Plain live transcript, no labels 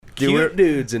cute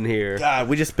dudes in here. God,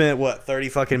 we just spent, 30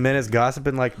 fucking minutes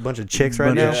gossiping like a bunch of chicks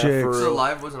right now? So the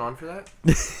live wasn't on for that?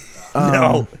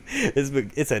 No.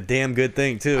 It's a damn good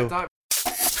thing, too.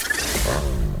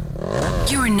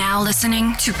 You are now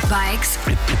listening to Bikes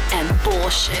and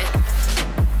Bullshit.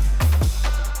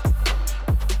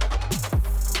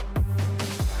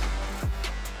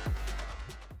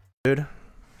 Dude.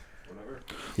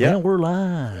 Yeah, we're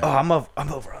live. Oh, I'm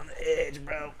over on the edge,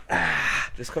 bro.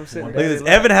 Just come sit. Look at this.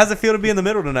 Evan, how's it feel to be in the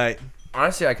middle tonight?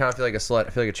 Honestly, I kind of feel like a slut. I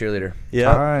feel like a cheerleader.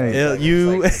 Yeah. All right. Yeah,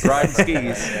 you Riding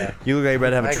skis. you look like you're about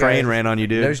to have a Hi, train guys. ran on you,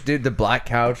 dude. There's the black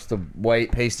couch, the white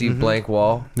pasty blank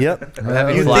wall. Yep. I'm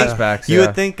having You flashbacks. You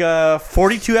would think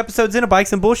 42 episodes in of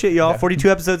Bikes and Bullshit, y'all. 42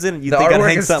 episodes in. You the think I'd artwork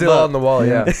hang is something still up. on the wall.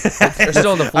 Yeah, they're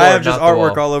still on the floor. I have just not the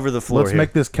artwork wall. all over the floor Let's here.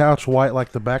 make this couch white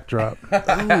like the backdrop.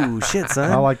 Ooh, shit,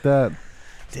 son. I like that.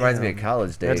 Reminds me of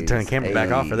college I had days. to turn the camera back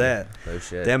off for that. Oh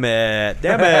shit. Damn it.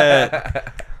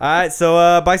 All right,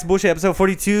 so Bikes and Bullshit episode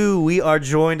 42. We are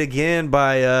joined again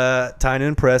by Tynan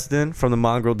and Preston from the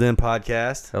Mongrel Den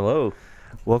podcast. Hello.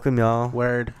 Welcome, y'all.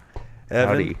 Word. Evan,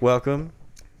 Howdy. welcome.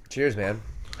 Cheers, man.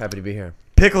 Happy to be here.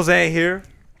 Pickles ain't here.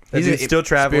 He's still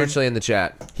traveling. Spiritually in the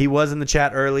chat. He was in the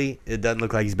chat early. It doesn't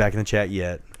look like he's back in the chat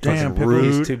yet. Damn, Fucking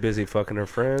Pickles. He's too busy fucking her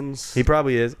friends. He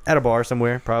probably is. At a bar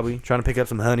somewhere, probably. Trying to pick up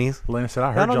some honeys. Lena said, I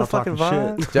Not heard on y'all the fucking talking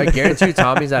vibe. shit. Dude, I guarantee you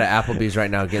Tommy's at Applebee's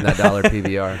right now getting that $1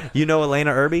 PBR. You know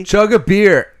Elena Irby? Chug a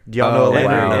beer. Do y'all know Elena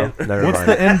wow. Irby? Never What's mind.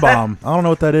 the N-bomb? I don't know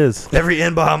what that is. Every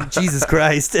N-bomb. Jesus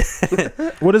Christ.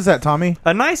 What is that, Tommy?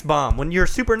 A nice bomb when you're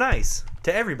super nice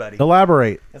to everybody.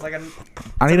 Elaborate. It's like a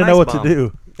I need a to nice know what bomb. to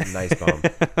do. Nice bomb.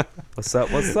 What's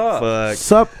up? What's up? fuck.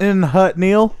 Sup in Hut,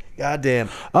 Neil? Goddamn.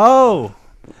 Oh,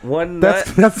 One nut.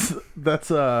 that's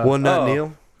One nut Oh.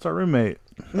 Neil. it's our roommate.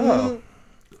 Oh.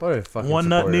 What a fucking One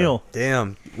nut supporter. Neil.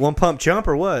 Damn. One pump chump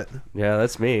or what? Yeah,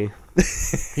 that's me.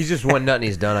 He's just one nut and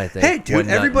he's done, I think. Hey, dude, One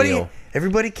nut Neil.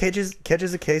 everybody catches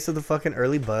a case of the fucking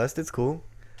early bust. It's cool.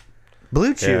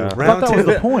 Blue Chew, Yeah. I thought round that was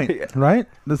two. the point, right?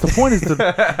 That's the point is to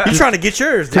You're trying to get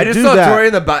yours, I dude. just do saw that. Tori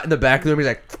in the back of the room. He's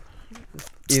like,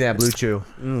 eating that blue chew.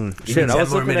 Shit, I 10 was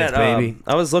more looking minutes, at baby.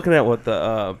 I was looking at what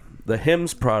the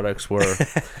Hims products were,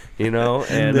 you know,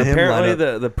 and The Him apparently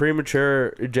lineup. the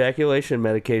premature ejaculation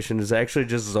medication is actually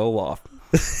just Zoloft.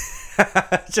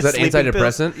 Is that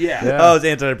antidepressant? Yeah. Yeah. Oh, it's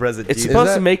antidepressant. It's Jesus.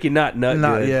 supposed that- to make you not nut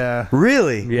not, good. yeah.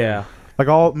 Really? Yeah. Like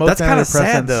all most That's kinda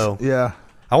sad, antidepressants, though. Yeah.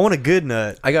 I want a good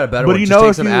nut. I got a better But one. you Just know take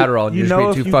if some you- Adderall and you you know just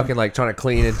if be too you- fucking like trying to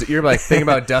clean it. You're like thinking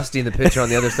about Dusty in the picture on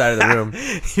the other side of the room.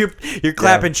 You're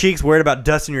clapping cheeks, worried about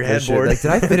dusting your headboard. Like, did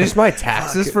I finish my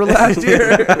taxes for last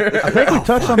year? I think we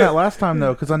touched on that last time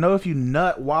though, because I know if you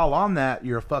nut while on that,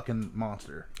 you're a fucking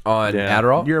monster. On Yeah.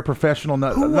 Adderall? You're a professional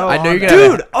nut. No, I know on you're that.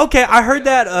 gonna- Dude, okay, I heard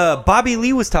that Bobby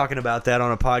Lee was talking about that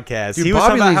on a podcast. Dude, he was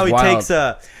Bobby talking about how he Lee's wild. takes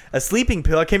a sleeping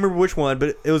pill. I can't remember which one,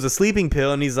 but it was a sleeping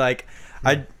pill, and he's like,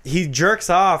 he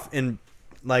jerks off and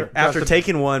like after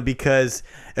taking one because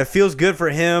it feels good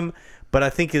for him, but I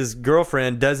think his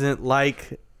girlfriend doesn't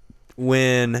like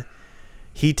when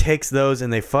he takes those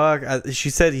and they fuck. She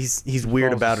said he's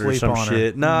weird falls about it or asleep some on her.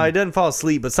 shit. No, he doesn't fall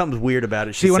asleep, but something's weird about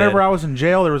it. She See, whenever said. I was in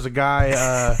jail, there was a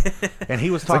guy, and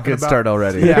he was It's a talking good about. start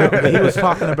already. Yeah, he was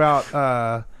talking about.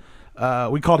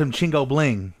 We called him Chingo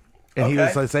Bling, and he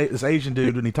was Okay. this Asian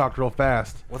dude, and he talked real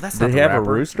fast. well, that's Did not he the have a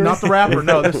rapper. rooster? Not the rapper.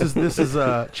 No, this is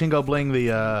Chingo Bling, the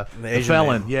Asian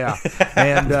felon. man. Yeah,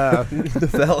 and The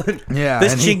felon. yeah,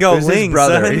 This and he- Chingo his Ling,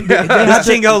 brother. son. Yeah. This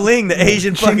Chingo Ling, the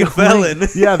Asian fucking Chingo felon. Bling.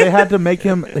 Yeah, they had to make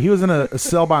him. He was in a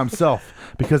cell by himself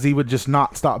because he would just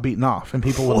not stop beating off, and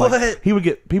people would What? like. He would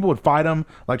get people would fight him,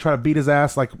 like try to beat his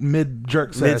ass, like mid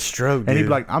jerk, Mid-stroke, and he'd dude.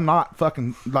 be like, "I'm not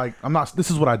fucking like I'm not. This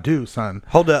is what I do, son."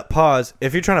 Hold up, pause.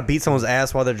 If you're trying to beat someone's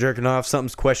ass while they're jerking off,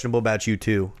 something's questionable about you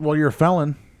too. Well, you're a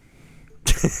felon.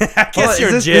 I guess you're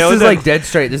in this, jail. This is Then- like dead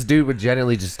straight. This dude would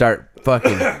genuinely just start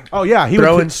fucking Oh yeah, he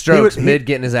throwing would, strokes he would- mid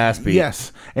getting his ass beat.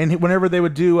 Yes, and whenever they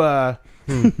would do,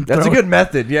 That's a good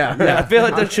method. Yeah. Yeah, I feel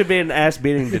like that should be an ass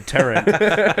beating deterrent at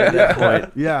that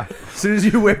point. yeah, As soon as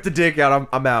you whip the dick out,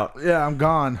 I'm out. yeah, I'm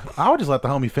gone. I would just let the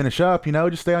homie finish up. You know,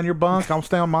 just stay on your bunk. I'll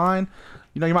stay on mine.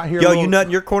 You know, you might hear. a Yo, little, you nut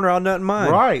in your corner, I'll nut in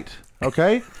mine. Right.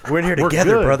 Okay. We're in here We're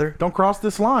together, good. brother. Don't cross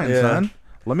this line, Yeah. son.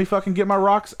 Let me fucking get my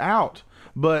rocks out.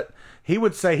 But he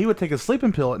would say he would take a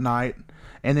sleeping pill at night,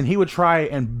 and then he would try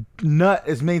and nut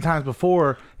as many times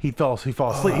before he fall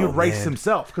asleep. He would race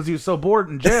himself because he was so bored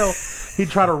in jail. He'd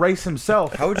try to race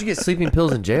himself. How would you get sleeping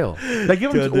pills in jail? They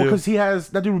give him Good because he has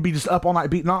that dude would be just up all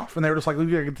night beating off, and they were just like, "We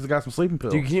gotta get this guy some sleeping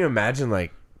pills." Dude, can you imagine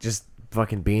like just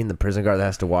fucking being the prison guard that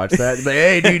has to watch that? Like,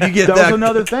 hey, dude, you get That that was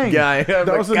another thing. guy. That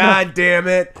Like, was God damn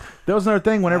it. That was another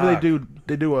thing. Whenever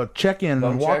they do a check-in and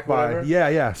Bum walk check, by, whatever?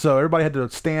 yeah. So everybody had to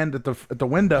stand at the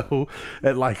window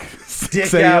at like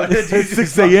 6 out a.m. and do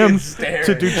 6 a.m. staring.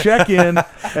 to do check-in, and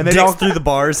they'd Dicks all through the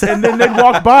bars. and then they'd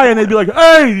walk by and they'd be like,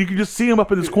 "Hey!" You could just see him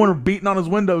up in his corner beating on his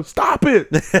window. Stop it!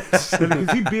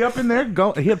 Because he'd be up in there.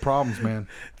 He had problems, man.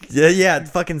 yeah, it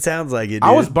fucking sounds like it, dude.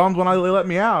 I was bummed when they let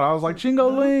me out. I was like,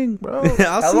 "Chingo Ling, bro." I'll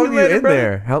How see long you were you later, in bro.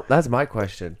 there? That's my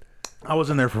question. I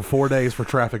was in there for 4 days for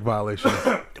traffic violations.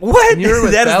 What? You were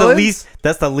with That is the felons? least.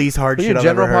 That's the least hard Are you shit I've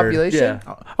general ever heard. population?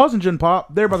 Yeah. I was in Gen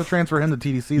Pop. They're about to transfer him to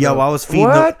TDC. Yo, though. I was feeding.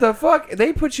 What the fuck?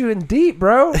 They put you in deep,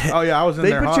 bro. Oh yeah, I was in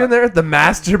They there. put hot. you in there with the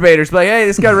masturbators. Like, hey,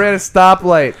 this guy ran a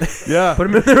stoplight. Yeah. Put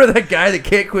him in there with that guy that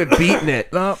can't quit beating it.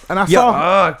 And I Yo,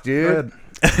 saw. Fuck, dude. Good.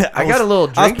 I got a little I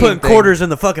was drinking putting thing. quarters in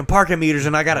the fucking parking meters,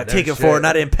 and I got a ticket for it, shit. and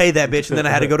I didn't pay that bitch, and then I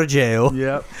had to go to jail.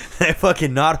 Yep.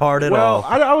 Fucking not hard at Well, all.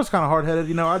 I was kind of hard headed.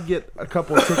 You know, I'd get a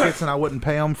couple of tickets and I wouldn't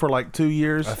pay them for like 2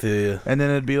 years. I feel you. And then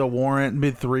it'd be a warrant, it'd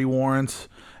be 3 warrants,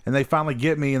 and they finally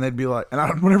get me, and they'd be like,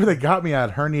 whenever they got me, I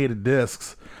had herniated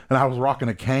discs, and I was rocking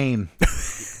a cane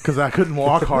because I couldn't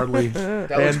walk hardly. That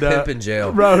was pimp in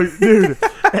jail. Bro, dude.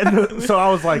 And so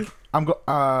I was like,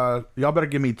 y'all better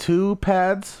give me 2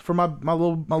 pads for my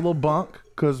little bunk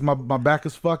because my back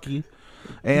is fucky,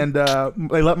 and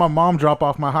they let my mom drop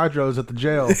off my hydros at the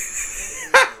jail.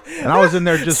 And I was in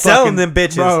there just Selling fucking, them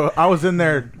bitches. Bro, I was in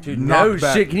there, Dude, no knocked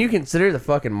back. shit. Can you consider the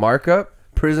fucking markup?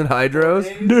 Prison hydros?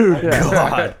 Dude.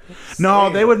 God. No,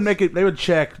 they would make it. They would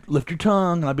check, lift your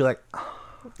tongue, and I'd be like,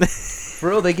 For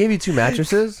real, they gave you 2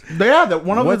 mattresses? yeah. That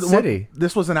one of What the city?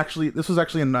 This was actually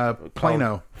in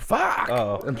Plano. Fuck.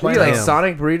 Oh. In Were you like Damn.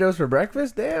 Sonic burritos for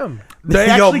breakfast? Damn. They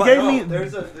Yo, actually my- gave me.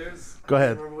 There's. Go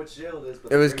ahead. I don't remember which jail it is.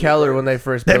 But It was Keller when they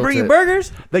first They built bring you it.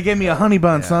 burgers? They gave me a honey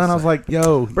bun, son. I was like,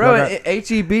 yo, Bro, y'all got- at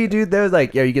HEB, dude, they was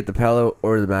like, yo, you get the pillow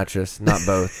or the mattress, not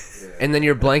both. And then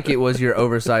your blanket was your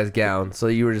oversized gown. So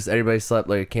you were just, everybody slept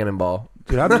like a cannonball.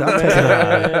 dude, I'm taking it.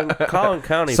 Man, Collin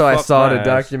County. So I fucked saw my in a ass.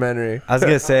 documentary. I was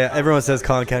going to say, everyone says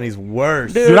Collin County's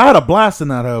worse. Dude, I had a blast in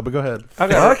that hoe, but go ahead.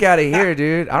 Fuck out of here,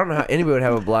 dude. I don't know how anybody would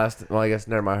have a blast. Well, I guess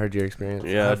never mind. I heard your experience. I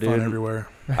Yeah, had fun dude. everywhere.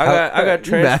 I got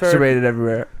You transferred. masturbated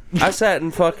everywhere. I sat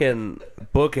in fucking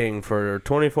booking for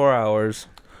 24 hours,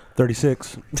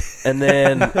 36. and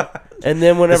then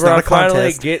whenever not I a finally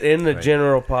contest. get in the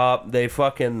general pop, they're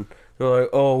like,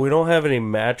 "Oh, we don't have any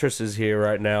mattresses here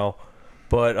right now,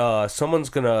 but someone's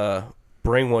gonna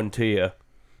bring one to you." I'm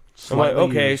like, Slightly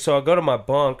okay, used. so I go to my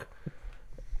bunk,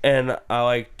 and I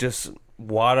like just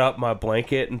wad up my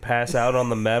blanket and pass out on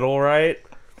the metal, right?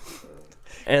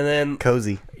 And then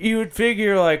Cozy. you would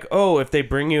figure like, oh, if they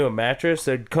bring you a mattress,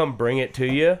 they'd come bring it to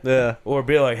you. Yeah. Or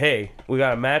be like, hey, we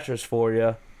got a mattress for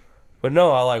you. But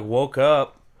no, I like woke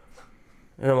up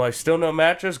and I'm like, still no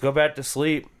mattress, go back to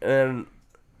sleep. And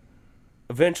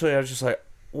eventually I was just like,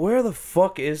 where the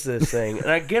fuck is this thing? And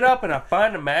I get up and I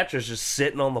find a mattress just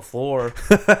sitting on the floor.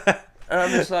 And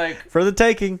I'm just like, For the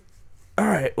taking. all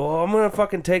right, well, I'm going to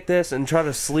fucking take this and try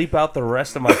to sleep out the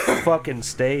rest of my fucking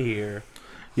stay here.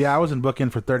 Yeah, I was in booking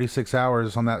for 36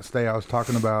 hours on that stay I was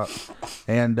talking about.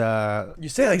 And You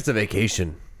say like it's a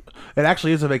vacation. it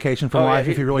actually is a vacation from Oh, yeah, life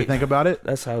if you really think about it.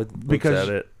 That's how it looks Because,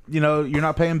 at it. you know, you're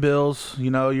not paying bills.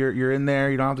 You know, you're in there.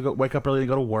 You don't have to go wake up early to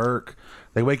go to work.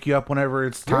 They wake you up whenever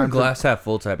it's You're a time to glass half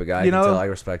full type of guy. You I can know- tell. I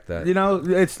respect that. You know,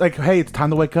 it's like, hey, it's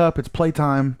time to wake up. It's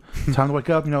playtime. Time to wake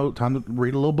up. You know, time to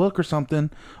read a little book or something.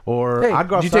 Or Hey, I'd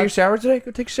go did you outside. take a shower today?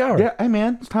 Go take a shower. Yeah, hey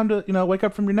man, it's time to wake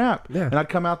up from your nap. Yeah. And I'd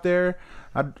come out there.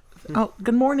 Oh,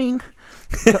 good morning.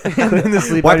 Clean the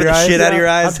sleep out Wiping of your the eyes. shit out of your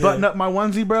eyes. I'd button up my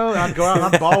onesie, bro, and I'd go out and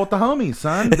I'd ball with the homies,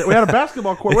 son. We had a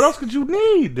basketball court. What else could you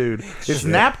need, dude? It's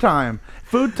nap time,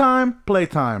 food time, play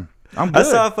time. I'm good. I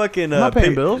saw a fucking. I'm not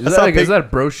paying bills. I Is saw that, a is that a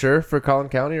brochure for Collin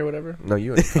County or whatever? No,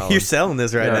 you ain't Collin. You're selling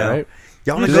this right Yeah, now. right?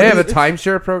 Y'all Do want to they have a go?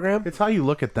 timeshare program? It's how you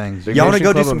look at things. Y'all want to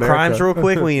go do Club some America. crimes real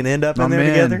quick when you end up in My there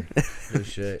man. together? Oh,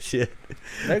 shit. Shit.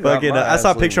 They got Fucking, my I saw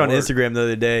a ass picture on leaving work. Instagram the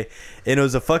other day, and it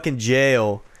was a fucking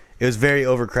jail. It was very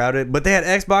overcrowded, but they had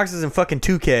Xboxes and fucking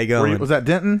 2K going. Was that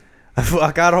Denton?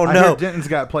 Fuck, I don't I know. hear Denton's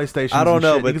got PlayStation. I don't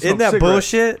know, but isn't that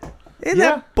bullshit? Isn't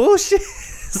Yeah. that bullshit?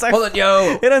 It's like, Hold on,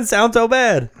 yo. it doesn't sound so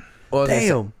bad. Well,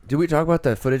 Damn. Did we talk about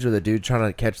that footage of the dude trying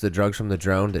to catch the drugs from the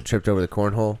drone that tripped over the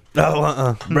cornhole?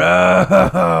 Oh,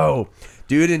 Bro.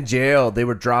 Dude in jail, they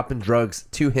were dropping drugs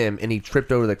to him, and he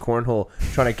tripped over the cornhole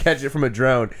trying to catch it from a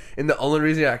drone. And the only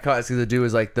reason I caught it is because the dude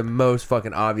was like the most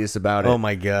fucking obvious about it. Oh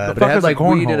my god. But it fuck had is a like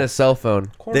weed cornhole? in a cell phone.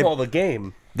 Cornhole the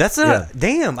game. That's not.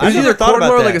 Damn. It was I never either thought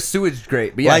about cornhole or that. like a sewage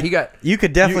grate. But yeah, like, he got. You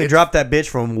could definitely it's- drop that bitch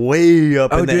from way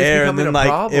up Oh, in the dude, it's air, and becoming then a like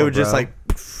problem, it would just bro. like.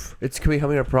 It's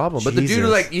becoming a problem. But the dude,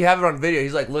 Jesus. like, you have it on video.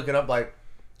 He's like looking up, like,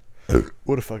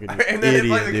 What a fucking and then idiot, it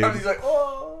like dude. comes, he's like,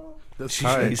 oh. That's He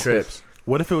tight. trips.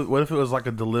 What if it was like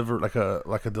a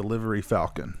delivery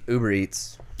falcon? Uber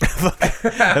Eats.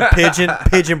 A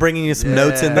pigeon bringing you some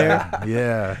notes in there.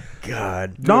 Yeah.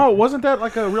 God. No, wasn't that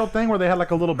like a real thing where they had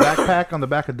like a little backpack on the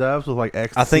back of doves with like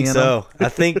ecstasy? I think in so. them?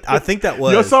 I think that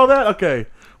was. You saw that? Okay,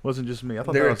 wasn't just me. I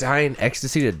thought They that were was dying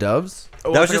ecstasy to doves.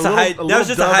 Oh, That was like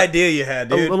just a little idea you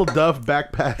had, A dude. little Dove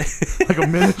backpack, like a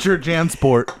miniature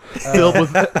JanSport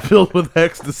filled with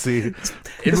ecstasy.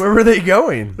 And where were they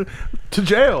going? To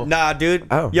jail. Nah, dude.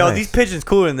 Oh, Yo, nice. these pigeons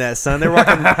cooler than that, son. They're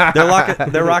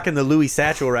rocking the Louis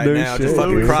satchel right No now. shit, Just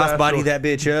fucking dude. crossbody that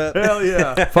bitch up. Hell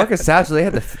yeah. Fuck a satchel. They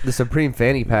had the Supreme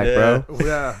fanny pack, bro.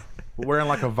 Yeah. Wearing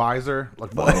like a visor.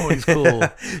 Like, whoa, he's cool.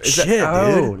 Shit,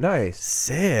 Oh, dude. nice.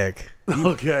 Sick.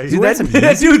 Okay. Dude, that's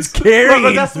That dude's carrying.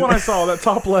 Look, that's the one I saw. That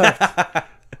top left.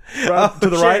 Right, to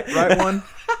the shit. right one.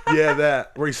 Yeah,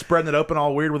 that. Where he's spreading it open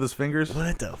all weird with his fingers.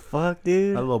 What the fuck,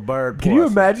 dude? That little bird. Can you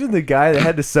plus. imagine the guy that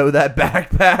had to sew that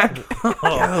backpack?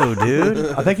 Yo,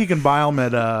 dude. I think you can buy them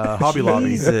at Hobby Lobby.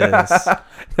 Jesus.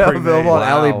 Available on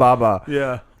Wow. Alibaba.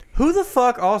 Yeah. Who the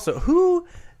fuck also?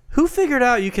 Who figured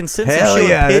out you can send some Hell shit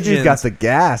yeah, with that pigeons? dude got the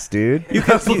gas, dude.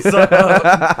 That's what's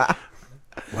up.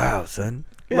 Wow, son.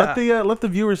 Let the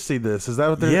viewers see this. Is that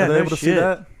what they're, Yeah, are they no able to see shit.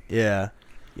 that? Yeah.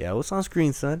 Yeah, what's on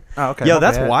screen, son? Oh, okay. Yo, My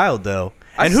that's bad. wild, though.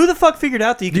 And who the fuck figured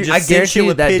out that you could Dude, just I send guarantee shit you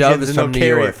with that dove pigeons is and they'll from New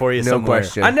carry York. it for you No somewhere?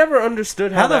 question. I never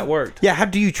understood how that worked. Yeah, how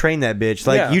do you train that bitch?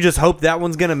 Like, Yeah. you just hope that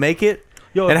one's gonna make it?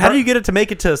 Yo, and how per- do you get it to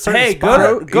make it to a certain Hey,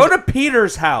 spot? go to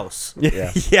Peter's house.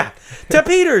 Yeah. Yeah. To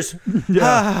Peters.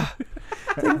 Yeah.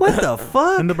 What the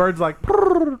fuck? And the bird's like,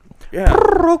 "Prrr," Yeah.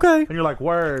 Okay. and you're like,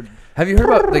 word. Have you heard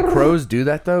about the crows do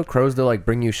that though? Crows, they'll like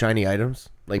bring you shiny items.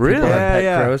 Like Really? people have Yeah, pet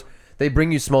yeah. crows. They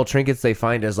bring you small trinkets they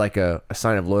find as like a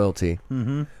sign of loyalty.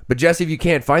 Mm-hmm. But Jesse, if you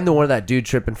can't find the one of that dude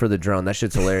tripping for the drone, that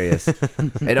shit's hilarious.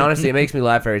 And honestly, it makes me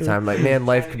laugh every time. Like, man,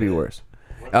 life could be worse.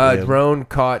 Drone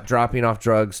caught dropping off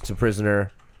drugs to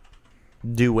prisoner.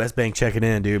 Dude, West Bank checking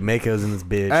in, dude. Mako's in this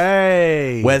bitch.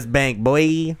 Hey. West Bank,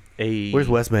 boy. Hey. Where's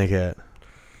West Bank at?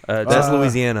 That's That's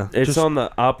Louisiana. it's just- on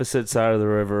the opposite side of the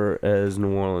river as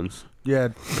New Orleans. Yeah.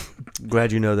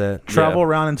 Glad you know that. Travel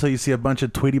around until you see a bunch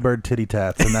of Tweety Bird titty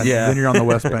tats, and then you're on the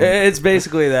West Bank. It's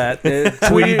basically that.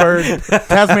 Tweety Bird,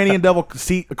 Tasmanian devil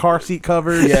car seat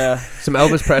covers. Yeah. Some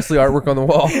Elvis Presley artwork on the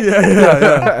wall.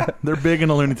 Yeah. They're big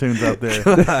into Looney Tunes out there.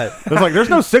 It's like there's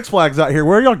no Six Flags out here.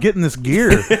 Where are y'all getting this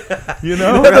gear? You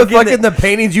know? the fucking the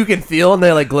paintings you can feel and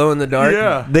they like glow in the dark.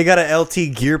 Yeah. They got a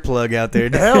LT gear plug out there.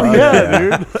 Hell yeah,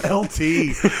 dude. LT.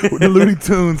 The Looney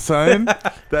Tunes, son.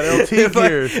 That LT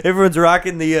gear. Everyone's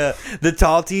rocking the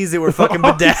tall tees that were fucking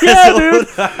bedazzled yeah, dude.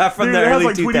 from Dude, the it has early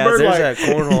like Tweety Bird, 2000s. There's that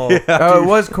cornhole. Oh, it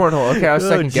was cornhole. Okay, I was Oh,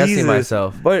 second guessing Jesus.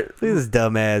 myself. But Look at this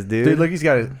dumbass dude. Dude, look, he's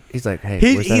like, hey,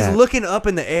 He's, where's that he's at? looking up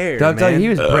in the air. Doug, man. he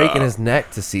was breaking his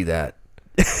neck to see that.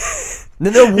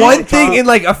 Then the one thing in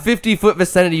like a 50-foot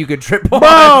vicinity you could trip on.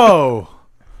 Bro!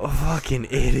 Fucking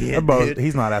idiot. Bro, dude.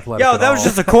 he's not athletic. Yo, at that was all.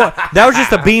 just a that was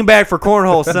just a beanbag for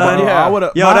cornhole, son. Yeah. I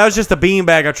would've- Yo, my- that was just a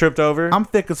beanbag I tripped over. I'm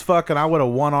thick as fuck, and I would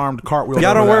have one-armed cartwheel.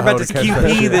 Y'all don't over worry that about hoe this to catch that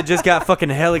QP shit. that just got fucking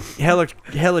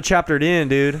hella choppered in,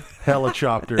 dude. hella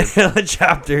chopped her. Hella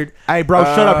choppered. Hey, bro,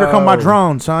 shut up. Here come my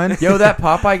drone, son. Yo, that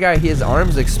Popeye guy, his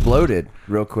arms exploded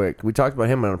real quick. We talked about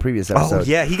him on a previous episode. Oh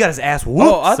yeah, he got his ass whooped.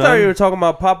 oh, I thought son. you were talking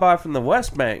about Popeye from the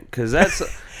West Bank, because that's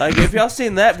like if y'all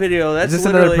seen that video, that's Is this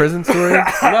literally another prison story?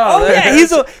 No, Oh yeah, he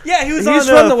was He's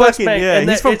on from the West fucking- Bank, Yeah, and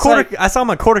he's that- from it's Quarter. like- I saw him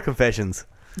on Quarter Confessions.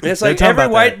 It's They're like talking every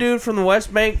about white that. dude from the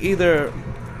West Bank either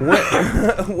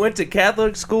went went to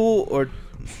Catholic school or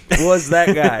was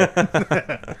that guy.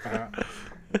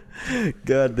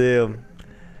 God damn.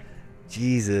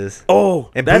 Jesus.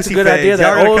 Oh, And that's a Pussy good Fags. idea. Y'all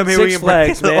That gotta old come here when Six you bring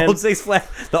Flags, the man. old Six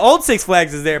Flags. The old Six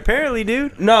Flags is there apparently,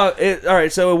 dude. No, all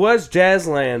right. So it was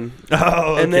Jazzland,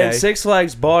 Oh, okay. and then Six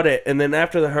Flags bought it, and then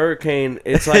after the hurricane,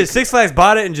 it's like Six Flags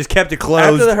bought it and just kept it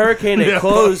closed. after the hurricane, it Yeah,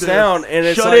 closed fuck this. down, and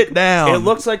it's Shut like, it down. It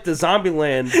looks like the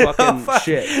Zombieland fucking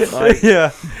shit. Like,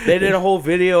 yeah. they did a whole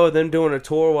video of them doing a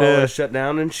tour while Yeah. it was shut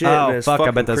down and shit. Oh, and it's fuck, I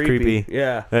fucking bet that's creepy.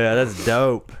 Yeah. Yeah, that's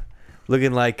dope.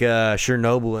 Looking like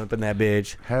Chernobyl up in that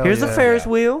bitch. Hell Here's the yeah. Ferris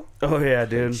wheel. Oh yeah,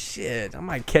 dude. Shit, I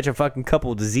might catch a fucking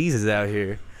couple of diseases out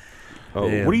here. Oh,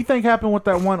 Yeah. What do you think happened with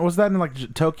that one? Was that in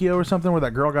like Tokyo or something where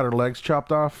that girl got her legs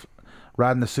chopped off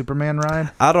riding the Superman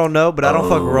ride? I don't know, but I don't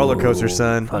fuck with roller coasters,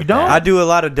 son. You don't? I do a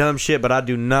lot of dumb shit, but I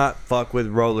do not fuck with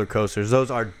roller coasters. Those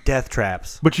are death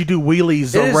traps. But you do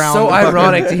wheelies It is around. so the fucking-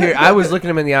 ironic to hear. I was looking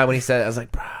him in the eye when he said it. I was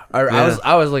like, bro,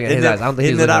 I was looking at his eyes. I don't think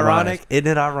he's Isn't it looking at my ironic? eyes. Isn't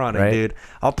it ironic, Right? dude?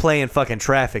 I'll play in fucking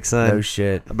traffic, son. No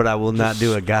shit. But I will not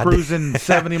do a goddamn. Cruising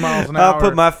 70 miles an hour. I'll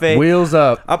put my face. Wheels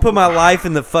up. I'll put my life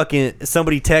in the fucking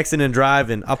somebody texting and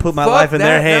driving. I'll put my Fuck life in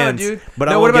their that, hands. no, dude. But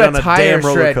no, I what won't get about on a tire damn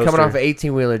roller shred coaster. coming off an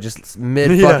 18-wheeler just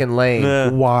mid fucking lane? Yeah.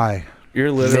 Why?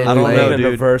 You're literally I don't know, living the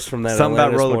dude. verse from that Something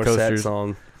about Alanis roller Morissette coasters.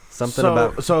 song. Something So,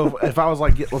 about. so if I was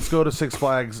like, let's go to Six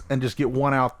Flags and just get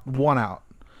one out,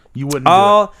 you wouldn't do it.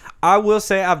 Oh, I will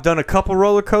say I've done a couple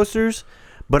roller coasters,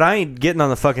 but I ain't getting on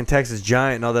the fucking Texas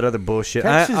Giant and all that other bullshit.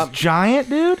 Texas Giant,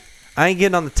 dude. I ain't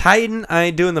getting on the Titan. I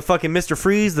ain't doing the fucking Mr.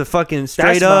 Freeze, the fucking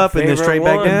straight my up and then favorite straight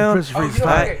back one. down. Mr. Freeze is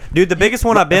I- dude, the biggest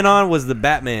one I've been on was the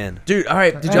Batman. Dude, all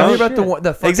right. Did Oh, y'all hear about shit. the one?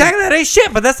 The fucking, Exactly, that ain't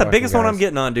shit, but that's the Fucking biggest one I'm guys.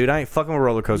 getting on, dude. I ain't fucking with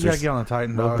roller You gotta coasters. get on the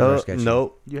Titan, dog. Those are sketchy.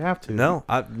 Nope. You have to. No,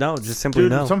 just simply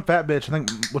Dude, no. some fat bitch. I think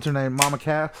what's her name, Mama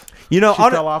Cass. You know, She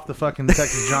fell off the fucking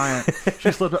Texas Giant.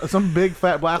 She slipped. Some big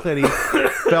fat black lady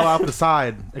fell off the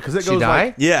side because it She goes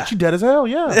like, died? Yeah. she dead as hell.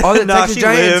 Yeah. Oh, the Nah, Texas she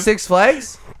Giant in lived. Six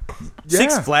Flags?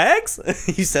 Six Yeah. Flags?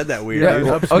 You said that weird. Yeah, dude.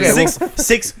 well, okay, well-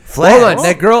 Six Hold Flags. on.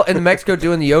 That girl in Mexico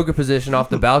doing the yoga position off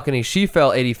the balcony, she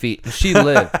fell 80 feet. She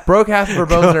lived. Broke half of her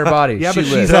bones in her body. Yeah, she but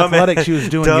she's lived. athletic. She was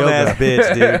doing Dumbass yoga.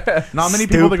 bitch, dude. Not many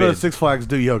people that go to Stupid. Six Flags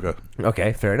do yoga.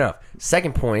 Okay, fair enough.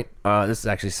 Second point, this is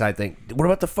actually a side thing. What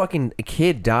about the fucking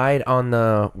kid died on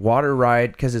the water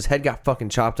ride because his head got fucking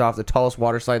chopped off, the tallest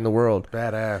water slide in the world?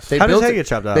 Badass. They How does built his it- head get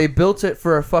chopped off? They built it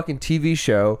for a fucking TV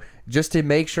show just to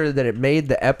make sure that it made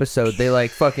the episode. They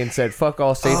like fucking said fuck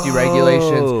all safety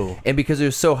regulations, and because it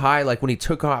was so high, like when he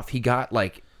took off, he got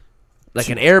like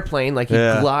an airplane, like he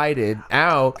Yeah. glided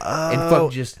out and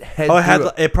fucking just head. Oh, it, through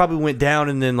it probably went down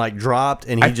and then like dropped,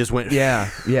 and he just went. Yeah,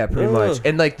 pretty much.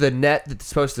 And like the net that's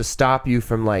supposed to stop you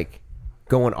from like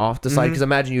going off the slide, because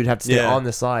imagine you'd have to stay Yeah. on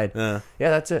the slide. Yeah.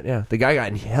 Yeah, that's it. Yeah, the guy got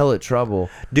in hell of trouble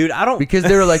Dude, I don't. because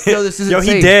they were like, "Yo, this isn't Yo, he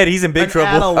safe." dead. He's in big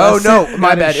trouble. Oh no,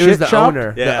 my got bad. his It was shit the chopped?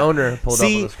 owner. Yeah. The owner pulled up on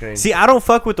See, the screen. see, I don't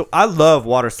fuck with the. I love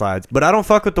water slides, but I don't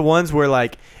fuck with the ones where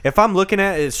like if I'm looking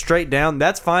at it straight down,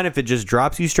 that's fine if it just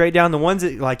drops you straight down. The ones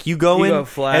that like you go You in go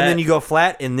flat. and then you go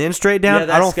flat and then straight down, Yeah, I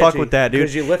that's don't fuck sketchy, with that, dude.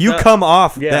 'cause you lift You up. come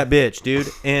off Yeah. that bitch, dude,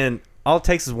 and all it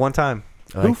takes is one time.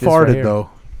 I Who like this right farted here. though?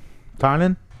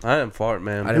 Tynan? I didn't fart,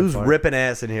 man. I didn't Who's fart. ripping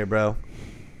ass in here, bro?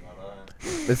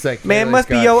 It's like Man, Kayla's must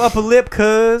be got- your upper lip,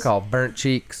 cuz. called burnt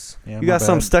cheeks. Yeah, You got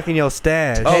something stuck in your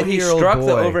stash. Oh, he 10-year-old struck the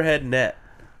boy. overhead net.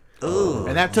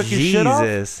 And that took his shit off?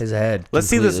 Jesus. His head. Let's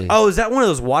see this. completely. Oh, is that one of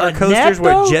those water A coasters net,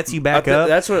 where though? it jets you back up?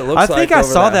 That's what it looks I like. think I over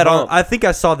saw that on. hump. I think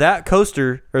I saw that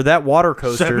coaster or that water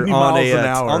coaster 70 on miles a an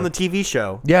hour. on the TV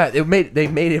show. Yeah, they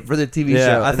made it for the TV Yeah,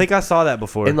 show. I think I saw that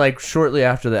before. and like shortly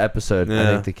after the episode, I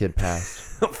Yeah. think the kid passed.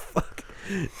 Fuck.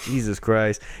 Jesus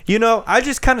Christ. You know, I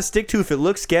just kind of stick to if it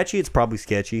looks sketchy, it's probably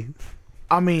sketchy.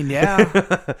 I mean, yeah.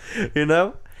 You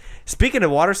know. Speaking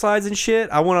of water slides and shit,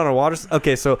 I went on a water.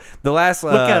 Okay, so the last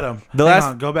Look at him. The Hang last.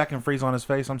 on, go back and freeze on his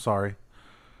face. I'm sorry.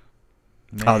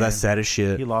 Oh, Man, that's sad as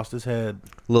shit. He lost his head.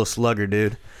 Little slugger,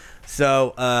 dude.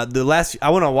 So the last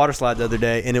I went on a water slide the other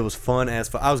day and it was fun as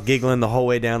fuck. I was giggling the whole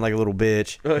way down like a little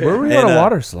bitch. Where were you And, on a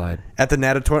water slide? At the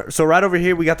natatorium. So right over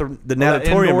here we got the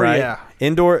natatorium, indoor, right? yeah.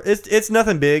 Indoor. It's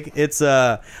nothing big. It's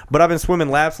but I've been swimming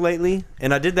laps lately,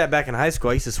 and I did that back in high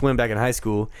school. I used to swim back in high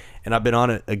school, and I've been on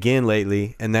it again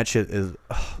lately, and that shit is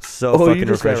so Oh, fucking you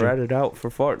just got refreshing. ratted out for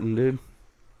farting, dude.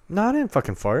 No, I didn't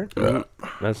fucking fart.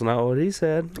 That's not what he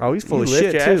said. Oh, he's full you of lift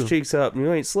shit your too. ass cheeks up and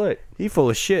you ain't slick. He full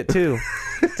of shit too.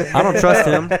 I don't trust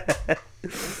him.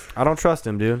 I don't trust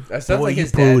him, dude. That sounds Boy, like you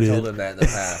his dad booted. told him that in the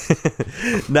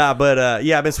past. Nah, but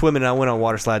yeah, I've been swimming and I went on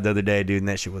water slide the other day, dude, and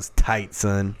that shit was tight,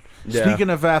 son. Yeah. Speaking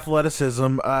of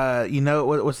athleticism, you know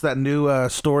what's that new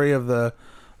story of the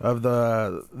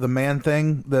man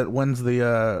thing that wins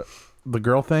the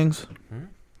girl things?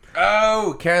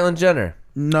 Oh, Carolyn Jenner.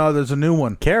 No, there's a new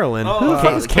one. Carolyn. Oh, Who the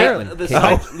fuck is Carolyn?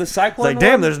 The cycling. Like,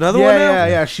 damn, one? there's another Yeah, one now?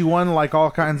 yeah. She won like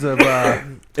all kinds of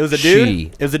It was a dude?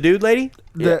 She. It was a dude lady?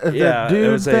 the Yeah, it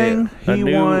dude was a thing. He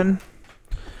new- won.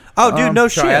 Oh, dude, no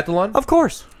shit. triathlon? Of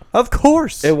course. Of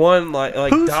course. It won like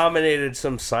Who's- dominated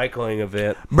some cycling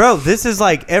event. Bro, this is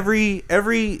like every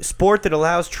sport that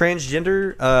allows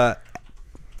transgender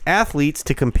athletes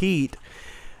to compete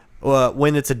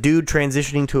when it's a dude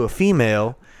transitioning to a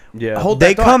female. Yeah. Hold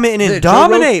They that thought. come in and The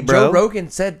dominate, Joe bro. Rogan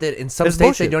said that in some It's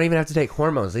states they bullshit. don't even have to take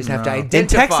hormones. They just have to No. In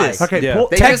identify. Texas. Okay, Yeah. pull,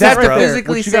 They text just have that to right there.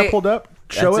 physically What you got say- pulled up?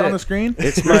 Show That's it on it. the screen.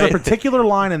 It's There's my- a particular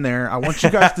line in there. I want you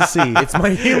guys to see. It's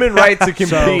my human right to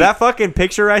compete. That fucking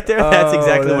picture right there, that's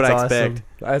exactly what I expect.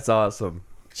 That's awesome.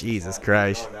 Jesus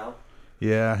Christ.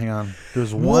 Yeah, hang on.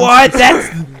 There's one. What? That's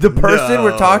the person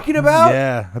we're talking about?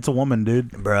 Yeah, that's a woman,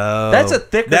 dude. Bro. That's a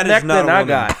thicker That is neck not than a I woman.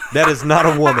 got. That is not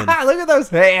a woman. Look at those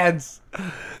hands.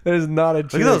 That is not a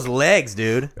chick. Look at those legs,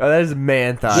 dude. Oh, that is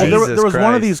man Well, thighs. Jesus there was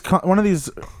one of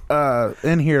Christ. these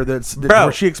in here Bro.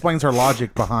 where she explains her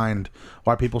logic behind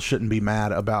why people shouldn't be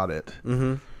mad about it.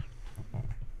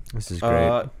 This is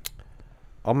great.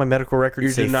 All my medical records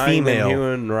You're say denying them female.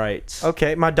 human rights.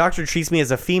 Okay, my doctor treats me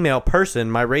as a female person.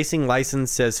 My racing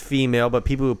license says female, but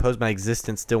people who oppose my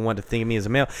existence still want to think of me as a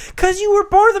male. Cause you were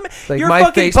born the Like, your my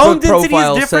fucking Facebook bone density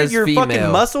profile is different. says Your fucking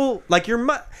female. muscle, like your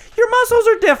muscles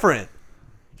are different.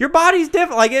 Your body's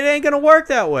different. Like it ain't gonna work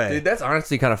that way. Dude, that's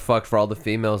honestly kind of fucked for all the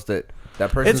females that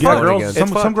person's It's Yeah, fucked. going girls.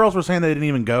 against. Some girls were saying they didn't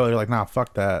even go. They're like, nah,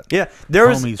 fuck that. Yeah, there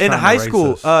was Homies in trying to high race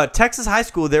school, us. Texas high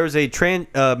school. There was a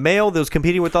male that was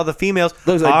competing with all the females.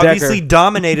 Looks like Obviously, Decker.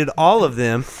 dominated all of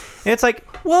them. And it's like,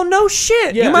 well, no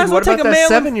shit. Yeah, you might dude, as well what take about a that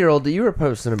male. 7-year-old that you were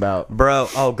posting about? Bro,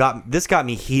 this got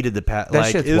me heated. That Like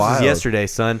shit's this was wild. yesterday,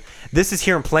 son. This is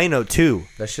here in Plano too.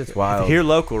 That shit's wild. Here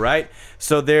local, right?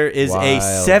 So there is a Wild.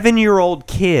 7-year-old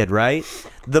kid, right?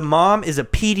 The mom is a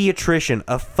pediatrician,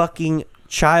 a fucking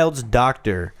child's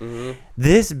doctor.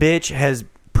 This bitch has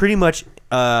pretty much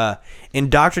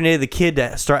indoctrinated the kid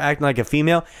to start acting like a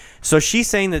female. So she's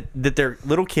saying that their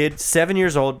little kid, 7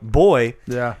 years old, boy,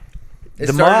 Yeah. It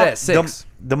started at 6.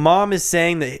 the mom is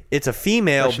saying that it's a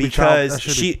female That should be child- because that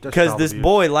should be- that's because child this abuse.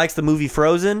 boy likes the movie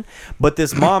Frozen, but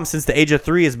this mom since the age of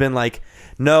 3 has been like,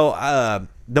 no,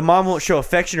 the mom won't show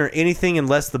affection or anything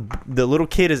unless the little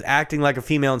kid is acting like a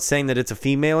female and saying that it's a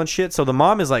female and shit. So the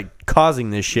mom is like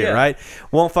causing this shit, Yeah. right?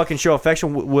 Won't fucking show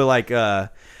affection.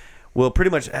 Will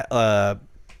pretty much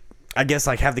I guess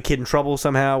like have the kid in trouble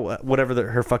somehow,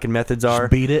 whatever her fucking methods are.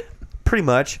 Just beat it. Pretty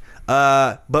much.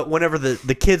 But whenever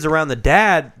the kid's around the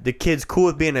dad, the kid's cool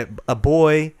with being a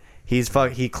boy.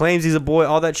 He claims he's a boy,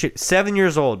 all that shit. 7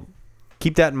 years old.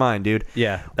 Keep that in mind, dude.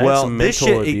 Yeah, that's Well, this shit,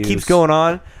 mental it abuse. keeps going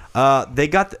on. They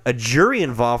got a jury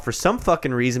involved for some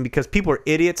fucking reason because people are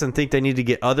idiots and think they need to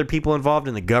get other people involved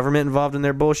and the government involved in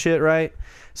their bullshit, right?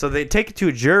 So they take it to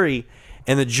a jury,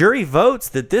 and the jury votes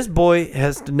that this boy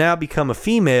has to now become a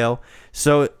female.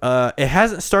 So it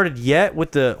hasn't started yet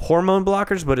with the hormone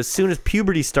blockers, but as soon as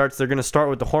puberty starts, they're going to start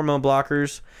with the hormone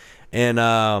blockers. And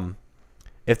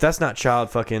if that's not child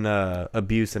fucking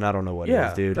abuse, then I don't know what Yeah,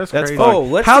 is, dude. that's That's crazy. fucked. Oh,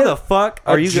 let's How get the fuck A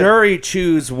are you gonna- jury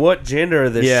choose what gender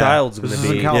this Yeah. child's going This to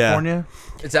is in be. California.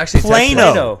 It's actually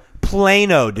Plano.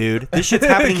 Plano, dude. This shit's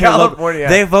happening here. California.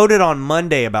 They voted on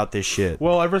Monday about this shit.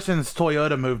 Well, ever since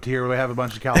Toyota moved here, we have a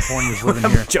bunch of Californians living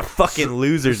here. Bunch of fucking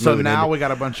losers. So moving now in. we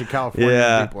got a bunch of California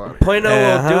Yeah. people out here. Plano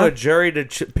will do Uh-huh. a jury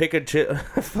to pick a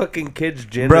fucking kid's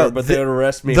gender, Bro, but they would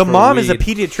arrest me. The for mom is a weed.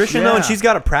 pediatrician though, and Yeah. she's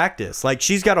got a practice. Like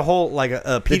she's got a whole like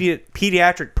a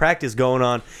pediatric practice going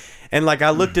on. And like I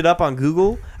looked it up on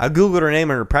Google. I googled her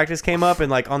name and her practice came up. And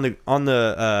like on the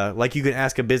like you can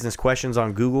ask a business questions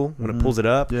on Google when it pulls it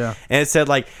up. Yeah. And it said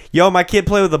like, "Yo, my kid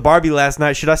played with a Barbie last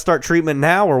night. Should I start treatment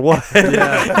now or what?" and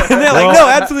they're like, "No,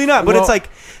 absolutely not." But it's like,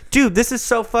 dude, this is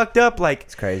so fucked up. Like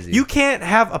it's crazy. You can't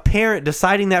have a parent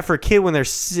deciding that for a kid when they're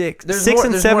six and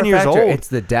there's 7 more years factor. old. It's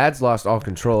the dad's lost all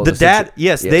control. The dad,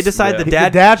 yes, they decide the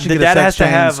dad. should the get dad a has sex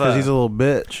to have because he's a little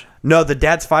bitch. no, the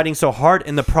dad's fighting so hard,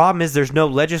 and the problem is there's no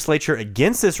legislature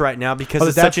against this right now because Oh, the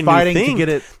it's such dad's a new fighting to thing. get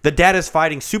it- The dad is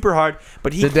fighting super hard,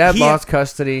 but The dad lost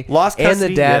custody. Lost and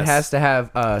custody, the dad yes. has to have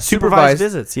Supervised supervised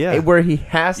visits, yeah. where he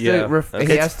has to. Yeah. He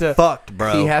It's has to. fucked,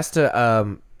 bro. He has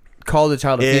to call the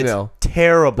child a It's female.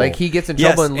 terrible. Like he gets in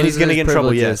Yes, trouble and he's loses gonna his get in trouble.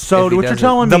 privileges Yes. So if he what you're doesn't.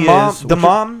 telling The me mom, is the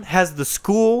mom has the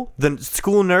school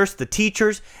nurse, the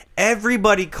teachers,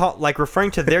 everybody like referring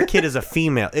to their kid as a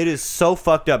female. It is so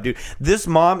fucked up, dude. This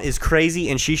mom is crazy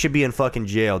and she should be in fucking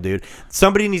jail, dude.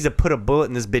 Somebody needs to put a bullet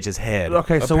in this bitch's head.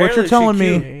 Okay, so Apparently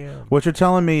what you're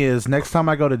telling me is next time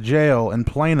I go to jail in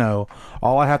Plano,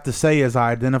 all I have to say is I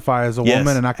identify as a Yes.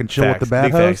 woman and I can chill Facts. with the bad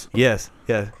Big facts. hoes. Yes,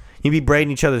 yeah. You be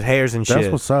braiding each other's hairs and That's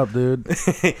shit. what's up, dude.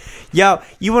 Yo,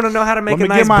 you want to know how to make Let a me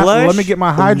nice get my blush? let me get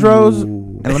my hydros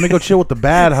and let me go chill with the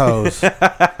bad hoes.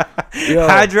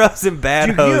 hydros and bad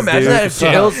Dude, can you hoes, imagine dude. that if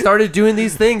jail started doing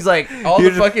these things? Like all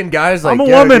You're the just- fucking guys, like I'm a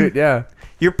yeah, woman. dude, yeah.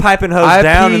 You're piping hose I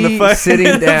down in the pee fucking sitting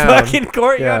in the down. fucking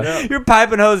courtyard. Yeah. You're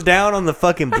piping hose down on the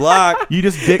fucking block. You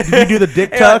do the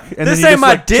dick tuck and this then you ain't just my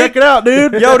like, dick. check it out,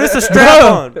 dude. Yo, this is a strap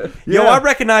on. Yo, Yeah. I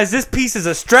recognize this piece is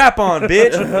a strap on,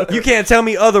 bitch. You can't tell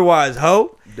me otherwise,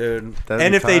 ho. dude. That'd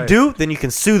And be if they tight. do, then you can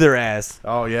sue their ass.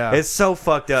 Oh yeah. It's so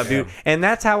fucked up, dude. And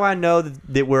that's how I know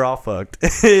that we're all fucked.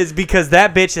 Is because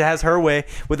that bitch has her way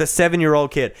with a 7-year-old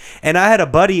kid. And I had a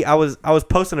buddy. I was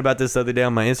posting about this the other day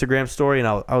on my Instagram story, and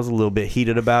I was a little bit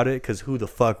heated about it because who the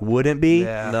fuck wouldn't be?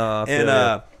 Yeah. No, I feel And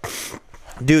ya.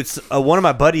 Dude, one of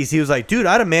my buddies, he was like, dude,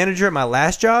 I had a manager at my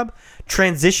last job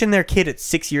transition their kid at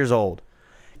 6 years old.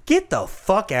 Get the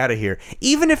fuck out of here.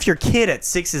 Even if your kid at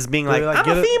 6 is being like, I'm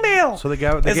a female. So they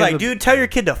it's like, dude, tell your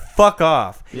kid to fuck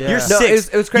off. Yeah. You're No, 6.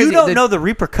 it was crazy. You don't know the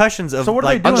repercussions of So what are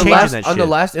they like doing? changing that shit. On the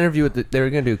last interview, they were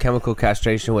going to do chemical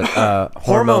castration with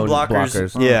hormone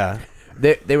blockers. Yeah.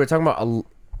 They were talking about.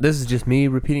 This is just me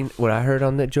repeating what I heard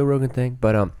on the Joe Rogan thing,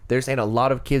 but they're saying a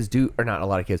lot of kids do, or not a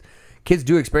lot of kids. Kids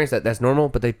do experience that. That's normal,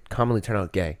 but they commonly turn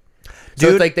out gay. So Dude,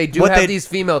 it's like they do what have they- these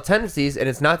female tendencies, and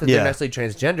it's not that Yeah. they're necessarily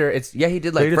transgender. It's he did They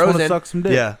like just want to Frozen, suck some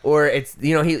dick. Yeah. or it's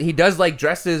he does like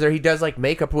dresses, or he does like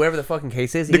makeup, whoever the fucking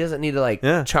case is. He doesn't need to like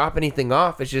Yeah. chop anything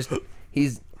off. It's just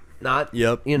he's not.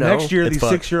 Yep. You know. Next year, It's these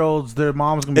fucked. 6-year-olds, their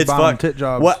mom's gonna be It's buying them fucked. tit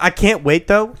jobs. What I can't wait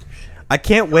though. I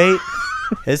can't wait.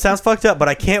 It sounds fucked up, but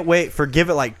I can't wait for give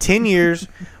it like 10 years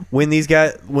when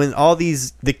all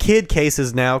these the kid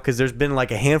cases now, because there's been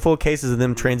like a handful of cases of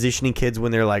them transitioning kids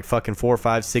when they're like fucking 4,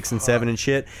 5, 6, and 7 and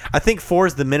shit. I think 4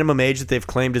 is the minimum age that they've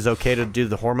claimed is okay to do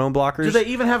the hormone blockers. Do they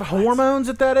even have hormones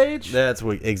at that age? That's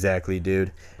what exactly,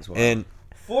 dude. And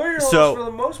 4-year-olds So, for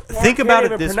the most part think can't about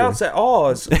it even this pronounce way. at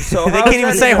all. So They how can't is even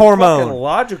that say even hormone. fucking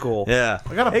logical. yeah,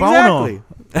 I got a boner.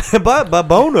 but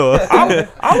bono. I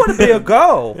want to be a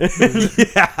go.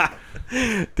 Yeah.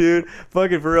 Dude,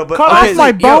 fucking for real. But Cut off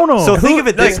my bono. So think of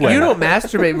it this Like, way, you don't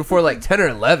masturbate before like 10 or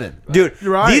 11. dude.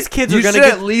 You're right. These kids You are should gonna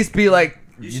get. at least be like,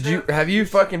 have you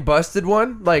fucking busted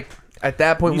one? Like at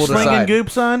that point, You we'll slinging decide. goop,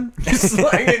 son?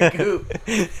 Slinging goop.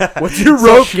 What's your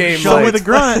rope game Show like? me the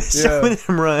grunt. Show me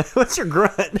them run. What's your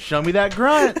grunt? Show me that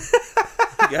grunt.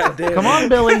 Goddamn. Come on,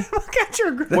 Billy. Look at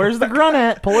your grunt. Where's the grunt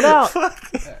at? Pull it out.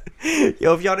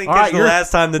 Yo, if y'all didn't All catch right, the you're-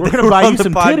 last time that we're they gonna were buy on you the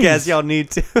some podcast, titties. y'all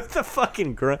need to. The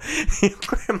fucking grunt.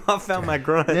 Grandma found my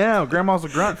grunt. Yeah, grandma's a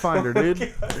grunt finder,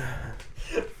 dude.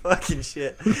 Fucking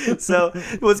shit. So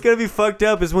what's gonna be fucked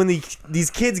up is when these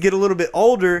kids get a little bit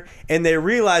older and they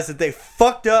realize that they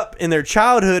fucked up in their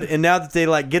childhood, and now that they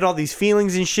like get all these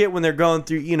feelings and shit when they're going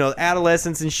through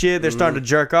adolescence and shit, they're starting to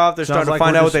jerk off. They're Sounds starting to like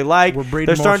find we're out what just- they like. we're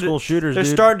breeding They're more starting school to, shooters, They're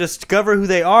dude. starting to discover who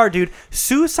they are, dude.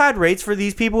 Suicide rates for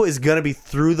these people is gonna be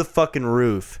through the fucking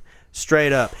roof.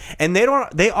 Straight up. And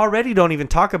they already don't even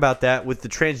talk about that with the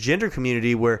transgender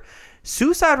community, where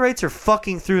suicide rates are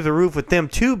fucking through the roof with them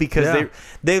too, because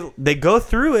Yeah. they go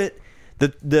through it,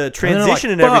 the they're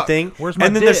transition like, and "Fuck, everything, where's my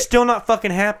and then they're dick?" still not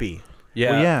fucking happy.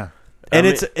 Yeah. Well, yeah. And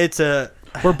I mean- it's a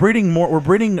We're breeding more. We're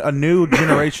breeding a new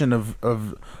generation of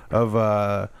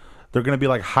they're going to be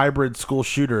like hybrid school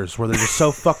shooters, where they're just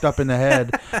so fucked up in the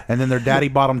head, and then their daddy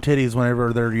bottom titties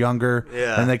whenever they're younger,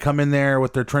 Yeah. and they come in there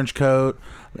with their trench coat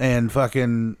and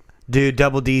fucking. dude,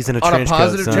 double D's in a On a trench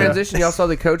positive coat. Son. transition, y'all saw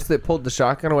the coach that pulled the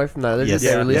shotgun away from the other. Yes.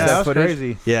 They released Yeah, that that was footage.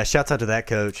 crazy. Yeah, shouts out to that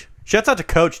coach. Shouts out to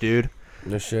Coach, dude.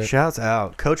 No shit. Shouts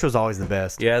out. Coach was always the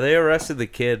best. Yeah, they arrested the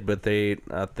kid, but I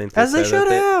think As they said should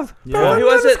that have. Well, he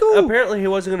Bro, wasn't. school. Apparently, he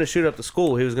wasn't going to shoot up the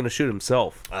school. He was going to shoot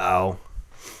himself. Oh.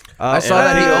 I saw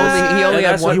that he only And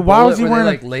had that's one what- why bullet was he where wearing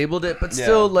they a- like labeled it, but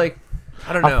still like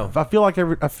I don't know. I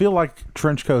feel like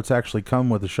trench coats actually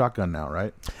come with a shotgun now,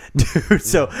 right? Dude,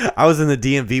 so I was in the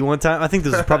DMV one time. I think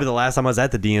this was probably the last time I was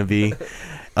at the DMV.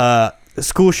 The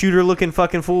school shooter looking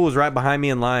fucking fool was right behind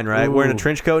me in line, right? Ooh. Wearing a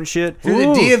trench coat and shit. Dude,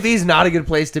 Ooh. the DMV's not a good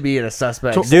place to be in a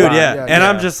suspect. So- Dude, Wow, yeah. yeah, And yeah.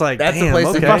 I'm just like, That's the damn, place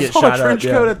to okay. If I get saw shot a trench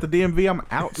up, coat yeah. at the DMV, I'm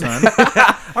out, son. I'll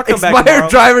come back Expired tomorrow.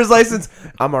 driver's license.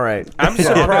 I'm all right. I'm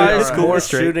surprised Alright. more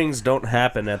Straight. shootings don't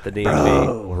happen at the DMV.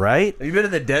 Oh, right? Have you been to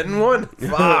the Denton one?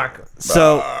 Fuck.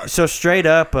 So straight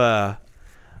up, a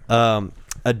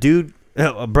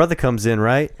brother comes in,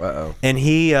 right? Uh-oh. And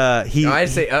he No, I'd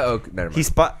say uh-oh. Never mind. he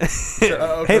spot.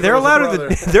 Hey, they're allowed at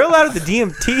the they're allowed at the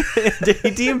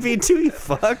DMV too. You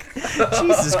fuck.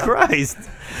 Jesus Christ.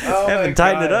 Haven't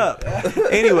tightened it up.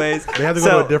 Anyways, They have to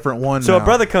go to a different one. So now. a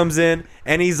brother comes in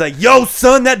and he's like, "Yo,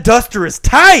 son, that duster is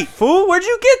tight, fool. Where'd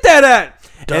you get that at?"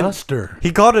 And Duster.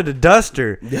 he called it a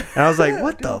duster, and I was like,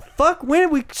 "What the fuck? When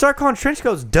did we start calling trench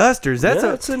coats dusters? That's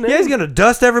Yeah, it's a yeah. name. He's gonna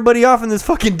dust everybody off in this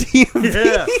fucking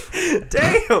DMV.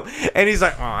 Damn." And he's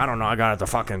like, "Oh, I don't know. I got it at the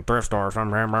fucking thrift store or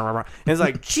something." And it's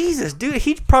like, Jesus, dude.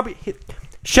 He probably.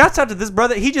 Shouts out to this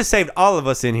brother. He just saved all of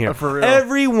us in here. For real.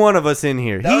 Every one of us in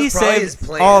here. That He was probably his saved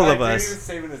plan. all I of us.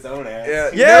 saving his own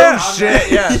ass. Yeah. No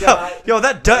shit. Yeah. Yo,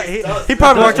 that he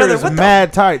probably walked out Duster there. is What the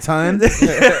mad tight, son. I feel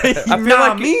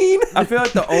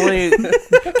like the only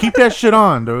Keep that shit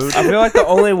on, dude. I feel like the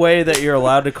only way that you're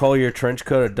allowed to call your trench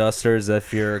coat a duster is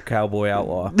if you're a cowboy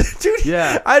outlaw. Dude,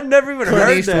 Yeah. I'd never even Clint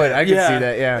heard Eastwood. that. I can Yeah. see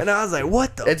that. Yeah. And I was like,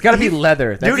 what the? It's got to be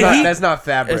leather. That's Dude, not, he- that's not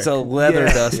fabric. It's a leather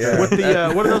duster. With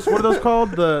the what are those called?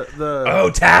 with the Oh,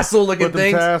 tassel looking with the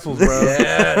things. tassels, bro.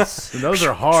 Yes. And those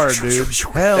are hard, dude.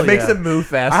 Hell It makes yeah. him move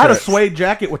faster. I had a suede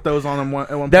jacket with those on them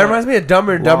at one That point. reminds me of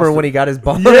Dumber and Dumber Lost when it. he got his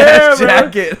bald Yeah, ass bro.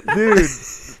 jacket.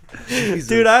 dude.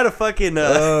 Dude, I had a fucking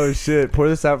Oh shit! Pour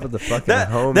this out for the fucking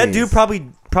homies. that dude probably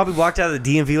walked out of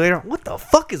the DMV later. What the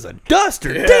fuck is a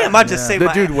duster? Damn, I just saved The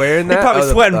my dude wearing He that? probably Oh,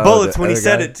 the- sweating oh, bullets the when he other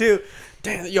said guy. it too.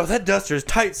 Damn, yo, that duster is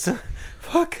tight. Son.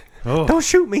 Fuck. Oh. Don't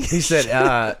shoot me. He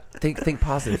said, "Think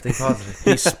positive. Think positive."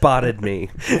 He spotted me.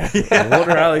 I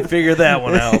wonder how he figured that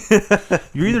one out.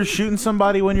 You're either shooting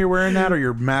somebody when you're wearing that, or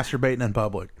you're masturbating in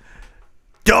public.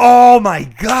 Oh my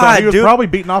So god, he was dude. probably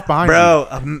beating off behind you.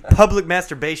 Bro, public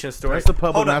masturbation story. That's the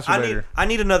public Hold on, masturbator. I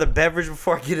need another beverage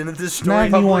before I get into this story.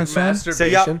 Snag me one, son. So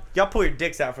y'all pull your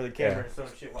dicks out for the camera. Or some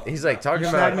shit while- He's like talking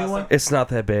Snag me about. one. It's not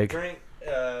that big. Drink.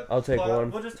 I'll take claw. one.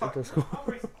 We'll just talk. That's cool. I'll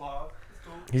bring some claw. It's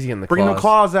cool. He's getting the Bring claws. the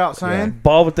claws out, son.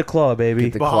 Ball with the claw, baby.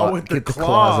 Get the, Ball claw, with the get the claw.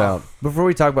 claws out. Before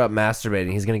we talk about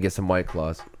masturbating, he's gonna get some white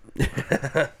claws.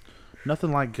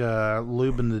 Nothing like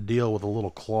lubing the deal with a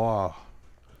little claw.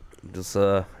 Just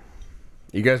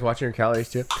You guys watching your calories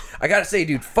too? I gotta say,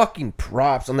 dude, fucking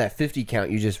props on that 50 count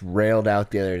you just railed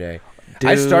out the other day.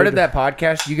 I started Dude. that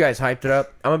podcast. You guys hyped it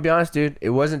up. I'm gonna be honest, dude. It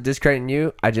wasn't discrediting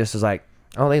you. I just was like,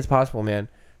 I don't think it's possible, man.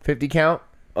 50 count.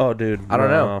 oh, dude. I don't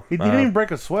know. He didn't even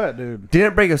break a sweat, dude.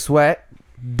 Didn't break a sweat.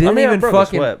 Didn't I mean, I even broke a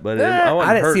fucking. sweat, but I wasn't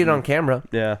I didn't see it hurting. on camera.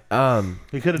 Yeah.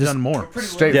 He could have Just- done more.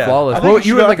 Straight Yeah. flawless. I think Well, you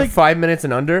you were should- I like think- 5 minutes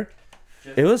and under. It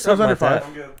was It was something under like that.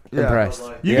 5. Impressed.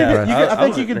 You Yeah. could get, I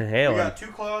think you could. Inhale We it. got 2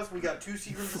 claws. We got 2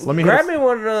 secrets. Let me Grab hit me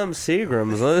one of them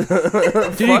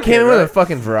Seagrams. Dude, you came in with a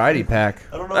fucking variety pack.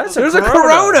 I don't know. That's There's a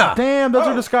Corona. Damn, those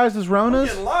are disguised as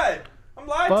Ronas. I'm lied. I'm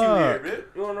lied Fuck. to here, dude.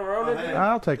 You want a Rona?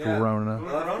 I'll take a Rona.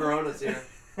 Corona's here.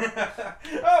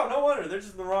 Oh, no wonder. They're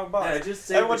just in the wrong box. Yeah, just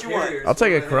Hey, save what the you want? carriers. I'll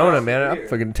take a What Corona, else man. is I'll here?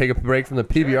 fucking take a break from the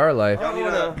PBR life. Y'all need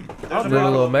a- there's a Live a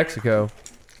little Mexico.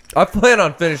 I plan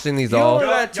on finishing these all. only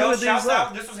got two Yo, of these shouts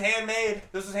left. out. This was handmade.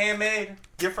 This was handmade.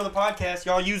 Gift for the podcast.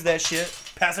 Y'all use that shit.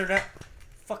 Pass it down.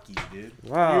 Fuck you, dude.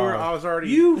 Wow. I was already.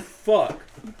 You fuck.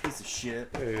 Piece of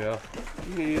shit. There you go.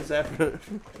 You can use that for...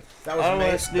 That I was don't made,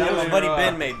 wanna steal My your, buddy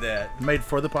Ben made that. made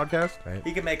for the podcast.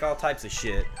 He can make all types of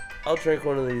shit. I'll drink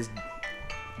one of these.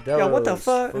 Yo, what the Delos,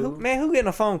 fuck? fool. Who getting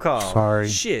a phone call? Sorry.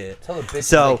 Shit. Tell the bitches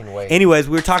So, they can wait. anyways,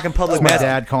 we were talking public That's my mass.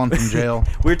 dad calling from jail.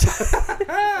 We're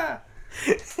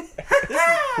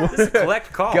this is a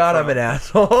collect call. God, from- I'm an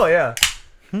asshole. Oh, yeah.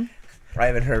 I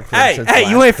haven't heard from him Hey, since hey,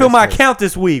 you last ain't filled my Christmas. account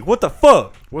this week. What the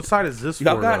fuck? What side is this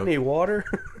Y'all for? got though? any water?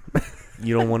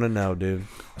 You don't want to know, dude.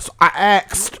 So I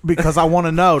asked because I want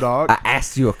to know, dog. I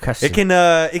asked you a question. It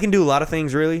can do a lot of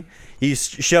things, really. You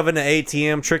shove in the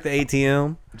ATM, trick the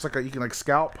ATM. It's like you can like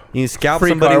scalp. You can scalp free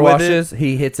somebody car with washes.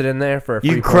 He hits it in there for a free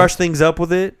it. You can crush things up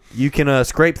with it. You can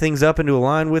scrape things up into a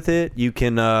line with it. You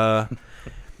can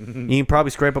you can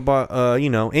probably scrape up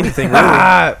anything. Really.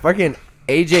 Ah, fucking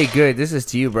AJ Good. This is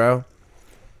to you, bro.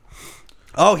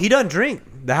 Oh, he doesn't drink.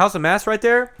 The House of Mass right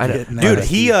there. I know. Dude,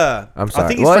 he I'm sorry. I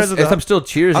think he's Well, friends with I'm still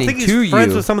cheersing I think he's to friends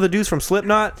you. with some of the dudes from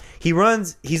Slipknot.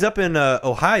 He's up in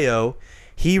Ohio.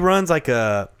 He runs like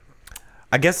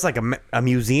I guess it's like a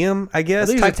museum, I guess.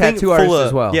 I think he's a type thing, tattoo full artist of-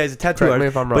 as well. Yeah, he's a tattoo Correct me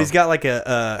artist. if I'm But wrong. he's got like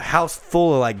a house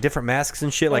full of like different masks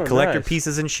and shit, like Oh, collector nice.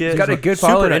 pieces and shit. He's got a good Super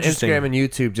following on interesting. Instagram and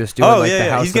YouTube, just doing Oh like yeah, the yeah.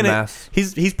 House He's of gonna Mass.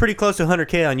 he's pretty close to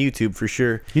 100K on YouTube for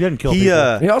sure. He doesn't kill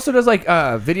people. He also does like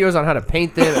videos on how to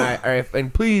paint them.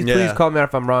 And please Yeah. call me out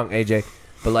if I'm wrong, AJ.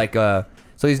 But like so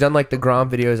he's done like the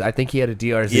Grom videos. I think he had a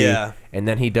DRZ. Yeah. And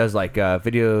then he does like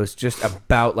videos just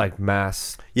about like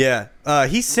mass. Yeah,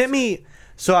 he sent me.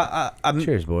 So I'm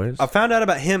Cheers, boys. I found out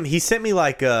about him. He sent me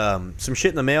like some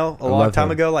shit in the mail a long love time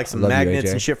him. ago, like I some love you, magnets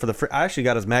AJ. and shit for the. I actually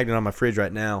got his magnet on my fridge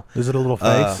right now. Is it a little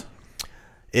face?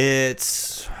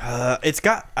 It's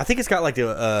got. I think it's got like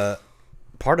a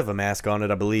part of a mask on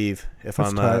it. I believe, if That's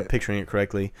I'm tight. picturing it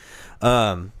correctly.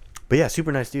 But yeah,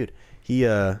 super nice dude. He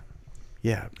I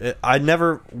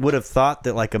never would have thought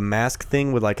that like a mask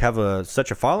thing would like have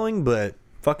such a following, but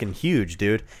fucking huge,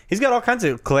 dude. He's got all kinds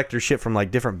of collector shit from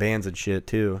like different bands and shit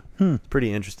too. It's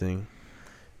pretty interesting.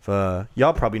 If,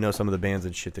 y'all probably know some of the bands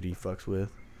and shit that he fucks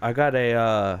with. I got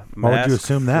a Why would you mask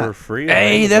assume that? for free. on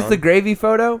Hey, that's the Amazon. gravy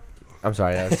photo. I'm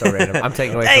sorry, that was so random. I'm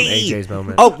taking away from Hey! AJ's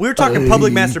moment. Oh, we were talking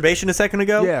public masturbation a second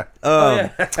ago. Yeah.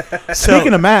 So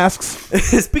Speaking of masks,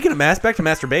 speaking of back to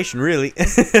masturbation, really.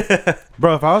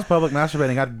 bro, if I was public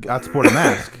masturbating, I'd sport a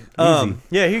mask. Easy.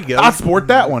 Yeah, here you go. I'd sport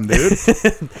that one, dude.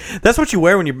 That's what you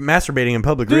wear when you're masturbating in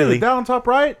public, Dude, really. down on top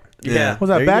right. Yeah. Was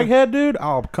that There you bag go. head, dude?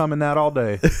 I'll come in that all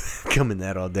day. Coming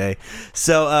that all day.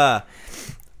 So,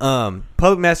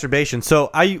 public masturbation.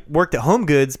 So I worked at Home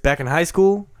Goods back in high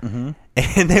school,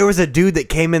 and there was a dude that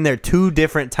came in there 2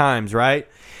 different times, right?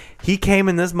 He came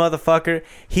in this motherfucker.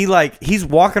 He's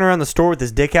walking around the store with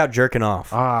his dick out jerking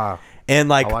off.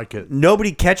 And I like it.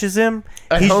 Nobody catches him.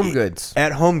 At Home Goods.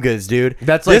 At Home Goods, dude.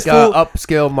 That's This like fool-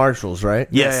 upscale Marshalls, right?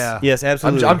 Yes, Yeah. yes,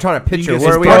 absolutely. I'm trying to picture get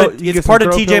where some we throw- are. you get It's some part of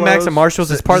throw TJ Maxx pillows. and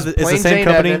Marshalls. It's part of it's the Plain same Jane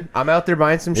company. Evan. I'm out there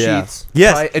buying some Yeah. sheets.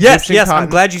 Yes, Buy yes, Egyptian yes. I'm cotton.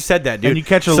 glad you said that, dude. And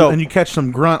you catch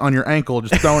some grunt on your ankle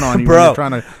just thrown on you when you're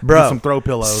trying to get some throw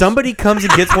pillows. Somebody comes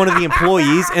and gets one of the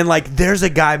employees, and like, there's a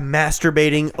guy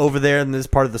masturbating over there in this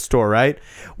part of the store, right?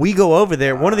 We go over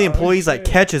there. One of the employees like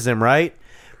catches him, right?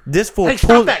 This fool Hey,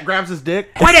 stop that! Grabs his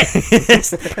dick. Quit it!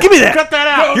 Give me that! Cut that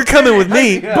out. You're coming with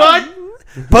me, bud.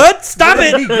 Stop He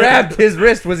it! grabbed his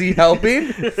wrist. Was he helping?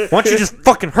 Why don't you just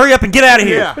fucking hurry up and get out of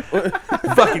here?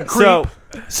 Yeah. Fucking creep.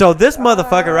 So this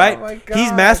motherfucker, right? my God.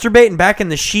 He's masturbating back in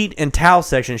the sheet and towel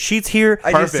section. Sheets here,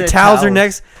 I just said towels are towels.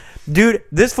 next. Dude,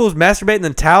 this fool's masturbating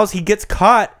in towels. He gets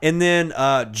caught, and then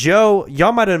Joe,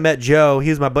 y'all might have met Joe.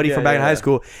 He was my buddy from back in high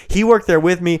school. He worked there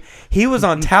with me. He was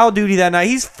on towel duty that night.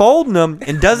 He's folding them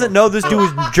and doesn't know this dude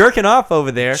was jerking off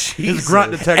over there. His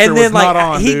grunt detector And then was not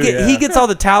on, he dude. he gets all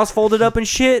the towels folded up and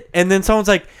shit. And then someone's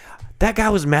like, "That guy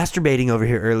was masturbating over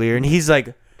here earlier," and he's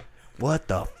like, "What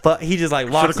the fuck?" He just like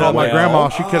Should have locks called up. my Like, grandma.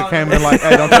 She could have came in like,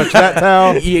 "Hey, don't touch that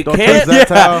towel. You don't can't- touch that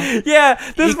towel." Yeah,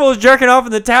 this fool's jerking off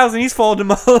in the towels and he's folding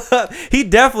them all up. He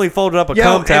definitely folded up a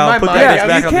cum in towel, my put mind, that yeah, bitch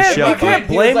back you on the can't, shelf. you can't He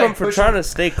was, blame like, him for pushing- trying to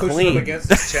stay clean. against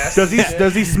his chest.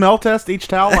 Does he smell test each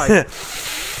towel? Like,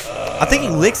 I think he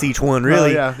licks each one,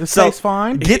 really. yeah, this tastes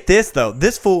fine. Get this, though.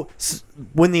 This fool,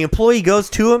 when the employee goes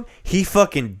to him, he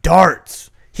fucking darts.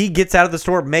 He gets out of the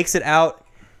store, makes it out,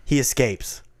 he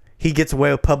escapes. He gets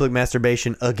away with public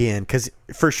masturbation again, because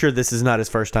for sure this is not his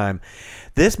first time.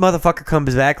 This motherfucker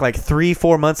comes back like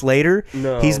 3-4 months later.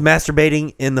 No. He's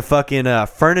masturbating in the fucking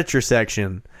furniture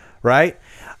section, right?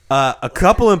 A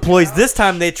couple employees, this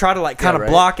time they try to like kind of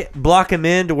right. block him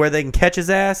in to where they can catch his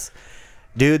ass.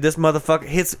 Dude, this motherfucker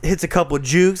hits a couple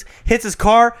jukes, hits his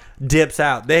car, dips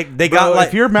out. They got like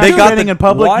if you're they got masturbating the, in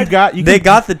public, they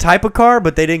got the type of car,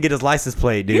 but they didn't get his license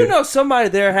plate, dude. You know, somebody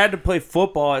there had to play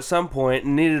football at some point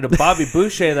and needed a Bobby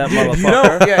Boucher that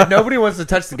motherfucker. Yeah, nobody wants to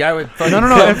touch the guy with fucking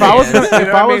No. If I was gonna, You know if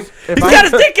what I I mean? was, if He's I got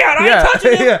was, his dick out. I ain't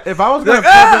touching him. if I was gonna You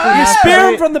publicly spear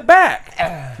him masturbate, from the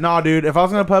back. no, dude. If I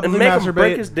was gonna publicly And make him masturbate,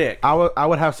 break his dick. I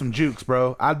would have some jukes,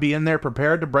 bro. I'd be in there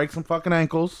prepared to break some fucking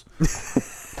ankles.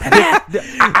 Hit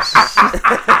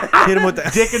him with the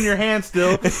Dick in your hand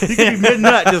still. You could be mid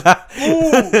nut, just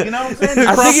ooh. You know what I'm saying?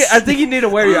 I think you need to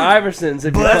wear your Iversons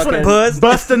if you fucking.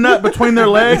 Bust a nut between their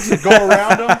legs and go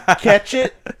around them, catch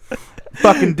it,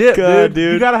 fucking dip, God, dude.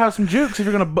 dude. You gotta have some jukes if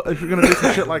you're gonna do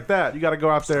some shit like that. You gotta go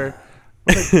out there.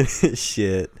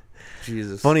 shit.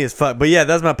 Jesus. Funny as fuck. But yeah,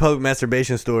 that's my public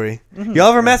masturbation story. Y'all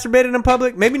ever masturbated in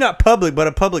public? Maybe not public, but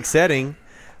a public setting.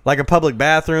 Like a public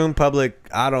bathroom, public,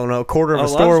 I don't know, quarter of a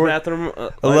store. Love's bathroom.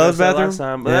 A Love's bathroom? Last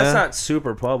time, but Yeah. that's not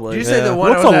super public. Did you say the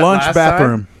one? What's I a was at lunch last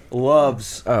bathroom?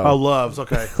 Love's. Oh, Love's.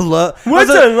 Okay.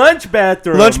 What's a lunch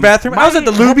bathroom? lunch bathroom? I was at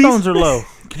the Luby's. Headphones are low.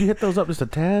 Could you hit those up just a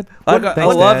tad? I got a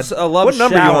Thanks, Love's. Dad. A Love's What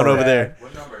number shower. you on over there?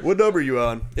 What number are you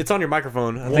on? It's on your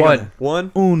microphone. I think One. I'm-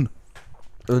 One?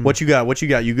 Un. What you got? What you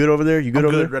got? You good over there? You good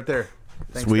I'm over good there? right there.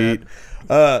 Thanks, Sweet.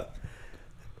 Dad.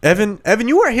 Evan,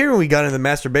 you weren't here when we got into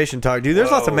masturbation talk, dude.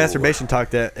 There's lots of masturbation talk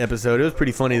that episode. It was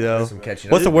pretty funny though. some catching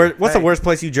What's up. the worst? What's the worst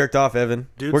place you jerked off, Evan?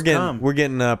 Dude's we're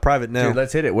getting cum. private now. Dude,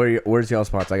 let's hit it. Where's y'all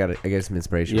spots? I get some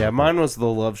inspiration. Yeah, mine was the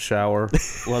Love's shower.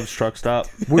 Love's truck stop.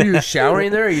 Were you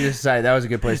showering there, or you just decided that was a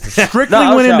good place to? Strictly No, I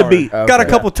was went into showering. beat. Okay. Got a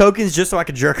couple tokens just so I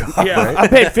could jerk off. Yeah, I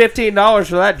paid $15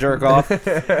 for that jerk off.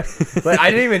 But I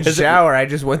didn't even shower. I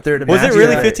just went there to. Was it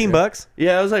really masturbate. $15?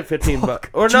 Yeah, it was like $15.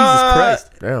 Or Jesus no,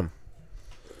 Christ. Damn.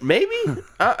 maybe it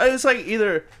was like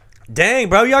either. Dang,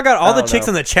 bro, y'all got all I the don't chicks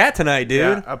know. in the chat tonight, dude.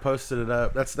 Yeah, I posted it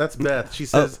up. That's Beth. She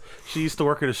says she used to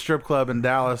work at a strip club in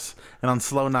Dallas, and on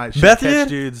slow nights she'd Beth catch did?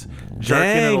 dudes jerking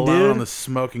Dang, it alone dude. on the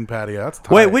smoking patio. That's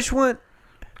tight. Wait, which one?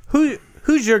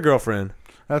 Who's your girlfriend?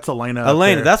 That's Elena. up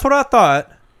Elena. there. That's what I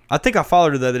thought. I think I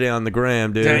followed her the other day on the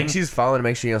gram, dude. Dang, she's following to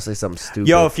make sure you don't say something stupid.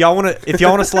 Yo, if y'all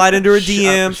wanna slide into her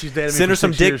DM, She's dated me send her for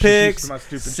some 6 dick years. She's used pics. to my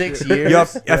stupid 6 shit. years. Y'all,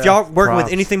 if y'all working with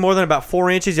Props. anything more than about 4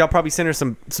 inches, y'all probably send her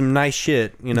some nice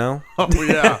shit, you know? Oh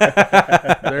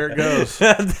yeah, there it goes.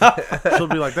 She'll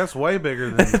be like, "That's way bigger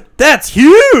than." That's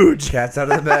huge. Cat's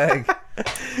out of the bag.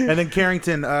 And then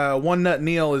Carrington, One Nut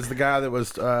Neil is the guy that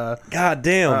was. God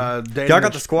damn. dating Y'all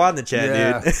got a- the squad in the chat,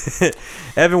 Yeah. dude.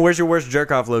 Evan, where's your worst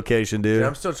jerk off location, dude? Dude,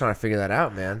 I'm still trying to figure that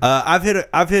out, man. I've hit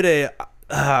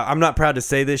I'm not proud to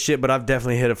say this shit, but I've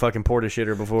definitely hit a fucking porta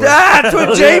shitter before. That's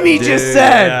what Jamie just Dude,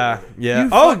 said. Yeah. You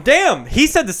Oh, damn. He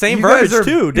said the same You guys verbiage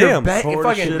too. you're Damn. Porta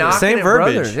fucking shitter. knocking Same it,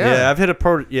 verbiage. brothers, Yeah. I've hit a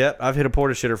porta. Yep, I've hit a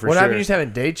porta shitter for What sure. happened? You just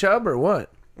having day chub or what?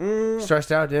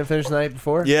 Stressed out? Didn't finish the night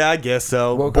before? Yeah, I guess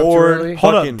so. Woke up too Bored. early?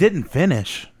 Hold fucking- up, didn't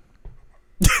finish.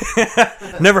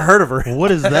 Never heard of her.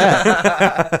 What is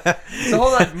that? So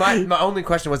hold on. My only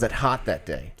question was it hot that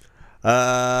day?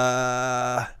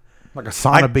 Like a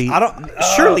sauna beat. I don't.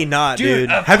 Surely not, dude,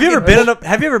 dude. a Have you ever fucking- been in a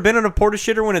Have you ever been in a porta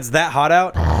shitter when it's that hot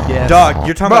out? Yes. Dog,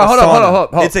 you're talking Bro, about hold a on, sauna.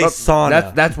 hold on. It's a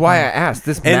sauna. That's why I asked.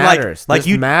 This And, like- matters. like This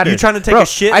you matters. trying to take Bro, a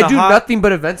shit in I the do hot- nothing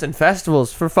but events and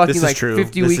festivals for fucking This is like true.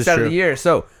 50 This weeks is out of true. the year.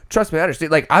 So trust me, I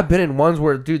understand. Like I've been in ones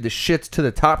where, dude, the shit's to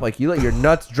the top. Like you let your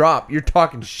nuts drop. You're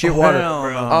talking shit water hell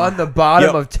no. on the bottom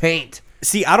Yo. of taint.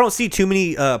 See, I don't see too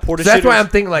many porta So that's shitters. why I'm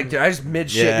thinking like, dude, I just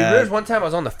mid shit. Yeah. Dude, there was one time I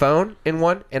was on the phone in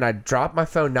one, and I dropped my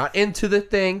phone not into the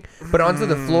thing, but onto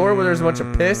the floor where there's a bunch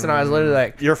of piss, and I was literally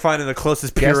like, You're finding the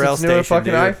closest guess Purell it's newer station,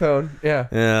 fucking dude. iPhone. Yeah.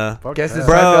 Yeah. Guess it's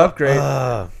Bro, time to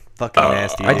upgrade. fucking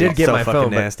nasty. I dude. did get so my fucking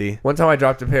phone, nasty. but one time I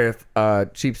dropped a pair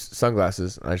of cheap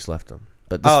sunglasses, and I just left them.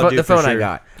 But Dude, the for phone I sure.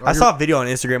 got. I saw a video on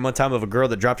Instagram one time of a girl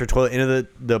that dropped her toilet into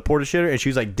the porta shitter, and she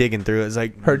was like digging through it. It's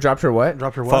like Her dropped her what?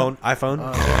 Dropped her what? phone,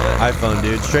 iPhone, iPhone,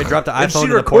 dude. Straight dropped the And iPhone she in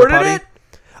the porta recorded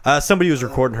potty. Somebody was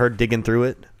recording her digging through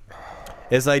it.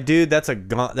 It's like, dude, that's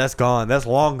gone. That's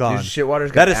long gone. Dude, shit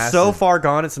water's got That is so acid. far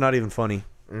gone. It's not even funny.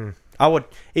 I would,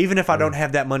 even if I don't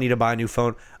have that money to buy a new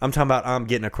phone, I'm talking about I'm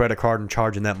getting a credit card and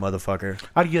charging that motherfucker.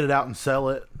 I'd get it out and sell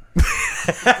it.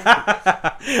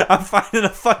 I'm finding a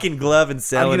fucking glove and I'd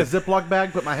selling get a it. Ziploc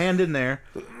bag, put my hand in there.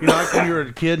 You know, like when you were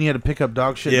a kid and you had to pick up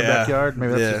dog shit in the Yeah. backyard.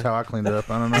 Maybe that's Yeah. just how I cleaned it up.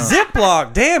 I don't know.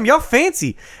 Ziploc, damn, y'all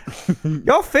fancy.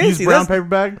 Y'all fancy. Use brown That's- paper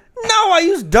bag. No, I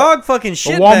use dog fucking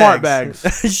shit Walmart bags.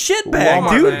 bags. Shit bag,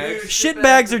 Walmart dude. bags. Shit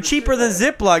bags are cheaper than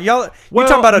Ziploc. Y'all, Well, you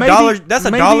talking about a maybe- dollar? That's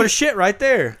a maybe- dollar shit right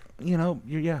there. You know,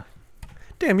 yeah.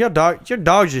 Damn, your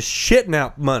dog's just shitting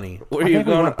out money. What are you think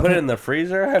we going to want- put it in the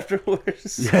freezer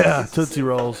afterwards? Yeah, Tootsie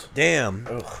Rolls. Damn.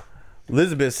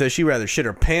 Elizabeth says she'd rather shit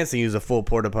her pants than use a full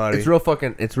porta potty. It's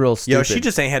real stupid. Yo, she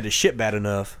just ain't had to shit bad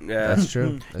enough. Yeah. That's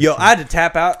true. That's Yo, true. I had to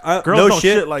tap out. Girls no don't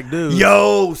shit. shit like dudes.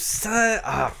 Yo, son.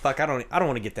 Ah, fuck. I don't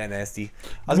want to get that nasty.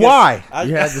 I was Why? Gonna,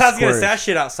 You I, had the I was gonna squirt. say I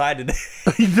shit outside today.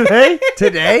 Today?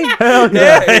 Today? Hell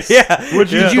yeah. yeah.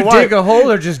 Would you, Did you dig a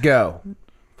hole or just go?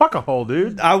 Fuck a hole,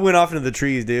 dude. I went off into the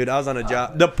trees, dude. I was on a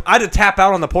job. I had to tap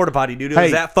out on the porta potty, dude. It was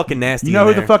Hey, that fucking nasty. You know in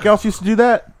who there. the fuck else used to do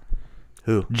that?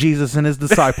 Who? Jesus and his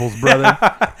disciples, brother.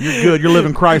 You're good. You're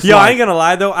living Christ. Yo, I ain't gonna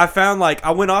lie though. I found like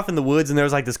I went off in the woods and there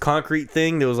was like this concrete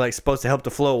thing that was like supposed to help the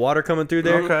flow of water coming through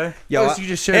there. Okay. Yo, Oh, so you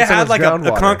just shared it had someone's like a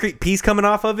groundwater. concrete piece coming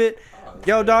off of it.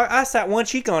 Yo, dog, I sat one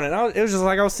cheek on it. It was just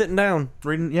like I was sitting down.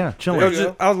 Reading, yeah, I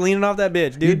chilling. was leaning off that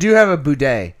bitch, dude. You do have a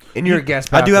bidet in your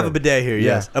guest I do have a bathroom. bidet here.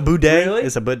 Yes, a bidet. Really?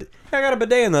 It's a bidet. I got a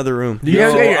bidet in the other room. Do you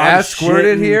guys Yo, get your I'm ass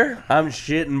squirted shitting- here? I'm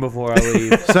shitting before I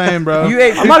leave. Same, bro. You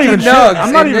ate 50 I'm not even nugs shit.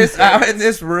 I'm not in, even. in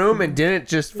this room and didn't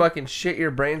just fucking shit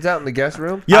your brains out in the guest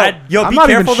room? Yo, I'm be not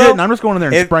even careful shitting. though. I'm just going in there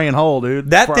and If- spraying hole,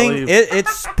 dude. That before I thing, leave. it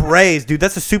sprays, dude.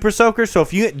 That's a super soaker. So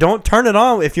if you don't turn it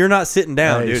on, if you're not sitting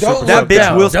down, Hey, dude, don't that look bitch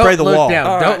down. will spray the Don't wall. look down.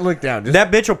 All Don't right. look down. Just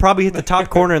That bitch will probably hit the top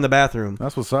corner in the bathroom.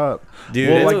 That's what's up. Dude,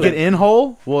 Will it, it's- like get in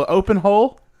hole? Will it open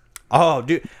hole? Oh,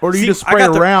 dude. Or do you See, just I spray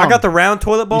got around? I got the round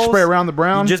toilet bowls. You spray around the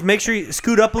brown. Just make sure you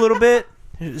scoot up a little bit,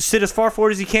 sit as far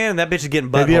forward as you can, and that bitch is getting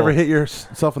butt. Have you ever hit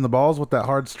yourself in the balls with that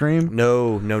hard stream?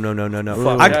 No.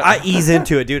 Fuck I, yeah. I ease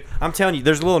into it, dude. I'm telling you,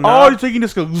 there's a little Oh, knob. you think you can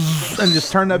just go and just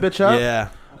turn that bitch up? Yeah.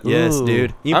 Yes, Ooh.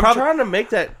 dude. You I'm probably. trying to make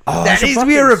that. that should needs to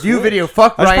be a fucking review switch. video.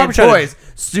 Fuck I should Ryan probably try to- Toys.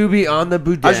 Stubby on the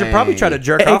bidet. I should probably try to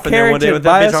jerk Hey, off in there one day Carrington, with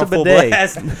buy that bitch us on a full bidet.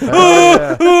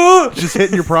 blast. Just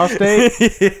hitting your prostate.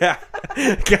 Yeah.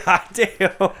 God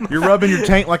damn. You're rubbing your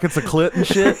taint like it's a clit and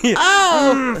shit.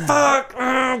 Fuck.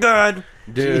 Oh, God.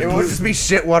 Dude, it won't just be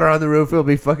shit water on the roof. It'll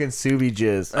be fucking Subi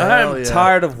jizz. Hell I'm yeah.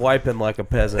 tired of wiping like a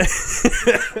peasant.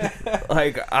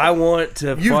 Like I want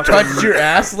to. You've fucking- touched your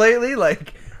ass lately?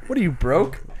 Like, what are you,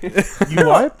 broke? You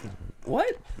wipe?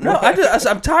 What? No,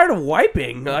 I'm tired of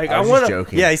wiping. Like I I was want just to.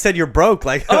 joking. Yeah, he said you're broke.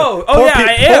 Like, Oh, poor yeah,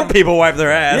 I am. Poor people wipe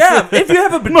their ass. Yeah, if you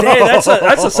have a bidet,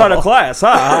 that's a sign of class.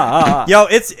 Ha, ha, ha, ha. Yo,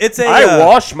 it's a. I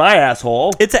wash my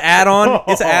asshole. It's an add-on.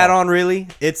 It's an add-on, really.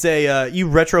 It's a you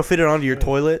retrofit it onto your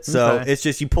toilet, so Okay. it's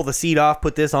just you pull the seat off,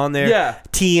 put this on there, Yeah.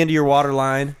 tee into your water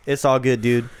line. It's all good,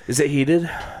 dude. Is it heated?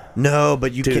 No,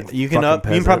 but you Dude, can you can fucking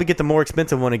probably peasant. get the more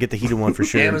expensive one and get the heated one for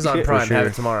sure. Amazon For Prime, sure. have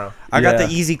it tomorrow. I got Yeah.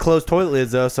 the easy closed toilet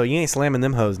lids though, so you ain't slamming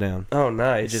them hose down. Oh, It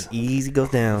nice. just easy goes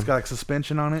down. It's got like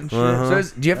suspension on it and shit. Uh-huh.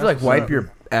 So do you have to like That's wipe what's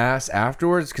your ass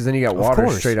afterwards? Because then you got water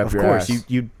straight up of your course. ass.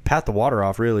 You pat the water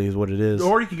off. Really, is what it is.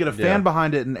 Or you could get a fan Yeah.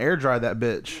 behind it and air dry that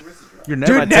bitch. Your neck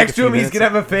might Dude, take next a to few him, he's minutes. gonna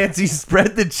have a fancy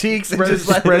spread the cheeks and spread, just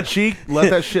let spread cheek.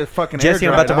 Let that shit fucking Jesse,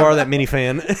 air I'm dry. about to borrow that mini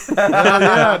fan. Hell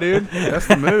yeah, dude. That's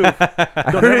the move.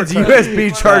 Don't ever it's touch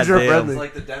USB charger Goddamn. friendly.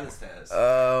 Like the dentist has.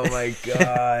 Oh my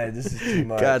god, this is too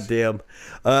much. God damn.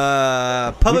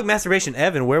 Public masturbation,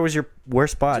 Evan. Where was your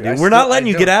worst spot, dude? I We're not still- letting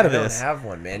I you get don't- out of I don't this. have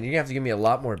one, man. You're gonna have to give me a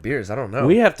lot more beers. I don't know.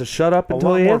 We have to shut up until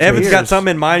lot he more answers. Evan's got Beers.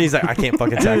 something in mind. He's like, I can't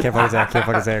fucking say. I can't fucking say. I can't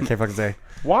fucking say. I can't fucking say.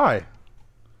 Why?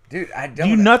 dude, I Do don't.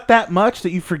 you nut that much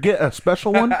that you forget a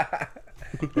special one?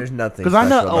 There's nothing. Because I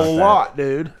nut special a about that. lot,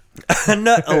 dude. I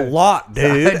nut a lot, I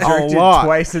dude. jerked A lot. it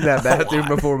twice in that bathroom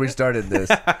before we started this.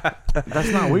 That's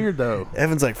not weird though.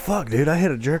 Evan's like, fuck, dude. I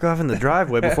had a jerk off in the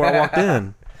driveway before I walked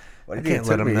in. What I do you can't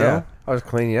think let it him took me? know. Yeah. I was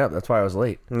cleaning up. That's why I was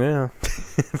late. Yeah.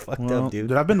 Fucked Well, up, dude.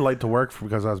 dude, I've been late to work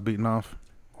because I was beaten off.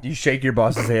 Did you shake your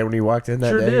boss's hand when you walked in that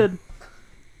Sure day? did.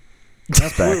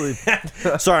 Absolutely.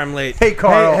 Sorry, I'm late. Hey,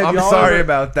 Carl, Hey, have I'm y'all sorry ever-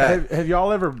 about that. Have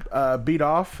y'all ever beat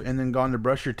off and then gone to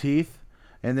brush your teeth,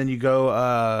 and then you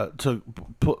go to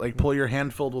pull your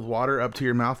hand filled with water up to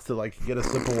your mouth to like get a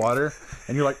sip of water,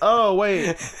 and you're like, oh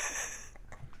wait,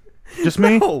 just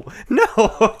me? No,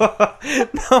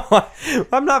 no,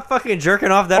 I'm not fucking jerking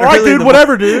off that All right, early in dude. the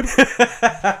Whatever, dude.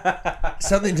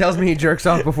 Something tells me he jerks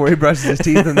off before he brushes his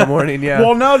teeth in the morning. Yeah.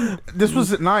 Well, no, this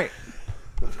was at night.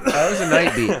 that was a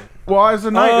night beat. Well, it was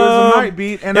a night. It was a night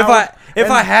beat, and If was-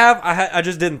 and I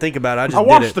just didn't think about it. I just I did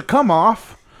watched it. the come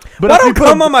off. But Why if you don't put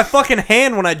come a- on my fucking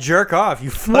hand when I jerk off? You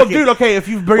fucking. Well, dude, okay, if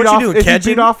you beat What you off, doing, if you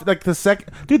catching? beat off like the second,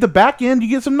 dude, the back end, you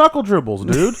get some knuckle dribbles,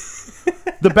 dude.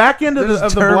 The back end of the There's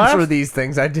of the terms blast, for these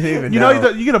things. I didn't even you know,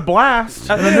 you get a blast.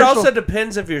 I an think it initial- also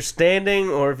depends if you're standing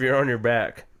or if you're on your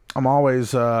back. I'm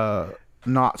always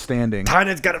not standing.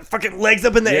 Tynan's got fucking legs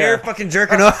up in the Yeah. air, fucking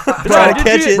jerking off, trying to Did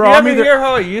catch you, it. bro, You I'm ever either- hear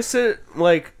how I used to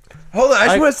like? Hold on, I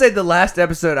just I- want to say the last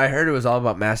episode I heard it was all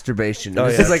about masturbation. Oh,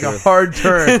 This yeah, is like true. a hard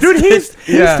turn. Dude, he's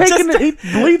Yeah. taking it.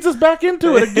 He leads us back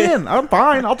into it again. I'm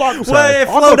fine. I'll talk. Well, it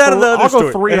I'll flowed go out of the other I'll go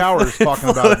story. 3 hours talking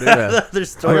about it, dude. Another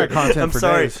story. I got content I'm for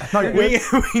sorry. days. No, you're we, good.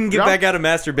 we can get Yeah. back out of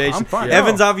masturbation. I'm fine.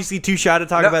 Evan's obviously too shy to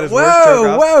talk about his whoa, worst jerk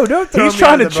off. whoa! Don't throw He's me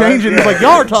trying under to the change bus. it. He's like,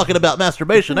 y'all are talking about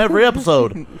masturbation every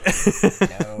episode.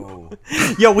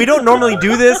 Yo, we don't normally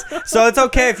do this, so it's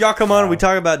okay if y'all come on and we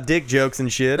talk about dick jokes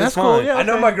and shit. That's It's cool, fine. yeah. I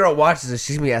know Okay. my girl watches this.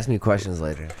 She's gonna be asking me questions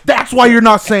later. That's why you're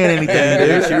not saying anything, Yeah,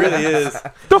 dude. she really is.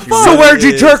 The fuck? So where'd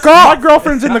you jerk off? My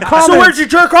girlfriend's in the comments. So where'd you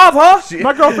jerk off, huh?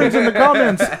 My girlfriend's in the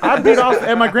comments. I beat off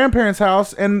at my grandparents'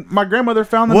 house, and my grandmother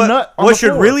found the nut on What the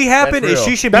should floor. really happen That's is real.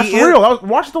 she should That's be in. real.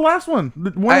 Watch the last one.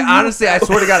 The one you- Honestly, I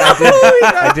swear to God,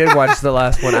 I did watch the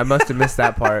last one. I must have missed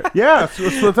that part. Yeah, so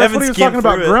that's what Evan he was skimmed talking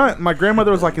about. through it. Grunt. My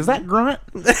grandmother was like, "Is that Grunt?"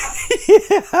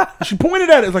 She pointed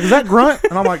at it. It's like, "Is that Grunt?"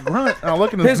 And I'm like, "Grunt." And I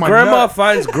look and it's His my grandma nut.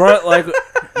 finds grunt like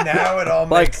Now it all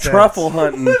like makes sense. truffle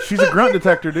hunting. She's a grunt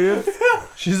detector, dude.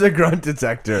 She's a grunt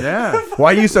detector. Yeah,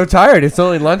 Why are you so tired? It's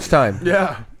only lunchtime.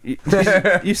 yeah, You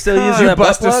still using You that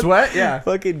bust butt a plug? sweat? Yeah.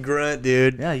 Fucking grunt,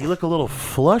 dude. yeah. You look a little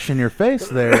flush in your face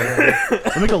there.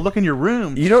 Let me go look in your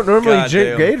room. You don't normally God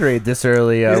drink damn. Gatorade this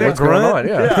early. Is it What's going on? grunt?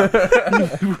 Yeah.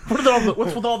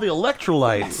 What's with all the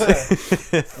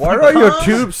electrolytes? Why are your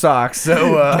tube socks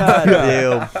so? God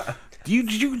damn.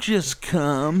 Did you just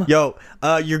come? Yo,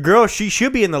 your girl, she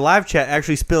should be in the live chat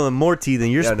actually spilling more tea than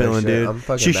you're Yeah, no spilling, shit. dude. I'm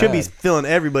fucking She should be bad. filling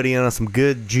everybody in on some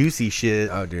good, juicy shit.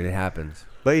 Oh, dude, it happens.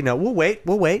 But you know, we'll wait.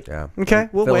 We'll wait. Yeah. Okay,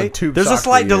 we'll Filling wait. tube There's a socks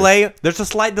slight for years. delay. There's a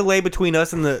slight delay between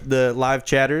us and the live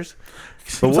chatters. But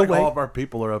Seems we'll like all wait. of our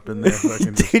people are up in there.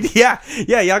 Fucking just Dude, yeah,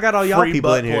 y'all got all y'all free people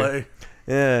butt in here. play.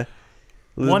 Yeah.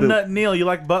 One Nut Neil, you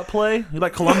like butt play? You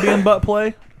like Colombian butt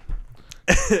play?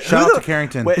 Shout out to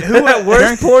Carrington. Wait, who?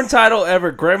 Worst porn title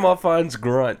ever. Grandma finds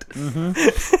grunt.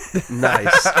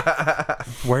 Nice.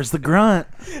 Where's the grunt?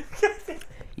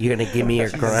 You gonna give me your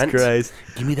grunt? Christ.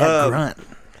 Give me that grunt.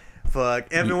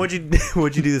 Fuck, Evan, what'd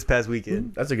you do this past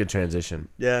weekend? That's a good transition.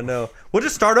 Yeah, no, we'll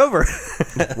just start over.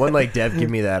 One like Dev, give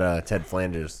me that Ted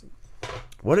Flanders.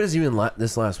 What is even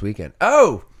this last weekend?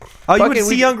 Oh, Oh, you went Fucking to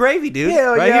see we- Young Gravy, dude.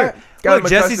 Hell right yeah. here. Got him Look, a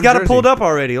Jesse's custom got it jersey. pulled up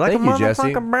already. Like Thank a you, Jesse.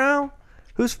 motherfucker, bro.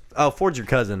 Who's? Oh, Ford's your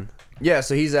cousin. yeah.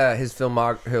 So he's his film. I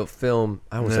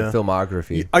almost Yeah. said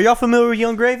filmography. Are y'all familiar with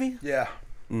Young Gravy? Yeah.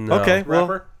 No. Okay, well,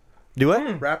 Rapper? do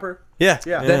what? Rapper? Yeah,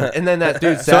 Yeah. Then, and then that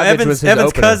dude So Savage was his Evan's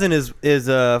opener. cousin is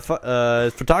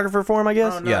photographer for him, I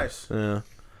guess. Oh, nice. Yeah.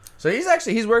 So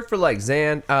he's worked for like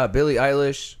Zan, Billie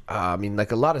Eilish. I mean,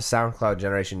 like a lot of SoundCloud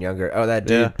generation younger. Oh, that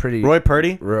dude, pretty Roy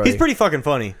Purdy. Roy. He's pretty fucking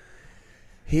funny.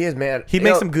 He is, man. He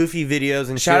makes some goofy videos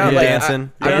and shit. Shout out, Him like,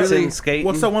 dancing. I really skating.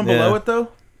 What's the one Yeah. below it though?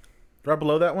 Right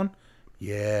below that one?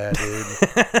 Yeah, dude.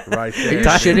 Right Are you there.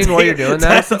 shitting while you're doing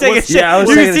that? Take a shit. yeah, I was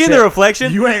you taking a seen the shit.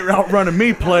 reflection? You ain't outrunning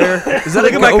me, player. Is that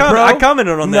Look a at my comment. GoPro? I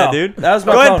commented on that, dude. that was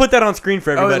my Go ahead and phone. put that on screen for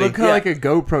Oh, it everybody. looked kind of like a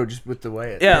GoPro just with the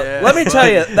way it. Yeah, let me tell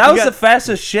you, that was got- the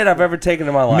fastest shit I've ever taken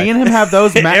in my life. Me and him have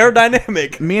those.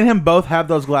 Aerodynamic. Me and him both have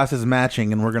those glasses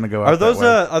matching, and we're gonna go. Out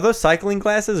Are those cycling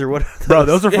glasses or what? Are those? bro?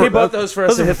 Those are yeah, for he bought those for us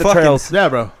those to are hit the fucking- trails. Yeah,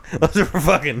 bro. Those are for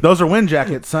fucking. Those are wind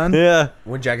jackets, son. Yeah.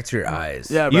 Wind jackets for your eyes.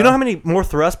 Yeah, bro. You know how many more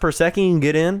thrusts per second you can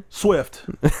get in? Swift.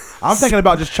 I'm thinking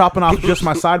about just chopping off just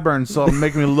my sideburns, so it'll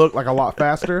make me look like a lot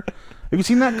faster. Have you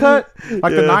seen that cut?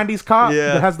 Like the '90s cop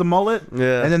Yeah. that has the mullet,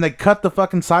 Yeah. and then they cut the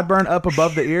fucking sideburn up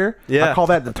above the ear. Yeah. I call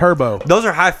that the turbo. Those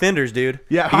are high fenders, dude.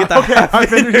 Yeah, You get the okay, high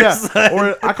fenders, yeah.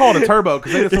 Or I call it a turbo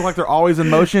because they just look like they're always in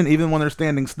motion, even when they're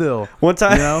standing still. One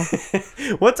time, You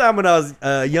know? one time when I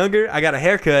was younger, I got a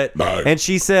haircut, and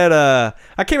she said, I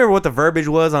can't remember what the verbiage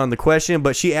was on the question,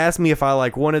 but she asked me if I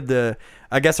like wanted the,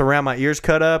 I guess around my ears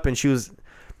cut up, and she was,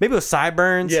 maybe it was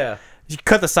sideburns. Yeah. You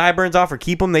cut the sideburns off or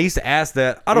keep them. They used to ask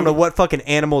that. I don't know what fucking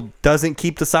animal doesn't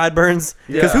keep the sideburns.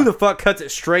 Because Yeah. who the fuck cuts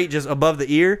it straight just above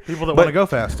the ear? People that But- want to go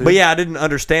fast, dude. But yeah, I didn't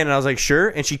understand, and I was like, sure.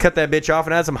 And she cut that bitch off,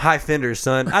 and I had some high fenders,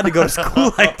 son. I had to go to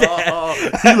school like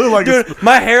that. You look like Dude,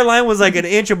 my hairline was like an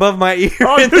inch above my ear.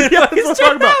 Oh, and dude, then yeah, fucking that's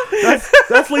what I'm talking about.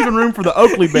 That's leaving room for the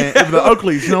Oakley band, for the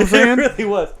Oakleys. You know what I'm It saying? really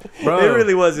was. Bro. It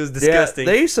really was. It was disgusting.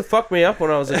 Yeah, they used to fuck me up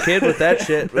when I was a kid with that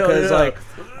shit because like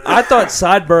I thought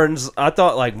sideburns, I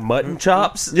thought like mutton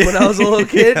chops when I was a little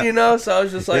kid, you know. So I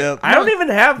was just like, Yep. I don't even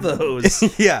have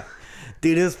those. yeah.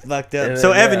 Dude, it was fucked up. Yeah,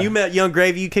 So, Evan, yeah. you met Young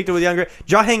Gravy. You kicked it with Young Gravy.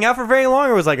 Did y'all hang out for very long,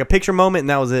 or was it like a picture moment and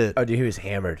that was it? Oh, dude, he was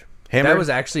hammered. Hammered? That was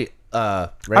actually. I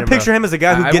picture him as a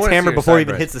guy who I gets wanna see hammered your before he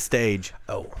even sideburns. hits the stage.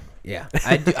 Oh, yeah.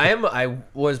 I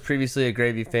was previously a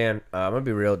Gravy fan. I'm gonna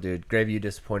be real, dude. Gravy, you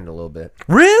disappointed a little bit.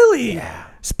 Really? Yeah.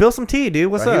 Spill some tea,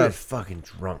 dude. What's Bro, he up? was fucking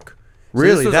drunk.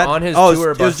 Really? This was That- on his oh, tour it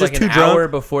was bus just like too an drunk? hour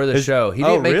before the show. He oh,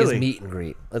 didn't make really? his meet and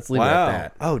greet. Let's leave Wow. it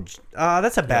at that. Oh,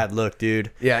 that's a bad look,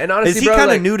 dude. Yeah, and honestly, Is he bro, kind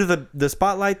of like, new to the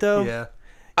spotlight though? Yeah.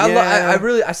 I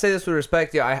really I say this with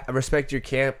respect. Yeah, I respect your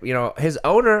camp. You know, his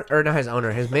owner or not his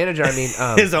owner, his manager. I mean,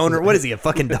 His owner. What is he? A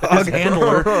fucking dog?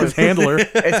 Handler. His handler.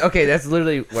 It's okay. That's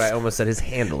literally what I almost said. His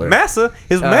handler. Massa.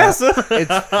 His Massa. It's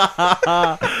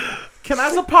Can I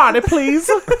have a party, please?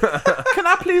 Can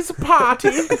I please party?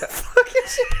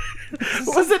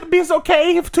 Was it be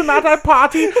okay if tonight I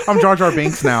party? I'm Jar Jar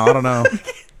Binks now. I don't know.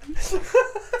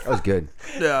 that was good.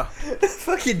 Yeah.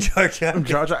 fucking Jar Jar.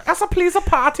 Jar Jar. As a please a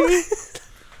party.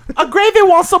 A Gravy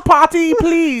wants a party,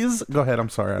 please. Go ahead. I'm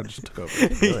sorry. I just took over.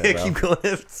 Go ahead, Yeah, bro. keep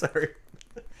going. Sorry.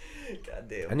 God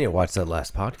damn. I need to watch that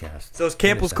last podcast. So his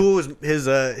camp was cool. His His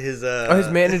manager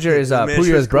is manager is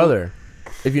Puya's cool. brother.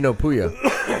 If you know Puya.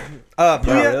 Puya?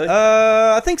 really?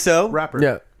 I think so. Rapper.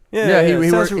 Yeah. Yeah, he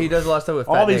sounds- he does a lot of stuff with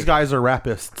All Fat these Nick. guys are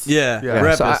rapists. Yeah, Yeah.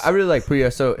 Yeah, so rappers. I really like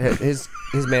Puya. So his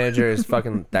manager is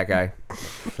fucking that guy.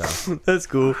 So That's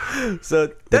cool. So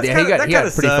that's yeah, he got kinda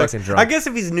pretty sucks. fucking drunk. I guess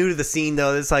if he's new to the scene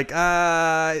though, it's like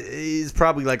he's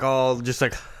probably like all just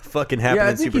like fucking happening.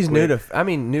 yeah, I think super he's quick. new to. I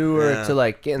mean, newer Yeah. to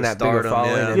like getting To that bigger stardom,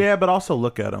 following. yeah. and- Yeah, but also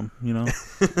look at them. You know,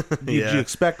 Yeah. you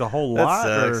expect a whole That lot.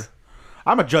 sucks. Or,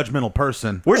 I'm a judgmental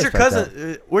person. Where's your Respect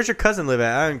cousin? Where's your cousin live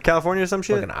at? In California or some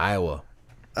shit? Fucking Iowa.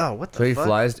 Oh, what the So he fuck?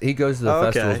 flies. He goes to the Oh,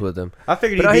 okay. festivals with them. I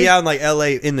figured But he'd be he's- out in like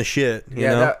L.A. in the shit. You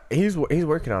Yeah, know? he's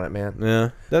working on it, man. Yeah,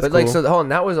 that's But cool. like, so hold on,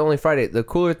 that was only Friday. The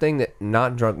cooler thing that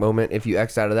not drunk moment, if you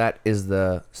X out of that, is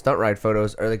the stunt ride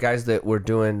photos or the guys that were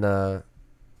doing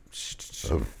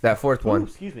that fourth one.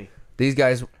 excuse me. These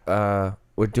guys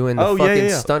were doing the Oh, yeah, fucking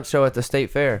yeah. stunt show at the state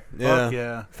fair. Yeah. Fuck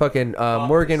yeah. Fucking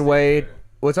Morgan Wade.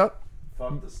 What's up?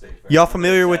 Fuck the state fair. Y'all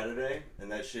familiar with- Saturday,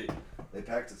 and that shit, they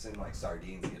packed us in like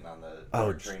sardines getting on the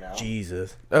Oh, train out.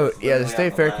 Jesus. Oh It's yeah, the literally state on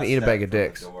the fair last can eat a step bag of from the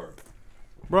dicks. door.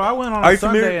 Bro, I went on Are a you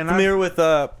Sunday familiar, and familiar with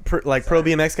pro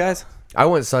BMX guys? I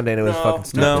went Sunday and it was fucking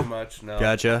stupid. No. Too much. No.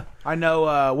 Gotcha. I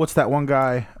know what's that one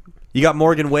guy? You got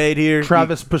Morgan Wade here.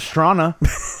 Travis Pastrana.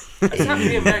 That's not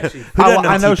BMX. Who doesn't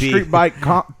I know TP? Street Bike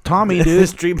Tommy, dude.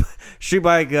 Street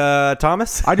Bike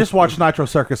Thomas. I just watched Nitro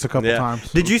Circus a couple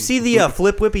times. Did you see the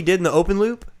flip whip he did in the open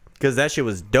loop? Because that shit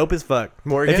was dope as fuck.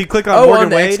 Morgan? If you click on Oh, Morgan on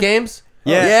the Wade, X Games.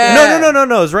 yeah. Yeah.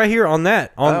 No. It's right here on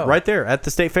that, Oh. right there at the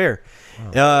state fair.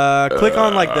 Click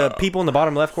on like the people in the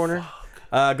bottom left corner.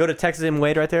 Go to Texas M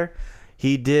Wade right there.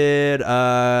 He did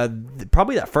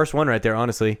probably that first one right there.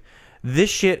 Honestly, this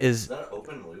shit Is is that an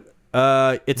open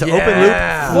loop? it's an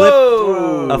Yeah.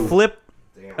 open loop flip. A flip.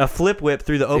 Damn. a flip whip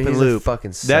through the open he's a loop.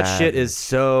 fucking That shit savage. is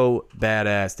so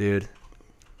badass, dude.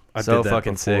 I So did that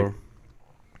fucking sick. before.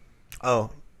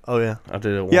 Oh yeah. I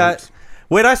did it once. Yeah.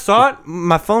 Wait, I saw it.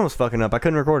 My phone was fucking up. I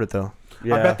couldn't record it though.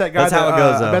 Yeah. I bet that guy. That's how it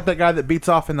goes, though. I bet that guy that beats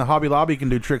off in the Hobby Lobby can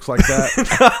do tricks like that.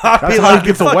 That's how he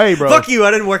gets away, bro. Fuck you! I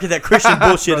didn't work at that Christian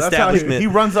bullshit Bro, that's how establishment. he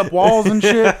runs up walls and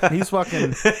shit. He's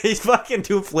fucking. He's fucking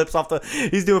doing flips off the.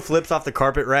 He's doing flips off the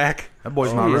carpet rack. That boy's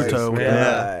Jesus, Naruto. man.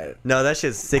 Yeah. No, that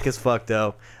shit's sick as fuck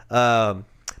though.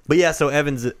 But yeah, so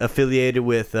Evan's affiliated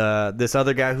with this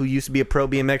other guy who used to be a pro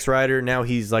BMX rider. Now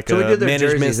he's like So we a did their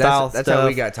management jerseys. style That's stuff. how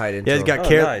we got tied into. Yeah, he's got Oh,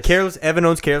 nice. Careless. Evan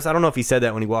owns Careless. I don't know if he said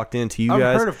that when he walked in to you I've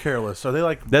guys. heard of Careless. Are they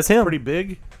like That's him. pretty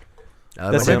big?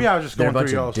 That's Maybe him. I was just They're a going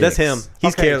bunch through of y'all's. dicks. That's him.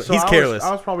 He's Okay, careless. so He's careless.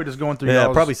 I was probably just going through Yeah,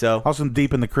 y'all's. probably so. I was in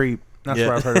deep in the creep. That's Yeah.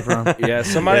 where I've heard it from. Yeah,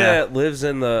 somebody Yeah. that lives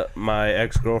in my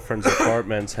ex girlfriend's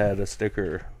apartments had a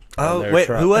sticker. on Oh their wait,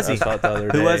 truck. who was I he? saw it the other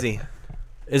Who day. was he?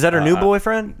 Is that her new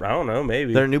boyfriend? I don't know.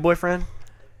 Maybe. Their new boyfriend?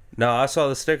 No, I saw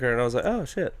the sticker and I was like, oh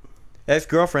shit. Ex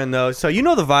girlfriend though. So you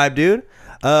know the vibe, dude.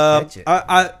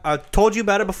 I told you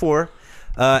about it before.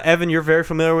 Evan, you're very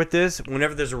familiar with this.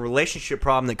 Whenever there's a relationship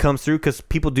problem that comes through, because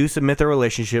people do submit their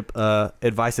relationship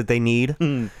advice that they need,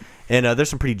 and there's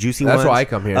some pretty juicy ones. That's why I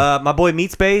come here. My boy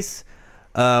Meat Space.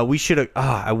 We should have.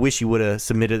 I wish you would have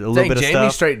submitted a little Dang, bit of Jamie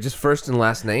stuff. straight just first and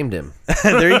last named him.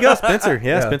 There you go, Spencer.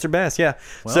 Yeah, Spencer Bass. Yeah.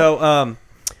 So,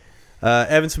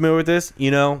 Evan's familiar with this.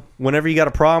 You know, whenever you got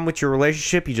a problem with your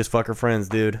relationship, you just fuck her friends,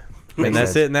 dude. And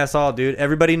that's sense. it, and that's all, dude.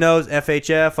 Everybody knows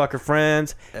FHF, fuck her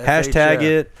friends. Hashtag FHF.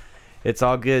 it. It's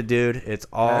all good, dude. It's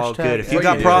all Hashtag good. If you FHF.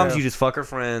 got problems, you just fuck her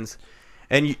friends.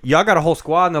 And y'all got a whole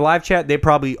squad in the live chat. They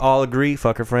probably all agree,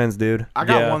 fuck her friends, dude. I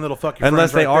got Yeah. one that'll fuck your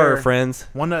Unless friends they right are there. her friends.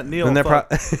 One that Neil. Then they're Fuck,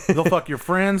 they'll fuck your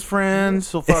friends.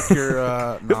 He'll fuck your.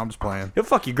 No, I'm just playing. He'll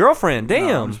fuck your girlfriend. No,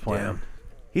 Damn. I'm just playing.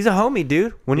 He's a homie,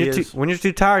 dude. When He you're is. when you're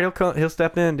too tired, he'll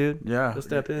step in, dude. Yeah, He'll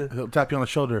step in. He'll tap you on the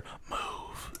shoulder. Move.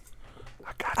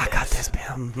 I got this,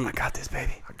 Pam. I got this,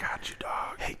 baby. I got you,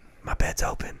 dog. Hey, my bed's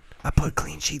open. I put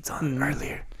clean sheets on it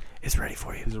earlier. It's ready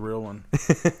for you. He's a real one.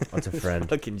 What's a friend?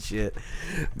 Fucking shit.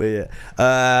 But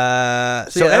yeah.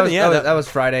 So yeah, Evan, that was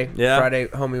Friday. Yeah. Friday,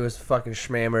 homie was fucking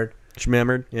schmammered.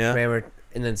 Schmammered. Yeah. Schmammered.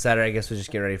 And then Saturday, I guess, we're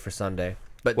just getting ready for Sunday.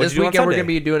 But What'd this you do on weekend, we're Sunday? going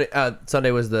to be doing it.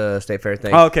 Sunday was the State Fair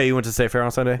thing. Oh, okay. You went to State Fair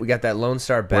on Sunday? We got that Lone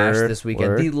Star Bash Word, this weekend.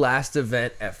 word. The last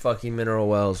event at fucking Mineral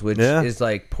Wells, which Yeah. is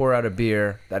like pour out a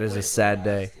beer. That is a sad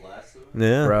day.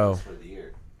 Yeah. Bro.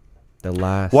 The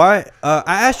last. Why? I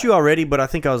asked you already, but I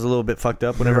think I was a little bit fucked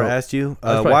up whenever I asked you. I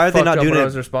was probably Why are they fucked not up doing when it? I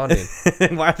was responding.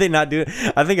 Why are they not doing?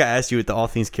 I think I asked you at the All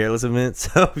Things Careless event.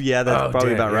 So yeah, that's Oh,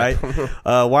 probably damn, about yeah.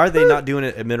 right. Why are they not doing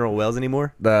it at Mineral Wells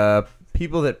anymore? The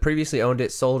people that previously owned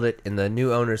it sold it, and the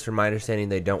new owners, from my understanding,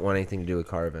 they don't want anything to do with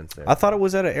car events there. I thought it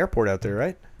was at an airport out there,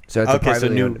 right? So it's a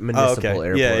privately owned municipal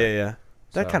airport. Yeah.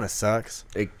 That So- kind of sucks.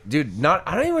 Dude, I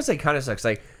don't even want to say kind of sucks.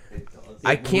 Like,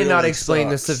 I cannot really explain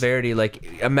the sucks. severity.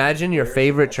 Like, imagine your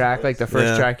favorite track, like the first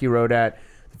Yeah. track you rode at,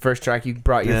 the first track you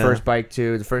brought your Yeah. first bike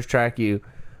to, the first track you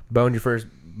boned your first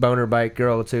boner bike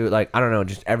girl to. Like, I don't know,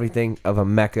 just everything of a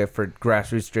mecca for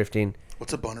grassroots drifting.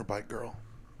 What's a boner bike girl?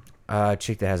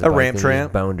 Chick that has A a bike ramp and just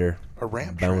tramp. boned her. A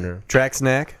ramp Boner. Track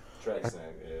snack.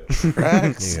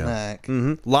 track snack.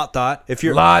 Lot thought. If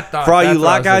you're Lot thought, for all you that's what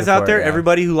I lot was guys looking out for, there, yeah.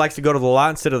 everybody who likes to go to the lot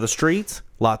instead of the streets,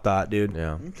 lot thought, dude.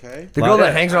 Yeah. Okay. The girl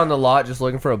that hangs around the lot just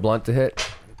looking for a blunt to hit.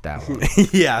 That one.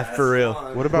 Yeah, for real.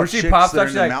 What about Where she chicks pops that up, are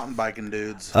she's into like- mountain biking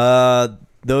dudes?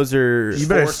 Those are You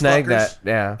better Forest snag fuckers? that.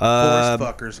 Yeah.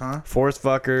 Forest fuckers, huh? forest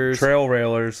fuckers, Trail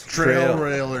railers. Trail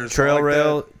railers. trail I like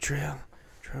rail, trail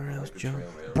rails, jump.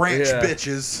 that. Branch Yeah.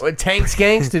 bitches. What, tank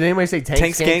skanks? Did anybody say tank,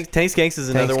 Tank skanks? skanks. Tank skanks is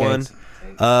another Skanks.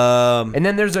 one. And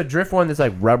then there's a drift one that's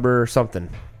like rubber something.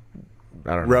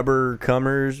 I don't know. Rubber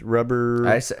cummers,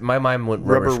 rubber My mind went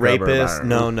rubber rubber scrubber, but I rapists. don't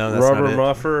know. No, that's Rubber not it.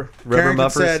 muffer. Rubber Carrington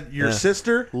muffers. said, "Your Yeah.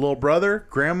 sister, little brother,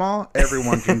 grandma,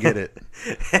 everyone can get it."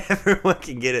 Everyone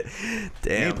can get it. Ain't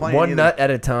Damn. playing One either. nut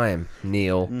at a time,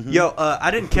 Neil. Yo,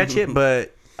 I didn't catch it,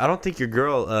 but I don't think your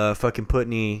girl fucking put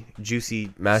any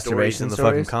juicy Masturbation stories in the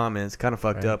stories? fucking comments. Kind of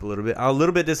fucked up a little bit. I'm a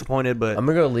little bit disappointed, but I'm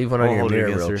gonna go leave one on I'll your hold it mirror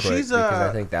against real her. quick She's, because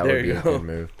I think that there would be you a go. good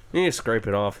move. You need to scrape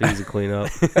it off. Easy cleanup.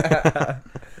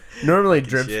 Normally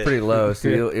drip's shit. pretty low, so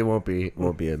it won't be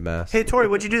a mess. hey, Tori,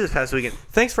 what'd you do this past weekend?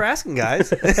 Thanks for asking,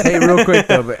 guys. Hey, real quick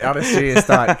though, but on a serious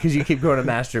thought, because you keep going to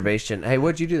masturbation. Hey,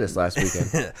 what'd you do this last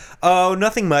weekend? Oh,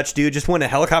 nothing much, dude. Just went a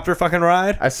helicopter fucking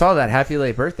ride. I saw that. Happy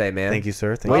late birthday, man. Thank you,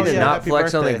 sir. Thank We you. did yeah, not happy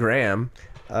flex on the birthday. gram.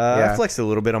 I flexed a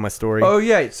little bit on my story. Oh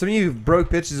yeah, some of you broke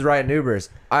bitches riding Ubers.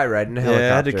 I ride in a helicopter.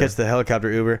 Yeah, I had to catch the helicopter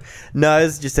Uber. No,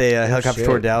 it's just a helicopter shit.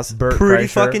 tour of Dallas. Burt Pretty Kreischer,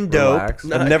 fucking dope. relax.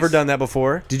 I've never done that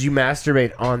before. Did you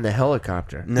masturbate on the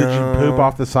helicopter? No. Did you poop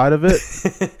off the side of it?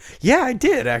 Yeah, I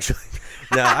did actually.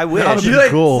 No, I wish. That'd You be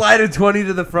like cool. slide a 20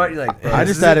 to the front. You're like, I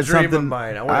this just is a added dream something. of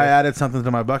mine. I I want added something to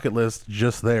my bucket list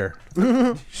just there,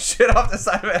 to shit off the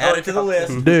side of a Add it to the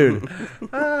helicopter. list. dude.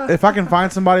 If I can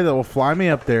find somebody that will fly me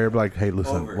up there, be like, hey,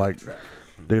 listen, like,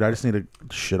 dude, I just need to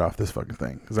shit off this fucking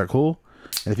thing. Is that cool?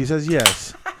 And if he says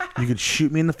yes, you could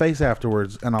shoot me in the face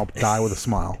afterwards, and I'll die with a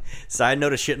smile. Side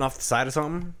note of shitting off the side of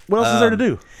something. What else is there to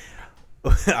do?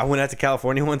 I went out to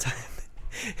California one time.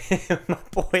 My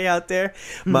boy out there,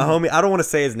 my homie. I don't want to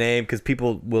say his name because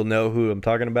people will know who I'm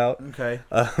talking about. Okay.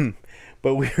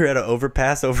 But we were at an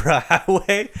overpass over a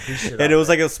highway, and it was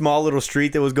like a small little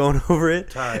street that was going over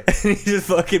it. Tight. And he just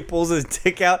fucking pulls his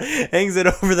dick out, hangs it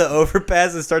over the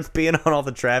overpass, and starts peeing on all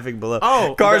the traffic below.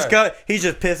 Oh, cars okay. cut. He's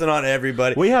just pissing on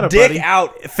everybody. We had a dick buddy-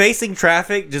 out, facing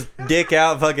traffic, just dick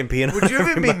out, fucking peeing. Would you on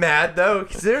even be everybody. mad though?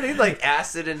 Because there need like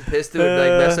acid and piss that would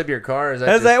like mess up your car. Is that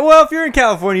I was just- like, well, if you're in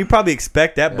California, you probably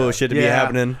expect that bullshit to be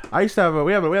happening. I used to have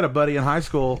we had a buddy in high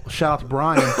school. Shout out to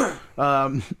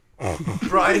Brian.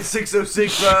 Brian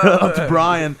 606. Shout out to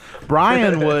Brian.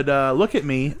 Brian would look at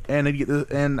me and he'd get this,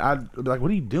 and I'd be like, "What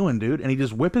are you doing, dude?" And he'd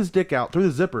just whip his dick out through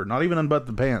the zipper, not even unbutton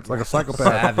the pants, like a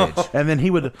psychopath. Savage. And then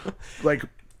he would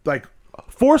like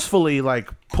forcefully like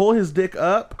pull his dick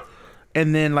up,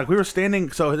 and then like we were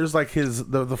standing. So there's like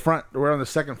the front. We're on the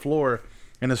second floor.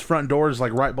 And his front door is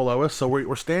like right below us, so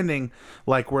we're standing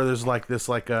like where there's like this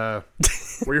like where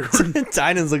you're,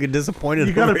 Tynan's looking disappointed.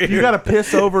 you gotta over here. you gotta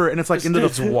piss over, and it's like into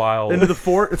dude's the wild. into the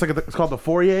it's like it's called the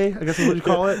foyer, I guess is what you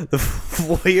call it. the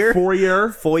foyer.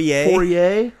 Foyer.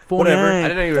 Whatever. I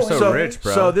didn't know you were so rich,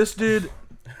 bro. So this dude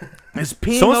is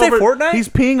peeing Someone say over. Fortnite? He's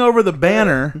peeing over the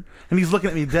banner, and he's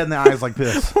looking at me dead in the eyes like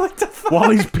this. What the fuck?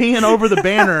 While he's peeing over the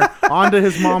banner onto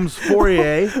his mom's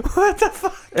foyer. What the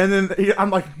fuck? And then I'm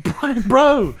like, Brian,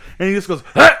 bro, and he just goes,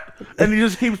 "Ah!" and he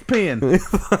just keeps peeing.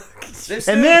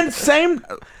 And then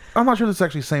I'm not sure this is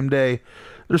actually same day.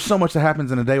 There's so much that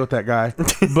happens in a day with that guy.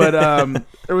 But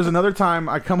there was another time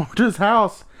I come over to his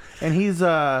house, and he's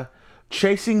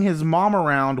chasing his mom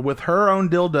around with her own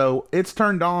dildo. It's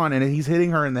turned on, and he's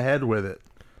hitting her in the head with it.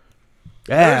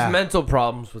 Yeah. There's mental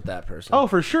problems with that person. Oh,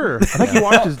 for sure. I think he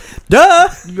watched his. Duh.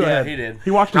 Go Yeah, ahead. he did.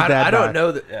 He watched his dad. I don't die.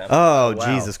 know that. Yeah. Oh,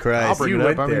 Wow. Jesus I'll Christ. bring You it up.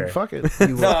 went I mean, there. fuck it.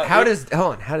 No, How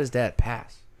does dad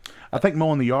pass? I think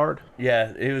mowing the yard.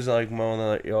 Yeah, he was like mowing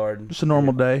the yard. Just a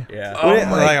normal day. Yeah, Oh What,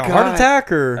 my like a heart God.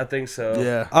 attack I or? think so.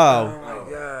 Yeah.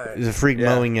 Oh, it was a freak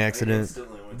Yeah. mowing accident.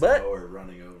 But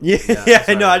Running over. Yeah,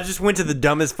 I know. I just went to the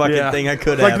dumbest fucking thing I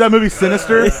could Like have. that movie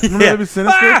Sinister. Remember that movie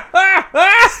Sinister?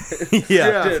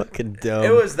 yeah, Dude, fucking dumb. it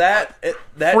was that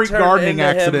Freak turned gardening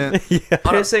into him accident.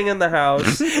 pissing in the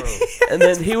house, and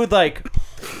then he would like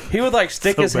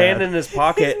stick So his hand bad. in his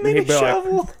pocket, and he'd be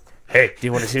like, "Hey, do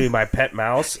you want to see my pet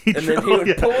mouse?" And then he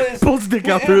would pull his Pulls dick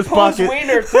out through his pull his pocket.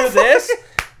 wiener through this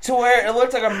to where it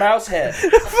looked like a mouse head.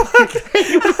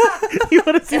 You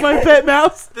want to see my pet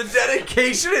mouse? The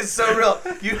dedication is so real.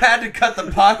 You had to cut the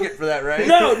pocket for that, right?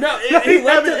 No, he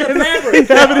left it in the fabric.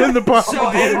 Have it in the pocket. So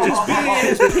it would just be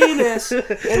his penis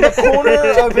in the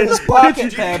corner of his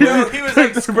pocket fabric. No, he was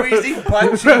like squeezing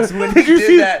butt cheeks when he Did you did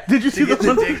see? that. Did you to see the get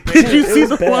one? dick pic. Did you see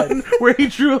the bad. one where he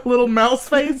drew a little mouse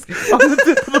face on the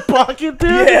tip of the pocket,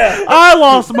 dude? Yeah. I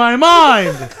lost my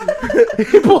mind.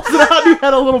 He pulls it out. And he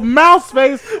had a little mouse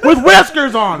face with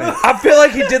whiskers on it. I feel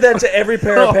like he did that to every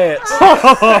pair of pants.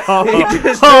 He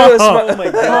just drew a smile. Oh my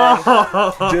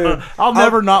god, dude! I'll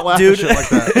never not laugh dude. at shit like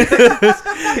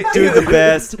that. Dude,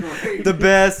 the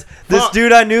best. This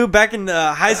dude I knew back in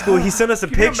high school, he sent us a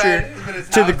picture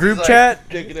to the group chat.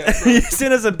 He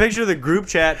sent us a picture of the group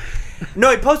chat.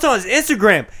 No, he posted on his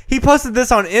Instagram. He posted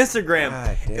this on Instagram.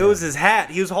 God damn. It was his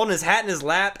hat. He was holding his hat in his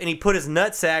lap, and he put his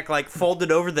nutsack like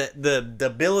folded over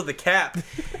the bill of the cap.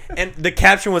 And the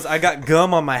caption was, "I got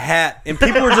gum on my hat." And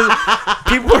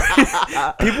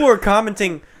people were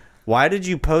commenting, "Why did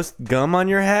you post gum on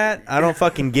your hat? I don't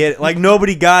fucking get it." Like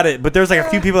nobody got it, but there's like a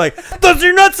few people like, "That's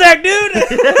your nutsack, dude."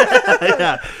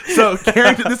 Yeah. So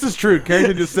Carrington, this is true.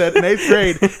 Carrington just said in 8th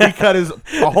grade he cut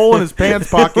a hole in his pants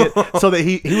pocket so that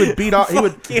he would beat off. He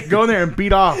would go in there and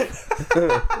beat off.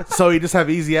 So he just have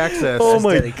easy access. Oh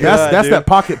my That's God, dude. that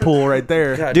pocket pool right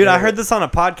there. Dude, I heard this on a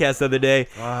podcast the other day.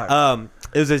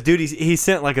 It was this dude. He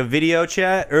sent like a video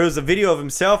chat, or it was a video of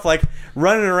himself like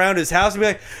running around his house and be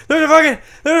like, "There's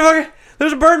a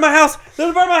there's a bird in my house.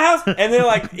 There's a bird in my house. And then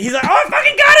like he's like, oh, I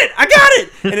fucking got it. I got it.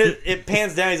 And it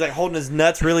pans down. He's like holding his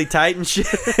nuts really tight and shit.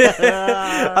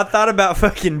 I thought about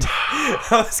fucking. I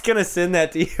was gonna send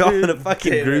that to you all in a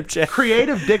fucking group chat.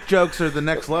 Creative dick jokes are the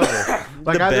next level.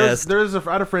 Like The best.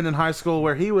 I had a friend in high school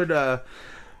where he would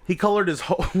he colored his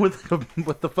whole with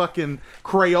the fucking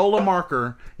Crayola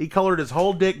marker. He colored his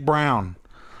whole dick brown,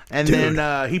 and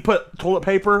then he put toilet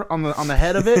paper on the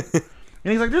head of it.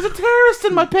 And he's like, "There's a terrorist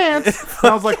in my pants." And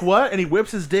I was like, "What?" And he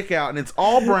whips his dick out, and it's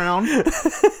all brown.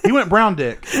 He went brown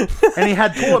dick, and he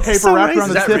had toilet paper so wrapped around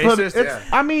racist. the Is tip that of it. racist?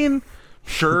 It's, I mean,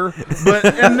 sure,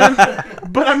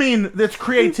 but I mean, it's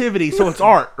creativity, so it's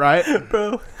art, right?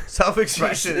 Bro.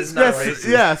 Self-expression is not racist.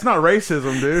 Yeah, it's not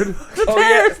racism, dude. There's a Oh, yeah.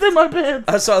 terrorist in my pants.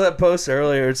 I saw that post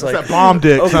earlier. It's like, That bomb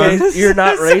dick, okay, son. you're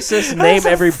not racist. Name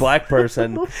every black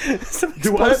person.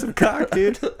 Do what? Some cock,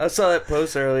 dude. I saw that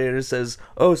post earlier. It says,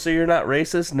 "Oh, so you're not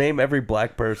racist? Name every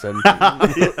black person."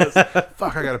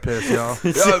 Fuck, I gotta piss, y'all.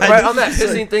 Right on that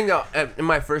pissing thing though, in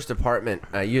my first apartment,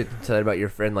 you had said about your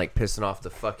friend like pissing off the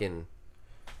fucking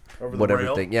whatever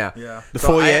rail? thing. Yeah. Yeah. The So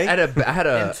foyer? I had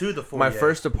a Into the my foyer.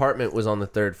 first apartment was on the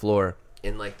 3rd floor,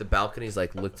 and like the balconies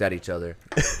like looked at each other,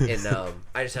 and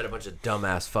I just had a bunch of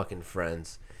dumbass fucking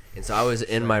friends, and so I was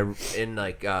in my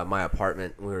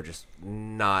apartment. And we were just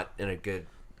not in a good.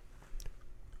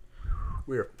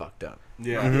 We were fucked up.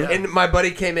 Yeah. And my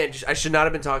buddy came in. I should not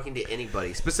have been talking to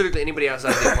anybody, specifically anybody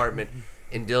outside the apartment.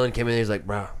 And Dylan came in. He's like,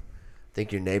 "Bro, I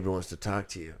think your neighbor wants to talk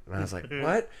to you." And I was like,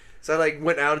 "What?" So I like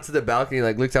went out to the balcony,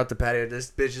 like looked out the patio. This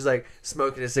bitch is like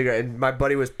smoking a cigarette, and my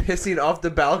buddy was pissing off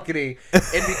the balcony.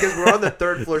 And because we're on the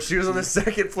 3rd floor, she was on the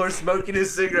 2nd floor smoking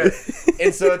his cigarette.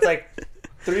 And so it's like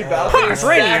 3 balconies. It's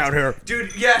raining stacked. out here.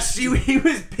 Dude. Yeah, he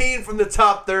was peeing from the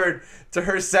top 3rd to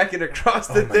her 2nd across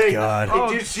the thing. God. And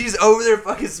dude, she's over there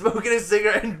fucking smoking a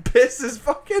cigarette, and piss is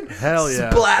fucking Hell yeah.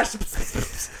 splash.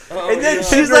 And then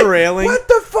she's The like, railing. "What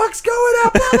the fuck's going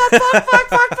on? Blah, blah,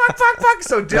 fuck.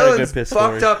 So Got a good Dylan's piss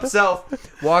fucked story. up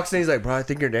self walks in. He's like, "Bro, I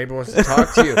think your neighbor wants to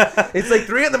talk to you." It's like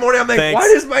 3 a.m. I'm like, Thanks. "Why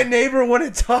does my neighbor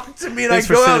want to talk to me?" And Thanks I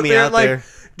for go sending out me there out like, there.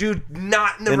 dude,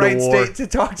 not in the In the right war. state to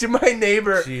talk to my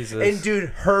neighbor. Jesus. And dude,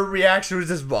 her reaction was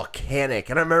just volcanic.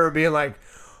 And I remember being like,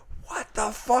 "What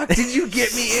the fuck did you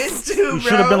get me into, bro?" You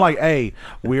should have been like, "Hey,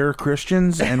 we're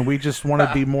Christians and we just want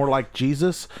to be more like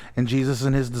Jesus, and Jesus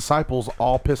and his disciples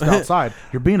all pissed outside.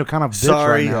 You're being a kind of bitch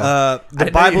Sorry, right now." I the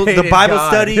know Bible, you the hated Bible God.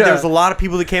 study. Yeah. There's a lot of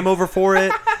people that came over for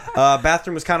it.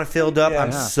 Bathroom was kind of filled up.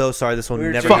 I'm so sorry. This one We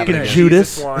were never Fucking happened drinking again.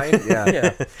 Judas. Jesus wine.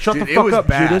 Yeah. Shut Dude, the it fuck was up,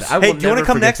 bad. Judas. I will Hey, do you want never to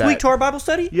come forget next that. week to our Bible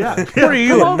study? Yeah. What are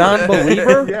you, a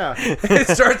non-believer? Yeah. It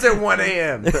starts at 1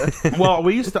 a.m. Well,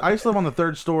 I used to live on the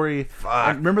 3rd story.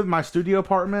 I remember my studio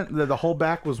apartment. The whole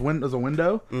back was a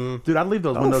window. Dude, I'd leave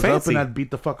those windows fancy. open. I'd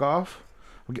beat the fuck off.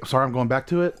 Sorry, I'm going back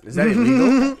to it. Is that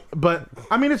illegal? But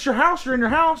I mean, it's your house. You're in your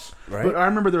house. Right. But I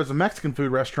remember there was a Mexican food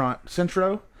restaurant,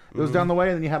 Centro. It was down the way,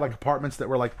 and then you had like apartments that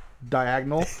were like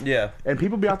diagonal. Yeah. And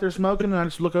people be out there smoking, and I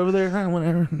just look over there,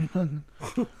 whatever.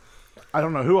 I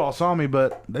don't know who all saw me,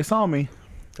 but they saw me.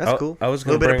 That's cool. I was a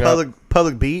little gonna bit of bring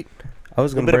public beat. I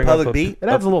was A going little to bit of bring public up beat. It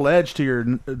adds a little edge to your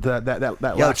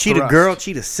that Yo, last cheetah thrust. girl,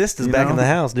 cheetah sister's You back know? in the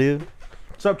house, dude.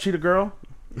 What's up, cheetah girl?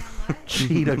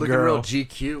 Cheetah Looking girl. real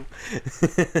GQ.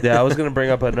 Yeah, I was going to bring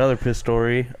up another piss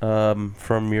story from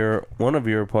one of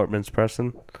your apartments,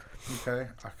 Preston. Okay,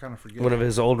 I kind of forget. One of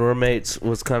his old roommates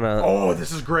was kind of. Oh,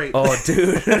 this is great. Oh,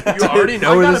 dude. You already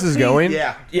know where this is going?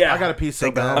 Yeah, Yeah. I got a piece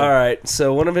so bad. All right,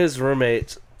 so one of his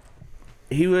roommates,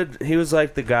 he was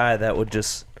like the guy that would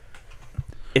just,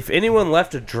 if anyone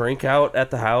left a drink out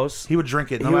at the house, He would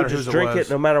drink it no he matter would whose just drink it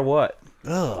no matter what.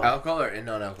 Alcohol or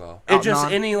non-alcohol? It just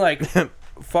non- any like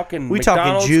fucking We talking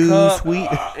McDonald's juice, cup, wheat.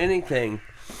 anything.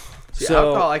 See, So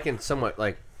alcohol I can somewhat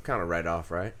like kind of write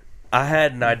off, right? I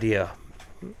had an idea,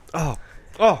 Oh,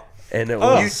 and it You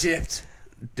was, dipped.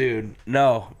 dude.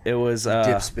 No, it was.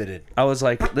 Dip spitted. I was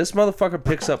like, this motherfucker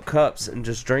picks up cups and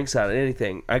just drinks out of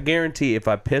anything. I guarantee if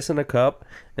I piss in a cup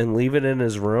and leave it in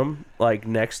his room, like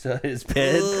next to his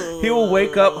bed, he will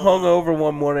wake up hungover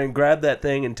one morning and grab that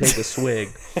thing and take a swig.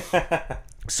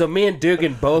 So me and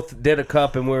Dugan both did a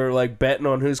cup, and we were like betting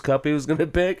on whose cup he was gonna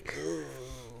pick.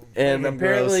 And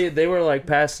apparently they were like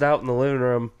passed out in the living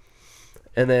room.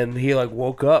 And then he like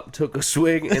woke up, took a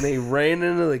swig, and he ran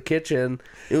into the kitchen.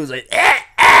 It was like,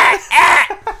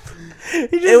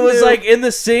 it was like in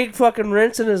the sink, fucking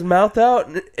rinsing his mouth out.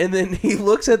 And then he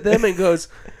looks at them and goes,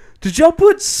 "Did y'all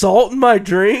put salt in my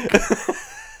drink?"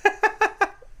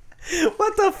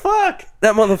 what the fuck?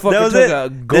 That motherfucker That was took it. a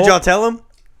gulp. Did y'all tell him?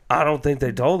 I don't think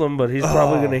they told him, but he's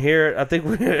probably going to hear it. I think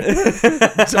we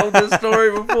told this story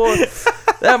before.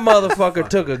 That motherfucker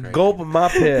took a gulp of my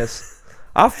piss.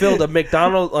 I filled a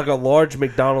McDonald's, like a large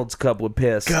McDonald's cup with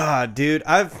piss. God, dude,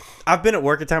 I've been at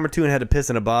work a time or two and had to piss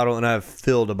in a bottle, and I've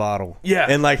filled a bottle. Yeah.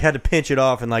 and like had to pinch it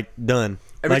off and like done.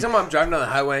 Every Like, time I'm driving down the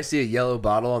highway, I see a yellow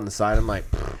bottle on the side. I'm like,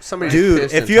 somebody.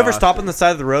 dude, if you ever stop on the side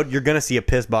of the road, you're gonna see a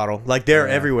piss bottle. Like they're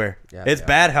everywhere. Yeah, it's yeah.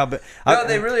 bad how. No,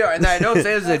 they really are, and I don't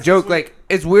say this as a joke. Like,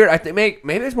 it's weird. I think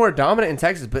maybe it's more dominant in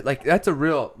Texas, but like that's a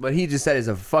real. What he just said is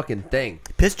a fucking thing.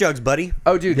 piss jugs, buddy.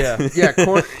 Oh, dude, yeah.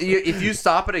 If you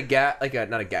stop at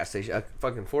not a gas station, a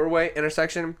fucking 4-way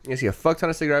intersection, you see a fuck ton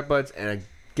of cigarette butts and a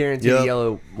guaranteed Yep.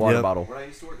 yellow water Yep. bottle. When I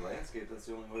used to work landscape, that's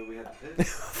the only way we had to piss.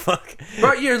 Fuck.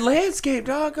 Bro, you're landscape,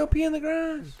 dog. Go pee in the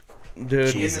garage.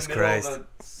 Dude, Jesus In the middle Christ.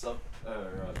 of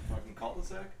a fucking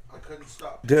cul-de-sac. I couldn't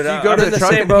stop. dude, So you go I'm to in the the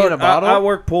trunk same and pee in boat. a bottle? I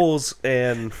work pools,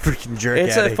 and Freaking jerk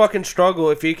it's a addict. fucking struggle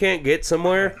if you can't get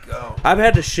somewhere. I've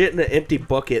had to shit in an empty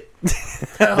bucket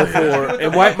before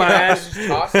and wipe my ass. Just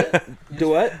toss it. Do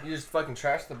what? You just fucking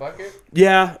trash the bucket.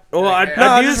 Yeah. Well, No,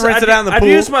 I'd just rinse it out in the I'd pool.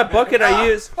 use my bucket. I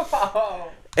use.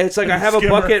 It's like I have a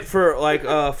bucket for like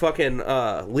fucking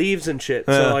leaves and shit.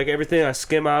 So Yeah. like everything I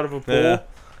skim out of a pool, Yeah.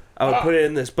 I would put it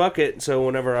in this bucket. So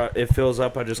whenever it fills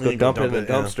up, I just go You go dump it in the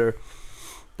dump it, yeah. dumpster.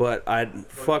 But I'd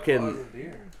fucking.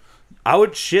 I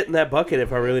would shit in that bucket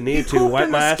if I really need to. Wipe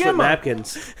my ass with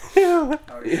napkins.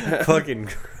 Fucking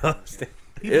gross.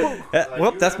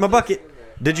 Well, that's my bucket.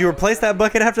 Did you replace that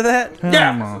bucket after that?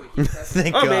 Yeah.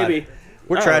 Thank Oh, God. maybe.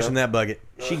 We're I don't trashing know. that bucket.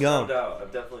 She No gone. doubt.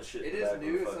 I've definitely shit in the back of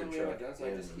a fucking truck.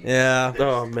 Yeah.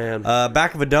 Oh man.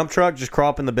 Back of a dump truck, just crawl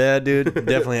up in the bed, dude.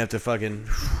 Definitely have to fucking.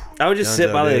 I would just John's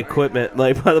sit by out, the dude. equipment,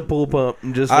 like by the pool pump,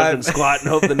 and just fucking squat and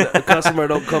hope the customer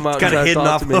don't come out and Kind try of to hidden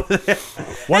talk off to me. over there. Hey,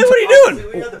 what are you doing?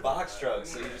 See, we had the box truck,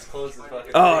 so you just close the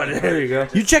fucking. Oh, there you go.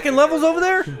 You checking levels over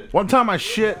there? One time I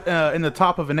shit in the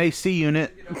top of an AC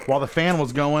unit while the fan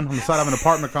was going on the side of an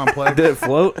apartment complex. Did it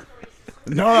float?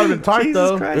 No, that would have been tight Jesus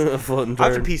though. Christ. Floating I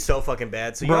have to turd. pee so fucking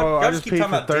bad. So Bro, y'all I just just keep peed talking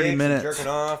for about 30 dicks minutes. and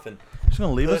jerking off and Just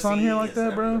gonna leave us on here like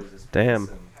that, bro? Damn.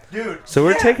 dude. So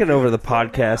we're taking over the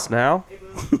podcast now.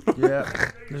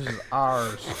 Yeah, this is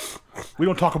ours. We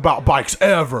don't talk about bikes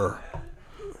ever.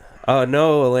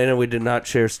 No, Elena, we did not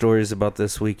share stories about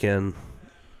this weekend,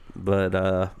 but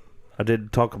I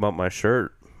did talk about my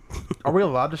shirt. Are we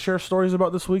allowed to share stories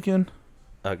about this weekend?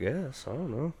 I guess. I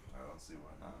don't know. I don't see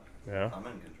why not. Yeah. I'm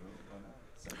in control. Why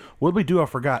not? What did we do? I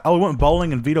forgot. Oh, we went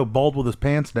bowling and Vito bowled with his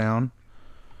pants down.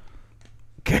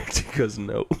 Carrington goes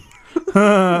no.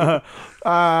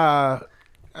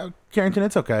 Carrington,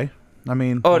 it's okay. I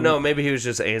mean, Oh no, maybe he was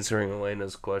just answering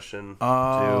Elena's question.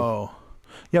 oh,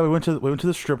 yeah. We went to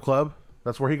the strip club.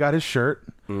 That's where he got his shirt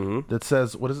that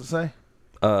says, what does it say?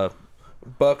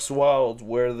 Bucks Wild,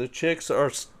 where the chicks are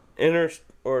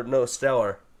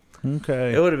stellar.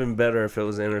 Okay, It would have been better if it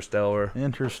was interstellar.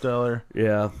 Interstellar.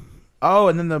 Yeah. Oh,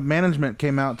 and then the management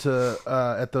came out to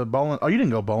at the bowling. Oh, you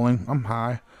didn't go bowling. I'm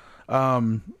high.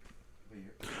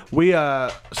 We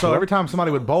so every time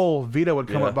somebody would bowl, Vito would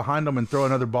come Yeah. up behind them and throw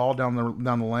another ball down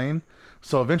the lane.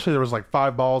 So eventually there was like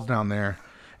 5 balls down there,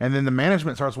 and then the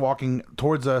management starts walking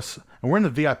towards us, and we're in the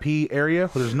VIP area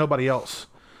where there's nobody else.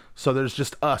 So there's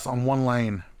just us on one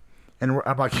lane, and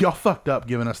I'm like, y'all fucked up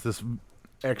giving us this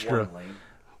extra. One lane.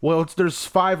 Well, there's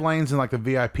 5 lanes in like the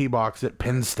VIP box at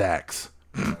Penn Stacks.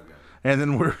 And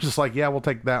then we're just like, yeah, we'll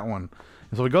take that one.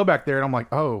 And so we go back there, and I'm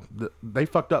like, oh, they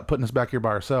fucked up putting us back here by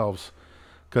ourselves.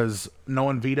 Because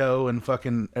knowing Vito and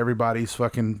fucking everybody's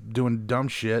fucking doing dumb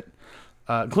shit,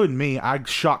 including me, I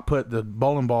shock put the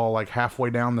bowling ball like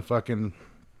halfway down the fucking...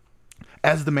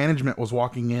 as the management was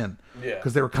walking in. Yeah.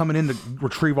 Because they were coming in to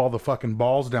retrieve all the fucking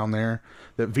balls down there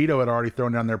that Vito had already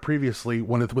thrown down there previously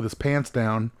with his pants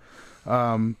down.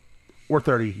 We're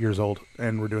 30 years old,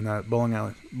 and we're doing that at bowling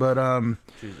alley. But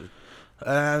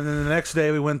and then the next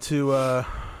day we went to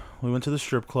the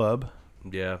strip club.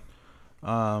 Yeah.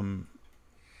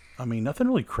 I mean, nothing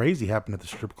really crazy happened at the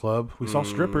strip club. We saw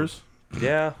strippers.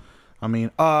 Yeah. I mean,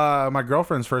 my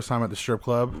girlfriend's first time at the strip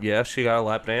club. Yeah, she got a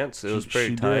lap dance. It was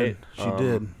pretty she tight. did.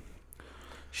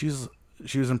 She did.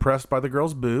 She was impressed by the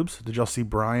girl's boobs. Did y'all see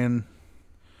Brian's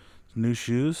new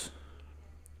shoes?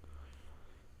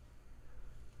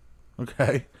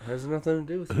 Okay. Has nothing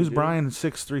to do with Who's it, dude. Brian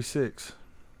 636?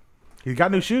 He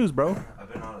got new shoes, bro.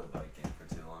 I've been on a bike game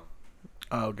for too long.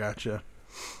 Oh, gotcha.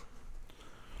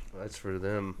 That's for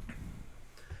them.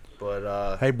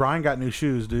 But Hey, Brian got new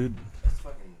shoes, dude. That's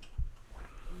fucking.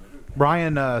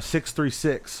 Brian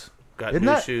 636. got Isn't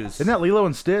new that shoes. Isn't that Lilo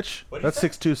and Stitch? What'd you That's say?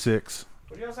 626.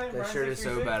 What are y'all saying? That shirt is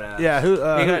so badass. Yeah, who? He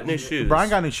got new shoes. Brian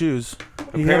got new shoes.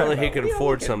 Apparently he can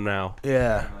afford some now.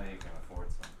 Yeah, You can afford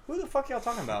some. Who the fuck y'all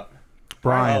talking about?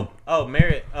 Brian. Oh,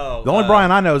 Marriott. Oh, The only Brian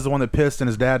I know is the one that pissed and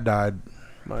his dad died.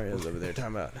 Mario's over there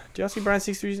talking about. Do y'all see Brian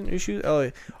 6'3's new shoes? Oh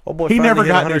boy, He finally never hit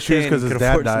got new 100K shoes because and his could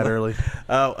dad afford died some. early.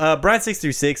 Brian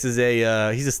 636 is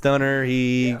he's a stunner.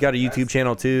 He got a YouTube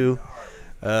channel too.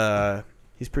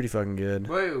 He's pretty fucking good.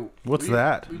 Wait, What's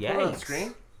that?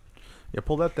 Yikes! Yeah,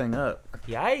 pull that thing up.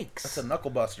 Yikes! That's a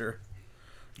knuckle buster.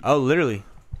 Oh, literally.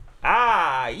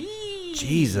 Ah, yee.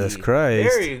 Jesus Christ.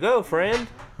 There you go, friend.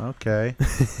 Okay.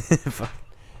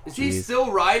 Is he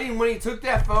still riding when he took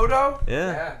that photo?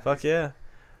 Yeah. Fuck yeah.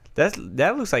 That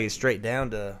looks like it's straight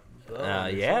down to.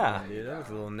 Yeah. Dude, that looks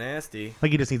a little nasty. I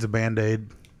think he just needs a Band-Aid.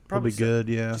 Probably so. good,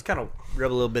 yeah. Just kind of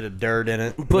rub a little bit of dirt in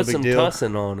it. Put some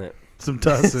tussin on it. Some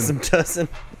tussin. Some tussin.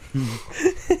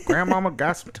 Grandmama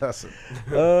got some tussin.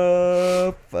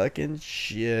 Oh, fucking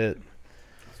shit.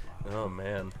 Oh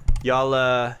man.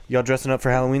 Y'all dressing up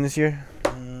for Halloween this year?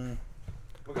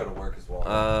 We'll go to work as well.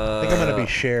 I think I'm going to be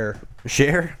Cher.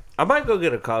 Cher? I might go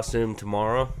get a costume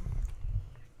tomorrow.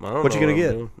 I don't What know you gonna I'm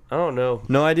get? doing. I don't know.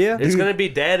 No idea? It's gonna be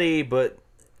Daddy, but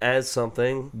as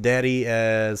something Daddy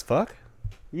as fuck?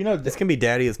 You know, It's gonna be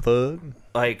daddy as fuck.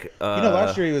 like.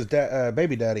 last year he was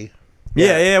baby daddy.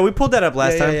 Yeah, we pulled that up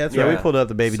last Yeah, time. yeah, that's we right. pulled up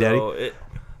the baby daddy.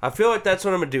 I feel like that's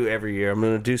what I'm gonna do every year. I'm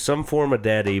gonna do some form of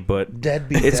Daddy, but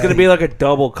Deadbeat it's gonna be like a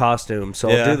double costume. So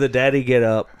Yeah. I'll do the Daddy get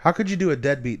up. How could you do a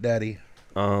deadbeat daddy?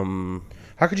 How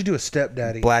How could you do a step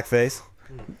daddy? Blackface.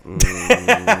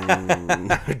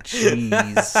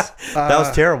 Jeez. That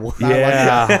was terrible.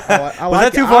 Yeah. I Was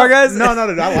like that too it. far, guys? No,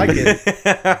 I like it.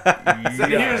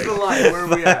 Here's the line. Where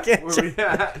are we at? Where are we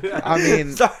at? I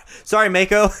mean, Sorry,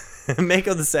 Mako.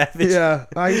 Mako the Savage. yeah,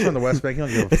 he's from the West Bank. He don't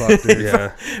give a fuck, dude.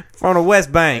 Yeah. From the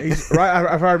West Bank. He's,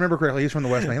 right, if I remember correctly, he's from the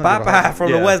West Bank. He don't give a Bye-bye fuck.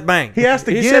 from Yeah. the West Bank. He asked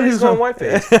He again said who's he's going from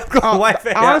whiteface.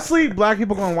 Whiteface. Honestly, black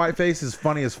people going whiteface is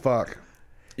funny as fuck.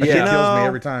 That shit Yeah. kills me No.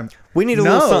 every time. We need a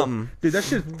No. little something. Dude, that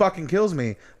shit fucking kills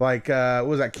me. Like, what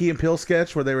was that Key and Peele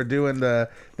sketch where they were doing the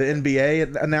NBA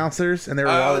announcers and they were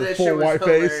all that full shit was white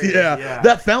face? hilarious. Yeah. Yeah.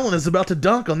 That felon is about to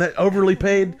dunk on that overly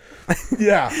paid.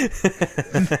 Yeah.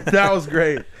 That was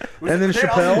great. And then They also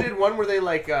Chappelle. did one where they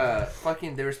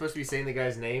they were supposed to be saying the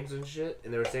guys' names and shit,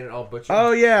 and they were saying it all butchered.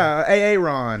 Oh, yeah. AA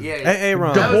Ron. yeah. Hey,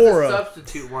 Ron. That was Deborah. the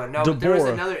substitute one. No, but there was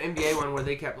Deborah. another NBA one where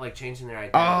they kept changing their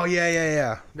identity. Oh,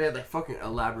 yeah. They had fucking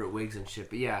elaborate wigs and shit.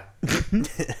 But yeah. Oh,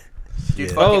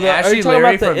 Dude, fucking are you Ashley talking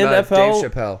Larry about the from NFL?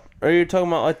 Dave Chappelle. Are you talking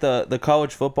about like the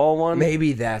college football one?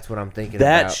 Maybe that's what I'm thinking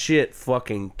That about. shit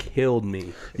fucking killed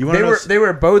me. You want to know? They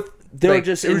were both. They were like,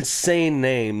 just it was- insane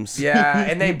names. Yeah,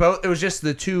 and they both. It was just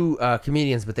the two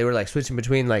comedians, but they were switching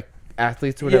between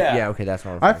athletes or whatever. Yeah. Yeah, okay, that's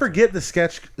what I'm I forget the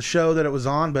sketch show that it was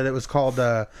on, but it was called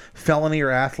Felony or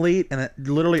Athlete, and it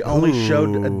literally only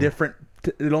showed a different.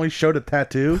 It only showed a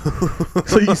tattoo,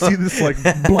 so you see this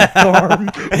black arm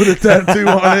with a tattoo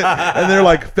on it, and they're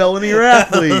like felony or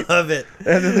athlete, Love it.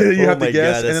 and then you Oh have my to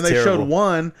guess, God, and then that's they terrible. showed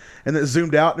one, and it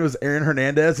zoomed out, and it was Aaron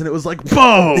Hernandez, and it was like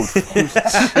both.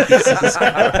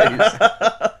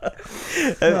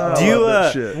 Do you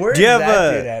that shit. Where do you is have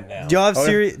that dude at now? do y'all have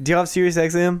Sirius? Do y'all have Sirius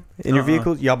XM in your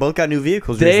vehicles? Y'all both got new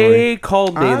vehicles recently. They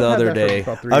called me I've the had other that for day.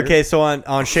 about 3 years. Okay, so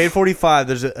on Shade 45,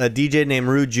 there's a DJ named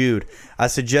Rude Jude. I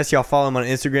suggest y'all follow him on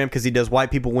Instagram because he does White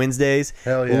People Wednesdays.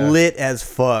 Hell yeah. Lit as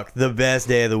fuck. The best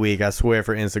day of the week, I swear,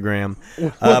 for Instagram.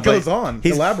 What But goes on?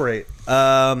 he's- Elaborate.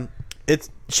 It's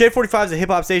Shade 45 is a hip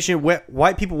hop station.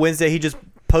 White People Wednesday, he just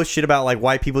posts shit about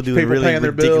white people doing People really paying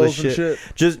their ridiculous bills and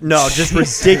shit. Just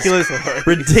ridiculous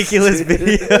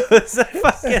videos of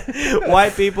fucking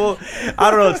white people.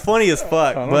 I don't know, it's funny as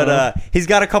fuck. But he's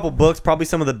got a couple books, probably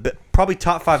some of the probably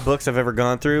top 5 books I've ever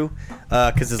gone through,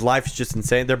 because his life is just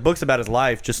insane. They're books about his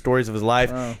life, just stories of his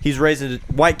life. He's raised a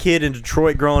white kid in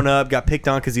Detroit growing up, got picked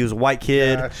on because he was a white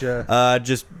kid. Gotcha.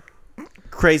 Just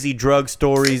crazy drug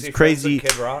stories, crazy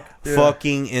Kid Rock?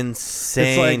 fucking It's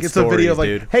insane it's stories, a video of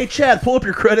dude. hey Chad, pull up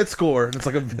your credit score, and it's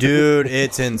like a Dude,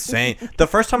 it's insane. The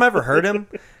first time I ever heard him,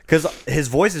 because his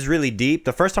voice is really deep.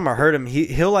 The first time I heard him,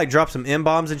 he'll drop some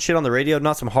M-bombs and shit on the radio,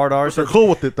 not some hard R's. They're cool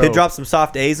with it, though. He'll drop some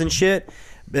soft A's and shit.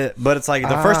 But it's like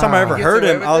the first time I ever Gets heard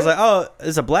away him, with I was it? like, oh,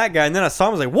 it's a black guy. And then I saw him,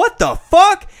 I was like, what the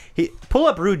fuck? Pull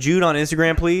up Rude Jude on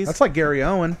Instagram, please. That's like Gary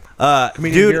Owen.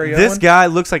 Comedian Dude, Gary this Owen? guy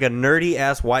looks like a nerdy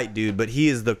ass white dude, but he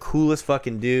is the coolest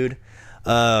fucking dude.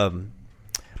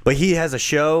 But he has a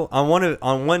show on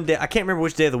one day. I can't remember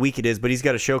which day of the week it is, but he's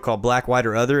got a show called Black, White,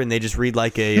 or Other, and they just read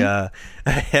a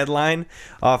headline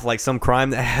off some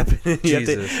crime that happened. You have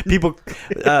to- Jesus. people,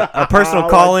 a person will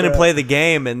call in and play the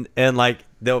game, and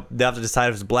they'll have to decide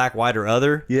if it's black, white, or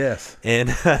other. Yes. And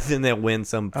then they'll win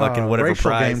some fucking whatever racial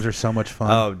prize. games are so much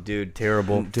fun. Oh, dude,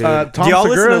 terrible. Dude. Tom Do y'all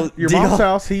Segura, listen to- your do mom's y'all-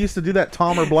 house, he used to do that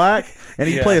Tom or Black, and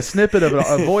he'd Yeah. play a snippet of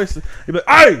a voice. He'd be like,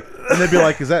 "Hey!" And they'd be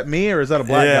like, "Is that me or is that a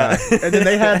black Yeah. guy?" And then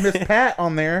they had Miss Pat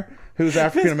on there, who's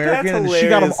African American, and she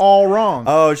got them hilarious. all wrong.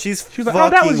 Oh, she's She was like, "Oh,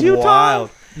 that was you, Tom?" wild.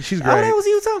 She's Oh, great. that was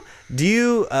you, Tom. Do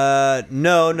you?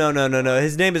 No.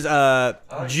 His name is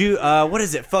What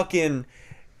is it? Fucking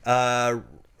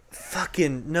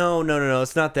no.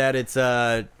 It's not that. It's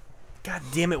God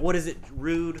damn it. What is it?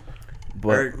 Rude.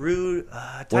 But Rude.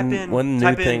 Type in one new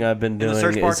type in thing I've been in the doing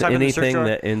search bar, is type in the search anything jar.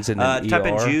 that ends in an type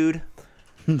in ER. Jude.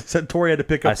 Said Tori had to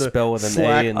pick I up the spell with an A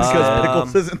slack and because Z.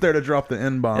 Pickles isn't there to drop the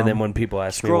N bomb. And then when people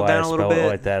ask me Scroll why down I a little spell it bit.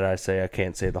 like that, I say I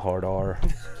can't say the hard R.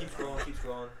 Keep scrolling. Keep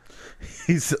scrolling.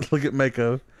 he said, "Look at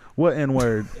Mako. What N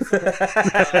word?"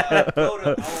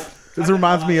 Photo. This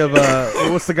reminds me of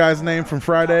what's the guy's name from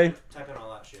Friday? Type in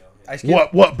all that show. Ice Cube?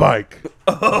 What bike?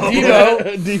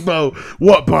 Debo. Debo.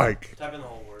 What bike? Type in the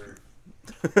whole word.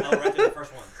 Oh, right there, the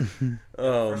first one.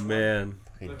 Oh man.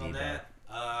 Click on that.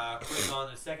 Click on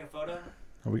the second photo.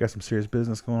 Oh, we got some serious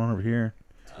business going on over here.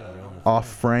 Off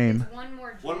frame. One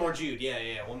more. One more Jude. Yeah.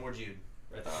 One more Jude.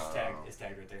 Right there. It's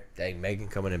tagged right there. Dang, Megan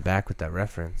coming in back with that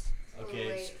reference. Okay.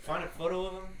 Wait. Find a photo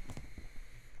of him.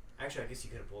 Actually, I guess you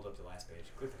could have pulled up the last page.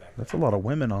 Click the back. That's a lot of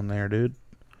women on there, dude.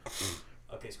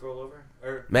 Okay, scroll over.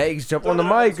 Or Megs, jump throw on the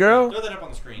that up mic, screen. girl. Throw that up on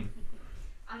the screen.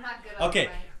 I'm not good. Okay.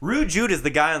 At Rude Jude is the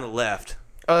guy on the left.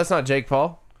 Oh, that's not Jake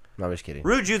Paul? No, I'm just kidding.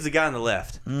 Rude Jude's the guy on the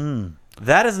left.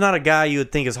 That is not a guy you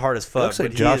would think is hard as fuck. Looks like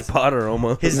but Josh he is, Potter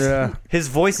almost. Yeah. his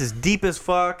voice is deep as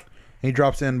fuck. He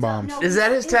drops N bombs. Is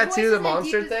that his tattoo, voice the isn't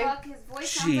monster deep as thing? fuck. His voice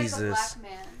sounds Jesus. like a black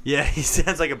man. Yeah, he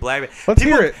sounds like a black man. Let's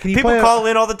people, hear it. Can you people play it? call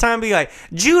in all the time and be like,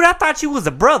 Jude, I thought you was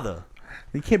a brother.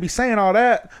 You can't be saying all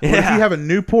that. But if Yeah. you have a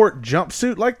Newport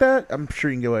jumpsuit like that, I'm sure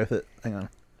you can get away with it. Hang on.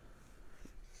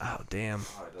 Oh, damn.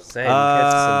 Same,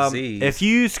 catch some Z's. If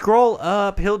you scroll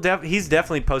up, he's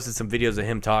definitely posted some videos of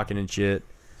him talking and shit.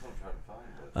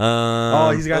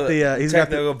 Oh, he's got the he's got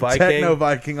Techno the Viking. Techno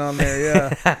Viking on there.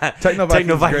 Yeah. Techno Viking's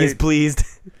Techno Vikings great. pleased.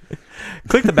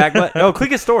 Click the back button. Oh,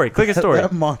 click his story. Click his story.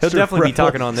 That monster He'll definitely be bro.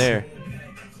 talking on there.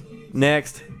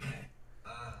 Next.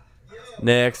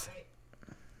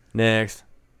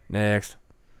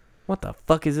 What the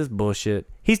fuck is this bullshit?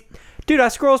 Dude, I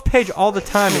scroll his page all the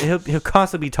time and he'll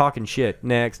constantly be talking shit.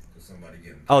 Next. Somebody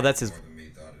getting Oh, that's his- more than me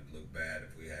thought it'd look bad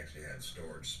if we actually had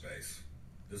storage space.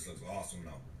 This looks awesome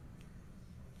though.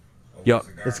 Yo,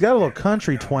 It's got a little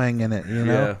country twang in it, you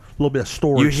know? Yeah. A little bit of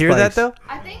storage You hear that space. though?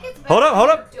 I think it's better Hold up, hold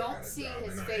if up. you don't see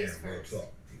his face first.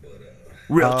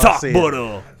 Real Oh, I talk, see it.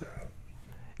 but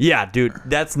yeah, dude,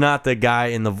 that's not the guy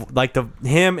in the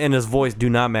him and his voice do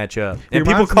not match up. And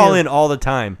people reminds me call of- in all the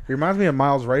time. He reminds me of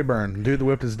Miles Rayburn, dude that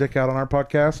whipped his dick out on our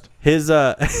podcast. His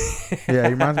Yeah, he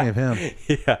reminds me of him.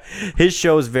 yeah, his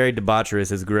show is very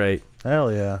debaucherous. It's great.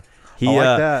 Hell yeah. He, I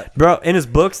like that. bro. In his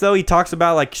books, though, he talks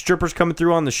about like strippers coming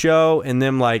through on the show and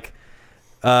them like,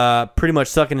 pretty much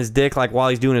sucking his dick like while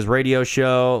he's doing his radio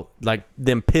show, like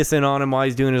them pissing on him while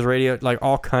he's doing his radio, like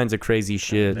all kinds of crazy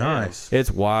shit. Nice. It's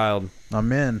wild.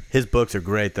 I'm in. His books are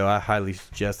great though. I highly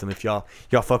suggest them if y'all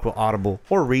fuck with Audible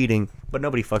or reading, but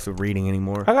nobody fucks with reading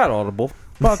anymore. I got Audible.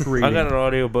 Fuck reading. I got an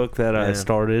audiobook that I Yeah.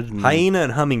 started. and- Hyena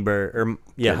and Hummingbird, or yeah,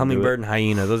 Couldn't do Hummingbird it. and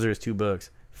Hyena. Those are his two books.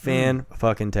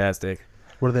 Fucking tastic.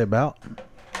 What are they about?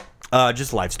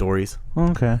 Just life stories.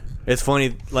 Okay. It's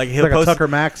funny, like he'll Like a post. Tucker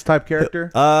Max type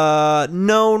character?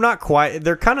 No, not quite.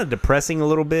 They're kind of depressing a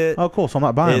little bit. Oh, cool. So I'm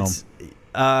not buying It's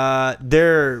them.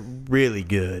 they're really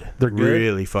good. They're good?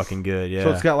 really fucking good. Yeah.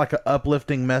 So it's got like an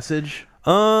uplifting message. I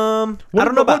don't know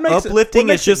what about makes it- uplifting.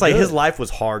 what It's makes just it like good? his life was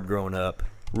hard growing up,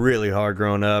 really hard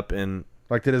growing up, and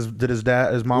Like did his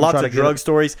dad, his mom lots try to of drug get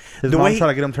stories. his The mom way try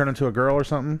to get him turned into a girl or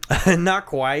something? not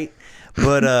quite,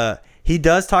 but he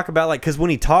does talk about like because when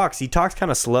he talks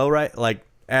kind of slow, right? Like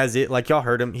like y'all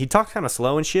heard him. He talks kind of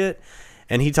slow and shit,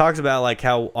 and he talks about like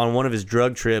how on one of his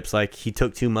drug trips, like he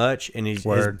took too much, and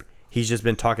Word. he's just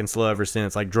been talking slow ever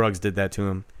since. Like drugs did that to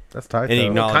him. That's tight. And he though.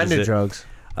 acknowledges Kind of it. drugs.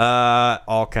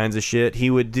 All kinds of shit. He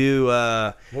would do.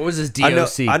 What was his I know.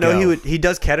 DOC? I know go? he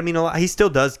does ketamine a lot. He still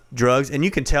does drugs, and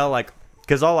you can tell like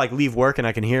because I'll like leave work and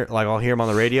I can hear like I'll hear him on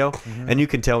the radio, and you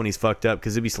can tell when he's fucked up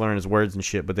because he'll be slurring his words and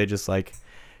shit. But they just like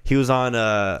he was on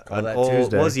an that old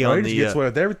Tuesday. what was he Oh, on he just gets the away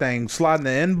with everything. Sliding the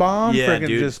N bomb, Yeah, freaking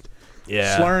dude. just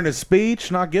yeah slurring his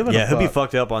speech, not giving a yeah he'll be fuck.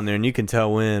 fucked up on there, and you can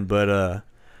tell when. But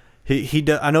he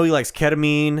does. I know he likes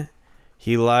ketamine.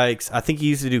 He likes. I think he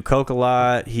used to do coke a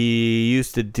lot. He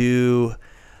used to do.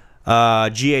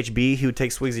 GHB. He would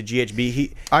take swigs of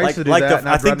GHB. I used to do that. And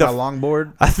I I'd think ride my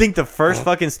longboard. I think the first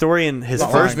fucking story in his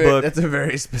That's first book. That's a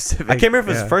very specific. I can't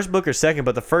remember if it was first book or second,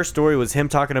 but the first story was him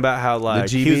talking about how like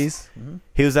he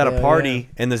was at a party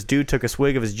and this dude took a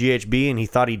swig of his GHB and he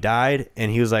thought he died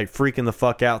and he was like freaking the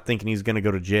fuck out thinking he was gonna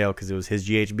go to jail because it was his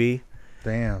GHB.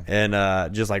 Damn.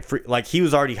 And just like he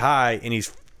was already high and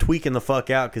he's tweaking the fuck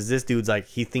out because this dude's like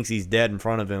he thinks he's dead in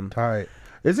front of him. Tight.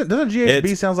 Doesn't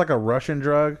GHB sounds like a Russian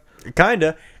drug?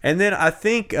 Kinda. And then I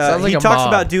think Sounds like he a talks mob.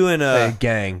 about doing a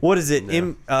gang. What is it?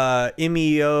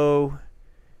 MEO.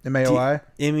 MAOI?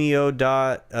 MEO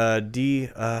dot D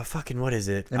fucking what is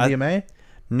it? MDMA?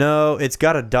 No, it's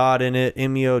got a dot in it.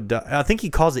 MEO dot. I think he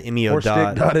calls it MEO Or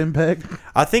dot. stick dot MPEG?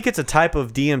 I think it's a type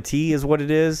of DMT, is what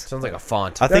it is. Sounds like a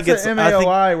font. I think That's it's an I think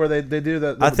MAOI where they do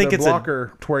the I think it's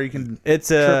blocker to where you can it's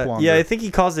trip a longer. yeah. I think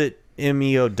he calls it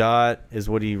MEO dot is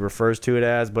what he refers to it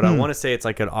as, but I want to say it's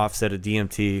like an offset of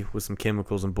DMT with some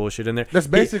chemicals and bullshit in there. That's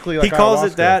basically he like calls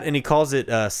ayahuasca. it that, and he calls it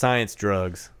science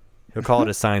drugs. He'll call it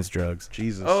a science drugs.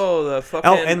 Jesus. Oh, the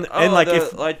fucking. and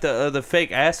like the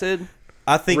fake acid.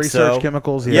 I think Research so.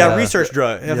 chemicals. Yeah, research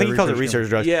drug. I Yeah, think he calls it research research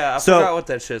drugs. Yeah, I So- forgot what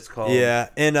that shit's called. Yeah,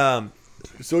 and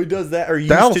so he does that, or he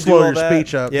That'll used to slow do all your that.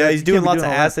 speech up. Yeah, That- he's you doing can't be lots of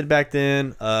doing all that. acid back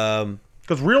then.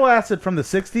 Because real acid from the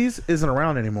 60s isn't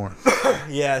around anymore.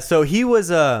 Yeah, so he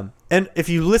was and if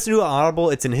you listen to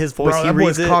Audible, it's in his voice. Bro, He that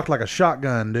reads boy's it. cocked like a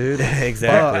shotgun, dude.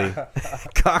 Exactly.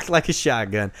 Cocked like a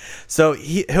shotgun. So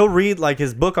he'll read like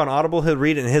his book on Audible. He'll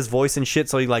read it in his voice and shit.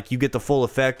 So you get the full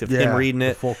effect of him Yeah, reading the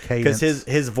it full because cadence.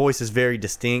 his voice is very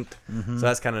distinct. So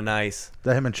that's kind of nice. Is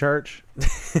that him in church?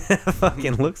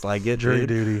 Fucking looks like it. Jury dude.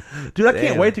 duty. Dude, I can't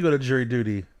Damn. wait to go to jury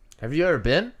duty. Have you ever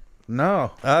been?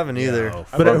 No. I haven't either.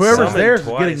 But I've whoever's summoned there is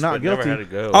twice, getting not but never guilty. had to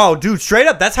go. Oh, dude, straight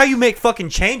up, that's how you make fucking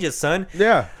changes, son.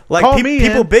 Yeah. Like Call me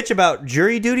people in. bitch about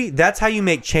jury duty. That's how you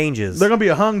make changes. They're going to be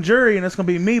a hung jury, and it's going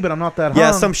to be me, but I'm not that hung.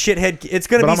 Yeah, some shithead. It's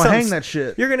gonna But be I'm some. going to hang that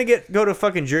shit. You're gonna go to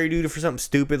fucking jury duty for something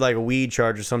stupid like a weed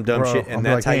charge or some dumb Bro, shit, and I'm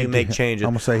that's like, how he you ain't make do- changes.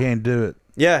 I'm going to say he ain't do it.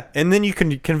 Yeah, and then you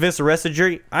can convince the rest of the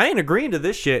jury. I ain't agreeing to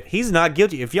this shit. He's not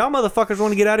guilty. If y'all motherfuckers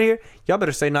want to get out of here, y'all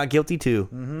better say not guilty too.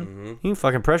 Mm-hmm. You can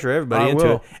fucking pressure everybody I into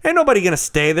will. it. Ain't nobody gonna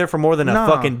stay there for more than a Nah.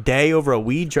 fucking day over a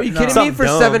weed charge. Are you kidding me? For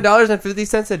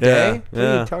 $7.50 a day? Yeah, What are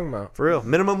yeah. you talking about? For real,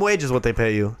 minimum wage is what they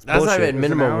pay you. It's That's not bullshit. even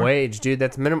minimum wage, dude.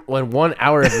 That's minimum. 1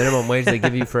 hour of minimum wage they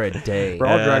give you for a day. Bro,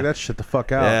 I'll Yeah. drag that shit the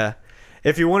fuck out. Yeah.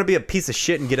 If you want to be a piece of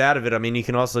shit and get out of it, I mean, you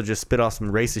can also just spit off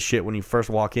some racist shit when you first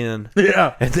walk in.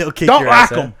 Yeah. And they'll kick Don't your ass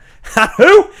rack 'em. out.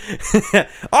 Who?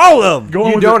 All of them. Going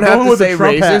You with don't the- have going to with the say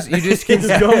Trump hat. racist. You just can.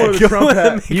 Just going with the Trump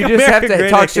hat. You just have to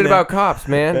talk shit about cops. cops,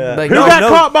 man. Yeah. Like, Who no, got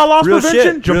caught by loss Real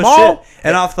prevention? shit, real Jamal? shit.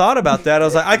 And I've thought about that. I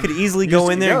was like, I could easily go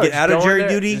in there and get out of jury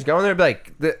duty. Just go in there and be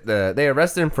like, they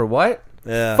arrested him for what?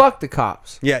 Yeah. Fuck the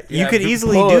cops. Yeah, you Yeah, could but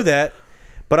easily pull do it. that.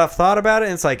 But I've thought about it,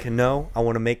 and it's like, no, I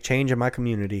want to make change in my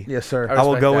community. Yes, sir. I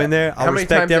will respect go that. in there. How I'll many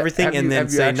respect times everything, have and you- then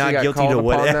have you say actually not got guilty called to upon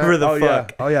whatever that? the Oh,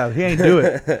 fuck. yeah. Oh, yeah. He ain't do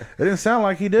it. It didn't sound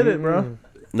like he did it, bro.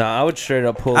 Nah, I would straight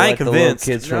up pull I ain't like the little convinced.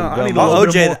 kids from No, I need Gumball. a I'll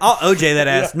little bit OJ, more. I'll OJ that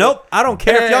ass. Nope, I don't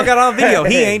care if y'all got it on video.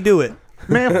 He ain't do it.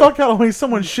 Man, fuck Halloween.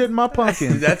 Someone shit in my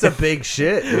pumpkin. That's a big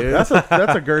shit, dude. That's a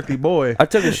girthy boy. I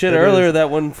took a shit earlier that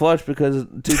wouldn't flush because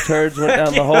 2 turds went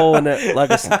down the hole in it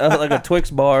like a Twix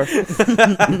bar. You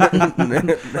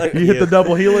hit the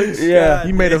double helix. Yeah.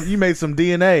 You made some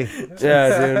DNA.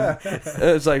 Yeah, dude.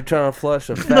 It was like trying to flush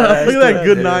a fat Look ass at that turd,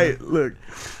 good dude. night. Look.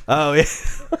 Oh yeah.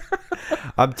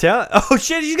 I'm telling. Oh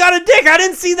shit, he's got a dick. I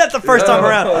didn't see that the first time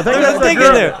around. I think There's that's a that dick girl.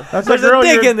 in there. That's There's that girl a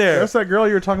dick you're- in there. That's that girl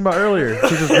you were talking about earlier.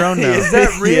 She's just grown now. Is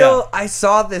that real? I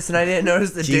saw this and I didn't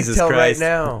notice the Jesus dick till right Christ.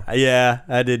 now. Yeah,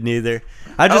 I didn't either.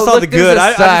 I just Oh, saw look, the there's good. a I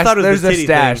just stash. thought it was There's the a titty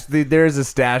stash. thing. There's a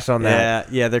stash on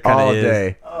that. Yeah, there kind All of is.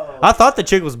 day. I thought the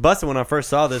chick was busting when I first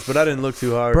saw this, but I didn't look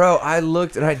too hard. Bro, I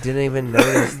looked and I didn't even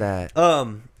notice that.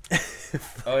 Oh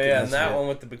yeah, and that one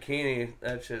with the bikini,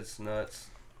 that shit's nuts.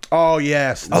 Oh,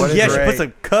 yes. Oh That's yeah, she great. puts a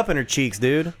cup in her cheeks,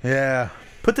 dude. Yeah.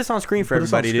 Put this on screen for Put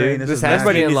this on everybody, screen. dude. This is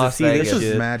Everybody magic. needs to Las see this Vegas. This is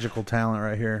shit. magical talent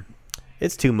right here.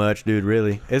 It's too much, dude.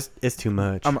 Really, it's too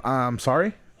much. I'm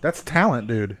sorry. That's talent,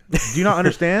 dude. Do you not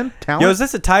understand? Talent? Yo, is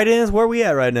this a tight ends? Where we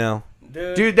at right now?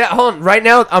 Dude, that hold on. Right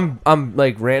now, I'm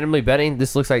like randomly betting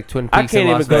this looks like Twin I Peaks in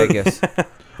can't Las even go- Vegas.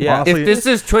 Yeah. Honestly, If this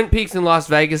is Twin Peaks in Las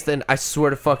Vegas, then I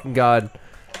swear to fucking God,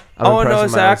 I'm Oh no, impressed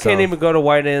it's with my I own can't self. even go to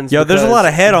white ends. Yo, there's a lot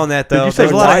of head on that though. you say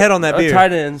There's a lot white- of head on that beer.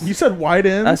 tight ends. You said white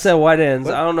ends? I said white ends.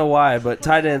 I don't know why, but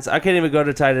tight ends. I can't even go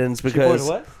to tight ends because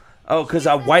oh, because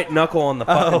I white knuckle on the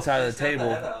fucking side of the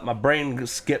table. My brain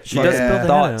skipped. She doesn't Yeah. build the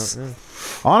thoughts. head out.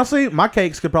 Honestly, my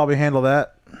cakes could probably handle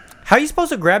that. How you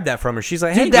supposed to grab that from her? She's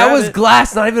like, hey, Dude, that grab was it.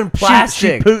 glass, not even She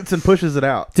plastic. poots and pushes it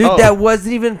out. Dude, Oh. that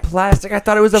wasn't even plastic. I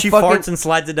thought it was a She fucking. farts and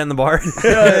slides it down the bar.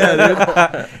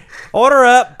 Order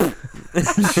up.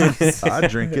 I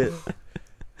drink it.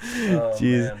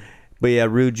 Jeez. But yeah,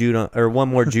 rude Jude on, or one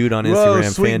more Jude on Whoa,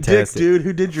 Instagram. sweet Fantastic. dick, dude.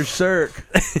 Who did your circ?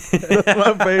 That's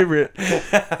my favorite.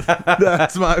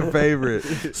 That's my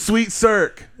favorite. Sweet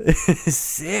circ.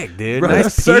 Sick, dude. Bro, nice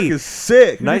that circ pee. is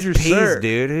sick. Who Nice did your peas, circ?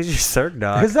 dude. Who's your circ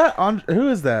dog? Is that on? Who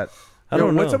is that? I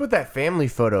don't know. What's up with that family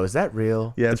photo? Is that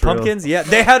real? Yeah, The it's real. pumpkins? Yeah,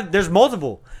 they had. There's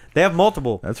multiple. They have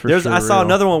multiple. That's for There's, sure I saw real.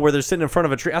 another one where they're sitting in front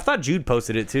of a tree. I thought Jude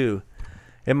posted it too.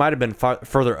 It might have been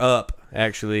further up,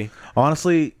 actually.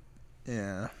 Honestly,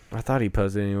 yeah. I thought he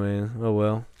posted anyway. Oh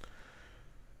well.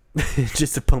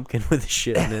 Just a pumpkin with a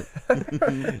shit in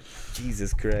it.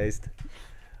 Jesus Christ.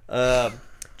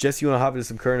 Jesse, you want to hop into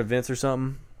some current events or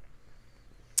something?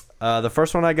 The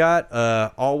first one I got,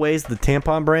 Always, the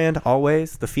tampon brand,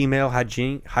 Always, the female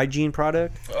hygiene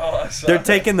product. Oh, I saw They're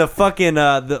taking the fucking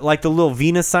the little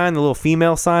Venus sign, the little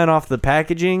female sign off the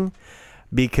packaging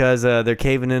because they're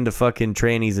caving into fucking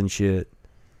trannies and shit.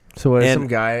 So what? And- Some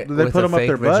guy Do they with put a 'em up fake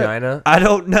their butt? vagina? I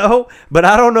don't know, but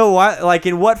I don't know why. Like,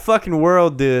 in what fucking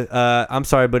world do? I'm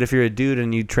sorry, but if you're a dude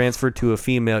and you transfer to a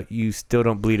female, you still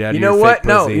don't bleed out. You of know your what? fake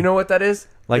No, pussy. you know what that is?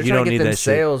 Like, They're you trying don't to need get them that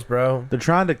shit. sales, bro. They're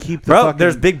trying to keep the Bro, fucking,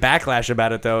 there's big backlash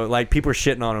about it though. Like, people are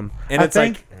shitting on him, and it's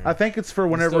like I think it's for still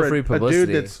whenever free a dude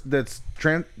publicity.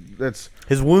 that's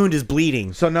his wound is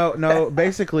bleeding. so no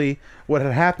basically what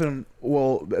had happened,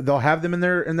 well, they'll have them in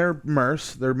their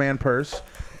purse, their man purse,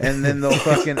 and then they'll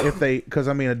fucking, if they, because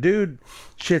I mean a dude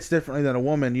shits differently than a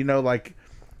woman, you know, like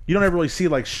you don't ever really see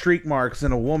like streak marks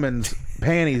in a woman's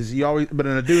panties. You always, but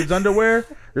in a dude's underwear,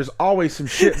 there's always some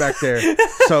shit back there.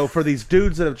 So for these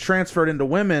dudes that have transferred into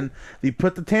women, you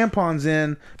put the tampons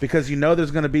in because you know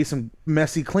there's going to be some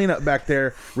messy cleanup back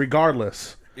there,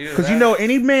 regardless. Because you know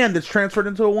any man that's transferred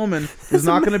into a woman is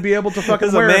not going to be able to fucking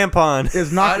It's a wear. man pond.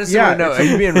 Is not. I just Yeah, want to know. it's Are a-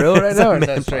 you being real right now? Or is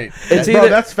that straight? It's bro, either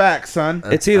that's facts, son.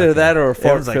 it's either that or a fart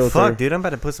Everyone's like, filter. fuck, dude, I'm about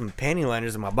to put some panty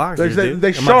liners in my boxers, They dude. they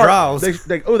In my shart.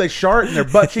 drawers. They shart and their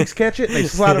butt cheeks catch it and they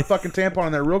slide a fucking tampon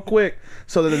in there real quick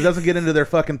so that it doesn't get into their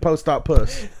fucking post-op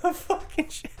puss. Fucking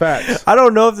shit. Facts. I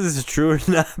don't know if this is true or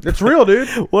not. It's real, dude.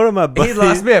 One of my buddies,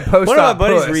 lost me at one of my post-op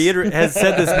buddies puss. has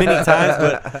said this many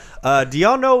times, but do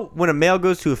y'all know when a male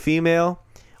goes to a female,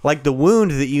 like the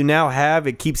wound that you now have,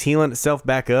 it keeps healing itself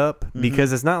back up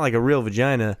because it's not like a real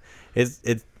vagina. It's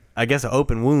I guess an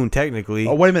open wound technically.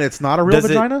 Oh, wait a minute. It's not a real Does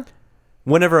it- vagina?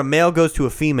 Whenever a male goes to a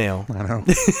female, I know.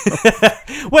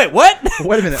 wait, what?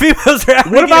 Wait a minute. Females are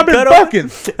out What have I been fucking?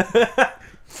 fucking?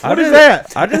 What is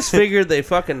that? I just figured they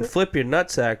fucking flip your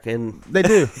nutsack and They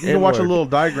do. You can watch a Inward. little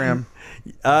diagram.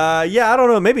 Yeah, I don't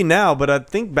know, maybe now, but I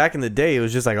think back in the day it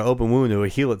was just like an open wound that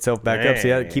would heal itself back up. So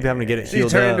you had to keep having to get it So you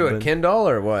healed turn up. into a but- Ken doll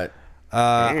or what?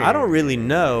 I don't really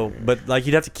know, but like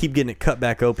you'd have to keep getting it cut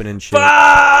back open and shit.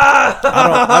 I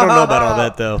don't know about all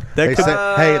that though. That They could, say,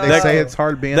 hey, they that say could- it's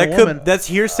hard being that a could woman. that's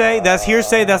hearsay. That's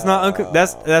hearsay. That's not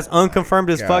that's unconfirmed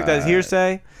as fuck. That's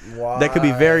hearsay. That could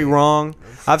be very wrong.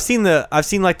 I've seen like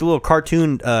the little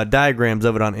cartoon diagrams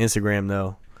of it on Instagram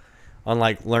though. On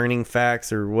like learning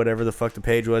facts or whatever the fuck the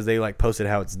page was, they like posted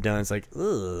how it's done. It's like,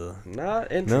 ugh. not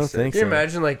No, interesting. thanks. Can you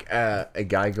imagine like a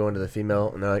guy going to the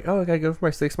female and they're like, "Oh, I gotta go for my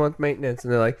 6-month maintenance,"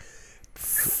 and they're like,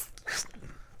 It's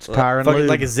tire and Fucking lube.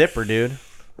 like a zipper, dude.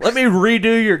 Let me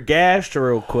redo your gash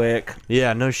real quick.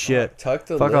 Yeah, no shit. "Tuck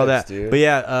the Fuck all lips, that. dude." But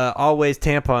yeah, Always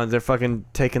tampons. They're fucking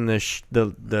taking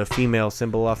the female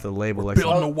symbol off the label like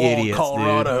Building some a wall in idiots,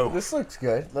 Colorado. This looks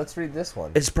good. Let's read this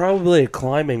one. It's probably a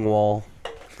climbing wall.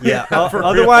 dude. Yeah.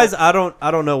 Otherwise, I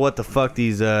don't know what the fuck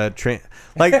these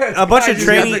like a bunch of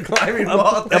training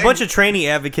a bunch of trainee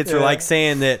advocates are like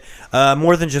saying that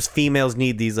more than just females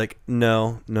need these. Like,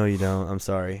 no, you don't. I'm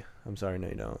sorry, no,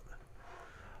 you don't.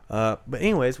 But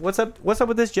anyways, what's up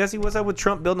with this, Jesse? What's up with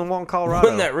Trump building a wall in Colorado?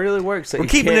 When that really works. We're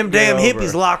keeping them damn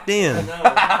hippies locked in. He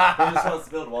just wants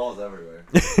to build walls everywhere.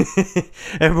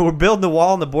 And we're building a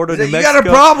wall on the border of New You Mexico. got a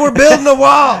problem? We're building a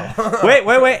wall.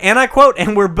 Wait. And I quote,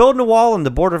 and we're building a wall on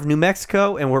the border of New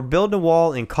Mexico, and we're building a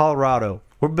wall in Colorado.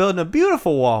 We're building a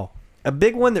beautiful wall. A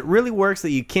big one that really works that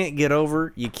you can't get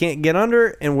over, you can't get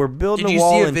under, and we're building Did a you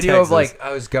wall see a in video Texas. of like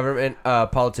I was government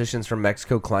politicians from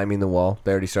Mexico climbing the wall?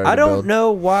 They already started. I to don't build.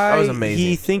 know That why was amazing.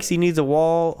 he thinks he needs a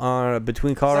wall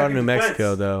between Colorado and New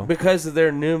Mexico, though. Because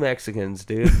they're new Mexicans,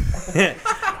 dude.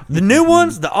 The new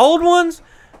ones, the old ones,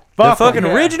 the fucking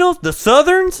yeah. originals, the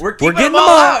Southerns, We're keeping getting them all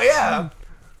out. Yeah,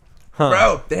 Huh.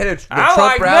 bro. They had a the I Trump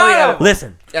like rally that.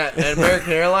 Listen, at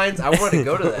American Airlines. I wanted to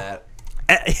go to that.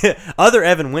 other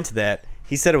Evan went to that.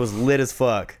 He said it was lit as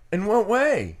fuck. In what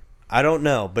way? I don't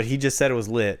know, but he just said it was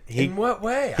lit. In what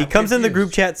way? He I'm comes in the group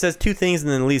confused. chat, says 2 things,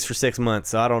 and then leaves for 6 months.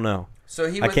 So I don't know. So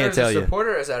he I went can't there as tell a you.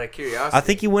 supporter or is out of curiosity? I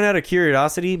think he went out of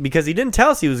curiosity because he didn't tell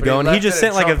us he was But he going. He left just in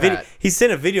a sent like a Trump video. hat. He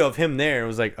sent a video of him there and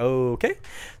was like, "Oh, okay."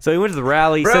 So he went to the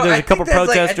rally. He Bro, said there's I a couple think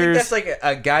that's protesters. Like, I think that's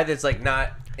like a guy that's like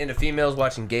not into females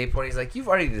watching gay porn. He's like, you've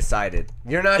already decided.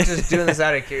 You're not just doing this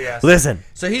out of curiosity. Listen.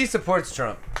 So he supports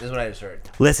Trump, is what I just heard.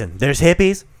 Listen, there's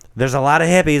hippies. There's a lot of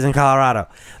hippies in Colorado.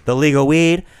 The legal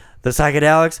weed, the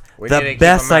psychedelics, We need to the keep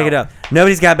best 'em out. psychedelics.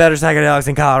 Nobody's got better psychedelics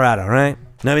in Colorado, right?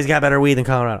 Nobody's got better weed than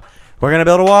Colorado. We're gonna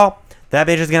build a wall. That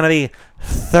bitch is gonna be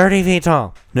 30 feet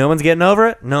tall. No one's getting over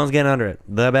it. No one's getting under it.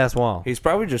 The best wall. He's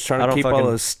probably just trying I to don't keep all fucking-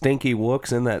 those stinky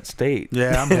wooks in that state.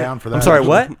 Yeah, I'm down for that. I'm sorry.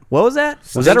 What? What was that?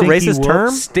 Was that a Stinky racist wooks.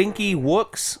 term? Stinky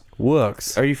wooks.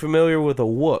 Wooks. Are you familiar with a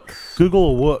wook?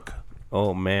 Google a wook.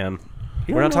 Oh man,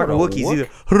 You We're not don't know talking what a Wookiees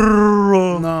wook-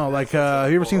 either. No, like have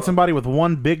you ever seen somebody with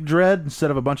one big dread instead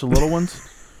of a bunch of little ones?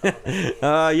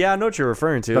 Yeah, I know what you're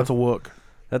referring to. That's a wook.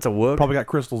 That's a wook. Probably got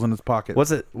crystals in his pocket.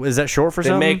 What's it? Is that short for They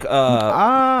something? make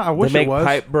I they wish make it was.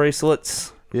 pipe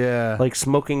bracelets, Yeah. like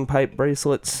smoking pipe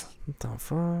bracelets. What the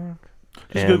fuck?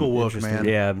 Just And- Google wook, man.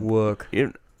 Yeah, Wook.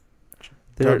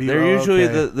 they're usually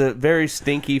okay. the very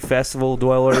stinky festival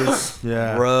dwellers.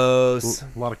 Yeah. Gross.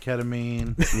 A lot of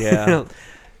ketamine. Yeah,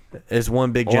 It's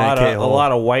one big a giant lot, K-hole. of, a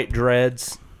lot of white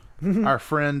dreads. Our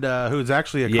friend who's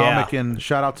actually a Yeah. comic, and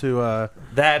shout out to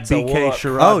That's a BK wook.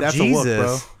 Sherrod. Oh, That's Jesus. a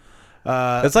wook,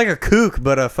 bro. It's like a kook,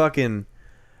 but a fucking.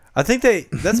 I think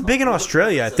that's big in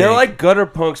Australia. I think They're like gutter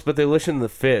punks, but they listen to the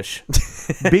fish.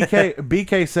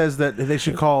 BK says that they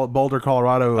should call Boulder,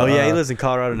 Colorado. Oh yeah, he lives in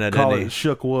Colorado now, Call doesn't it he?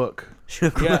 Shook Wook.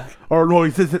 Yeah, Or no,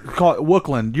 he says call it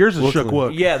Wookland. Yours is Shook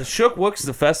Wook. yeah. The Shook Wook's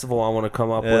the festival I want to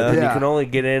come up with. Yeah. And you Yeah. can only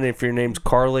get in if your name's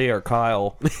Carly or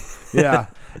Kyle. Yeah.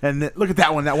 And look at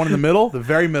that one. That one in the middle, the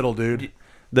very middle, dude.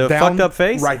 The Down fucked up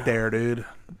face. right there, dude.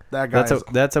 That guy.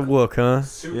 That's a wook, huh?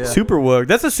 Yeah. Super wook.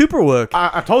 That's a super wook.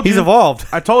 I told you. He's evolved.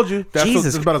 I told you. That's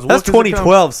Jesus, about as that's wook as it comes.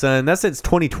 2012, son. That's it's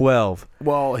 2012.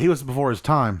 Well, he was before his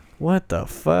time. What the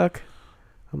fuck?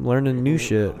 I'm learning new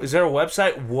shit. Is there a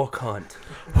website? Wook Hunt.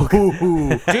 Ooh.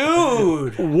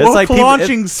 Dude. Wook like people-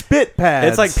 launching spit pads.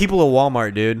 It's like people at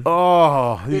Walmart, dude.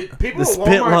 Oh, People The at spit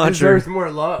Walmart launcher. deserves more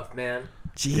love, man.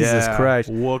 Jesus yeah, Christ.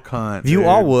 Wook hunt. View dude.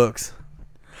 all wooks.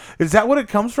 Is that what it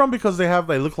comes from? Because they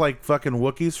look like fucking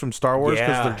Wookiees from Star Wars because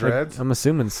Yeah. they're dreads. I'm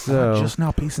assuming so. Just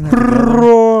now piecing that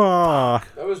together.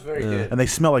 That was very good. And they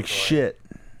smell like shit.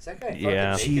 Is that guy fucking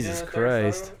Yeah. naked Jesus in the third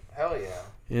Christ. photo? Hell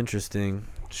yeah. Interesting.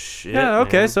 Shit. Yeah,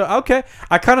 okay, man. so okay.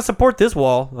 I kind of support this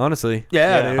wall, honestly.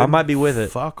 Yeah, dude. I might be with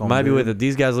it. Fuck 'em, Might be dude. with it.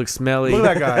 These guys look smelly. Look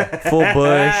at that guy. Full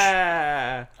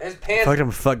bush. His pants. Fuck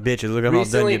them, fuck bitches. Look at them all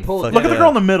done. Recently getting pulled- fucked Look at the up. girl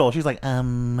in the middle. She's like,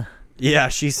 Yeah,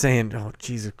 she's saying, "Oh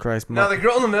Jesus Christ, No, the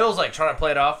girl in the middle is like trying to play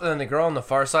it off, and then the girl on the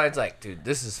far side's like, "Dude,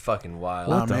 this is fucking wild."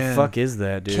 what Oh, the man. fuck is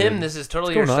that, dude?" Kim, this is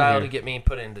totally What's your going on here here? to get me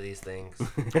put into these things.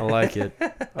 I like it. I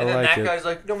And then like that it. guy's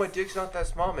like, "No, my dick's not that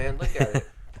small, man. Look at it."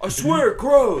 I swear it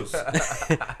grows.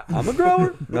 I'm a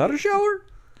grower, not a shower.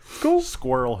 cool.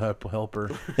 Squirrel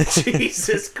helper.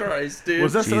 Jesus Christ, dude.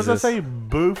 Was that, does that Jesus. say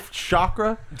boof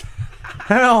chakra?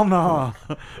 Hell no.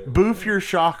 Boof your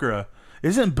chakra.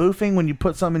 Isn't boofing when you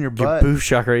put something in your Your butt? boof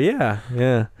chakra, yeah,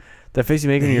 yeah. That face you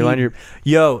make when you're lying your.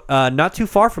 Yo, not too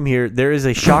far from here, there is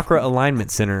a chakra alignment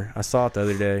center. I saw it the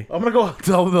other day. I'm gonna go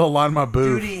tell them to align my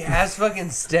boof. Dude, he has fucking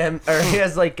he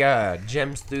has like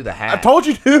gems through the hat. I told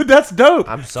you, dude. That's dope.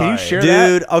 I'm Can sorry. you share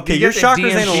Dude, that? okay, You your get the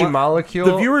chakras ain't DMT aligned. molecule.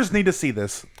 The viewers need to see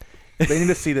this. They need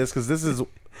to see this because this is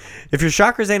If your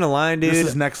chakras ain't aligned, dude, this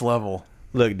is next level.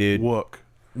 look, dude, Wook.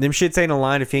 them shits ain't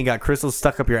aligned if you ain't got crystals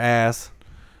stuck up your ass.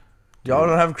 Y'all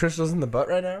don't have crystals in the butt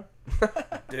right now?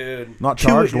 Dude. Not Two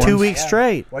charged ones. weeks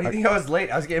straight. Why do you think I was late?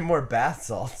 I was getting more bath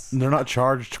salts. They're not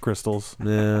charged crystals.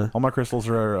 Yeah. All my crystals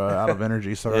are out of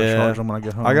energy, so I Yeah. charge them when I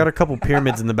get home. I got a couple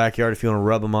pyramids in the backyard if you want to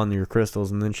rub them on your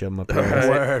crystals and then shove them up your ass.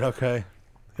 Word, okay.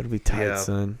 It'll be tight, Yeah.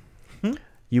 son.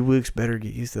 You wooks better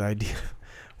get used to the idea.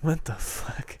 What the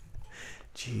fuck?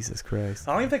 Jesus Christ.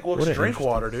 I don't even think What Wooks an drink interesting-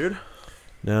 water, dude.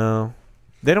 No.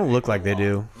 They don't look like they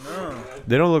do. No.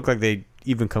 They don't look like they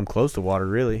even come close to water,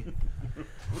 really.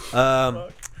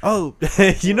 Oh,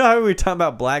 you know how we were talking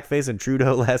about blackface and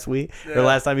Trudeau last week? Or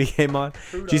last time he came on?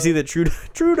 Did you see that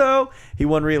Trudeau, he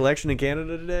won re-election in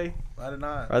Canada today? I did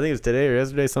not. I think it was today or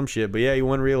yesterday, some shit. But yeah, he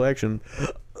won re-election.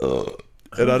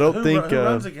 And I don't think... Who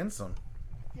runs against him?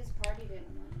 His party didn't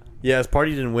win. Yeah, his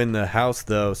party didn't win the House,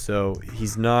 though, so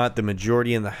he's not the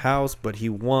majority in the House, but he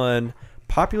won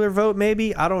popular vote,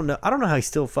 maybe? I don't know. I don't know how he's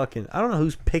still fucking... I don't know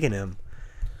who's picking him.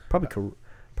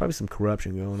 Probably some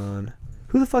corruption going on.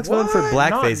 Who the fuck's voting for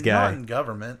What? blackface Not guy? in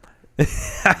government.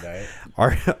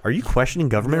 Are you questioning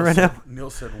government right now? Neil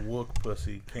said wook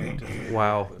pussy. Came to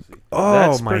Wow. Oh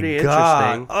That's my pretty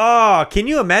god! interesting. Oh, can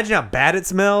you imagine how bad it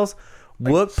smells?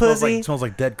 Wook pussy. Smells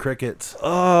like dead crickets. Just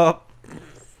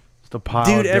a pile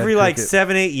dude, of every dead like crickets.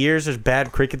 7-8 years, there's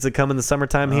bad crickets that come in the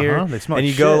summertime here. They smell and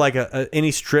like you go shit. like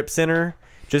any strip center,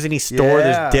 just any store,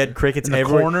 Yeah. there's dead crickets In the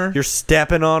everywhere. corner. You're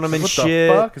stepping on them and What shit.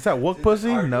 the fuck? Is that wook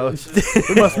pussy? No,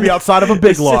 it must be outside of a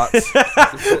Big Lots.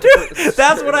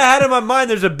 That's what I had in my mind.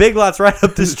 There's a Big Lots right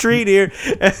up the street here.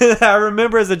 And I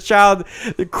remember as a child,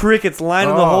 the crickets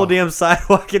lining the whole damn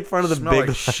sidewalk in front of the Smell Big like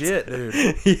Lots. shit,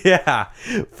 dude. Yeah.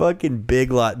 Fucking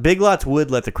Big Lot. Big Lots would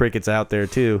let the crickets out there,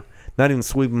 too. Not even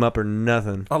sweep them up or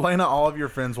nothing. Elena, all of your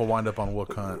friends will wind up on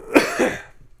Wook Hunt.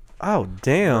 Oh,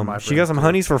 damn. my She got friends, some too.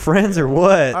 honeys for friends or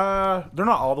what? They're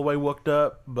not all the way wooked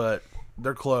up, but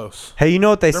they're close. Hey, you know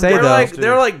what they say, They're though? like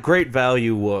they're like great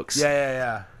value wooks.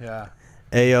 Yeah.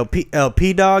 Hey, yo,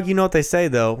 P Dog, you know what they say,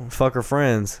 though? Fuck her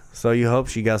friends. So you hope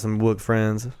she got some Wook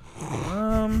friends.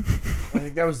 I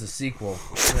think that was the sequel.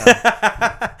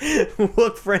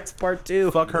 Wook Friends Part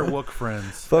 2. Fuck her Wook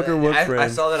friends. Fuck her Wook I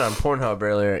friends. saw that on Pornhub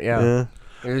earlier. Yeah. Yeah.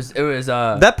 It was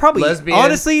That probably, lesbian,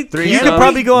 honestly, threesome, you could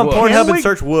probably go on Wook. Pornhub Can and we-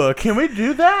 search Wook. Can we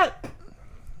do that?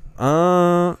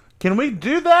 Uh, Can we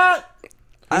do that?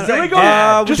 Can we go?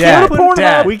 Dad, just Dad, go to Pornhub.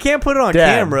 Dad. we can't put it on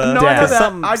Dad. camera. No, I know because that.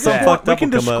 something, I just something want, fucked we up can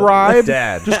will come up. describe.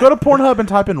 Dad. Just go to Pornhub and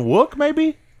type in Wook,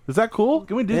 maybe. Is that cool?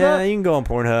 Can we do Yeah, that? you can go on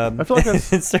Pornhub. I feel like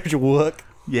that's- and search Wook.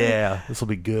 Yeah, this will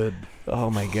be good. Oh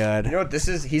my god. You know what this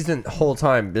is? He's been the whole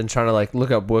time been trying to like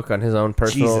look up Wook on his own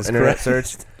personal Jesus internet Christ.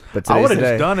 search. But I today's would have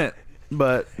today. just done it,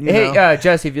 but you Hey, know.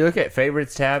 Jesse, if you look at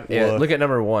favorites tab, Wook. look at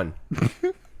number 1.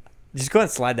 Just go ahead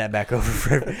and slide that back over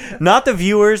for not the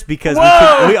viewers because we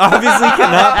obviously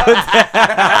cannot put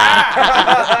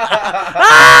that.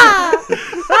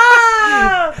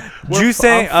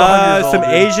 Juicing, I'm 5 years some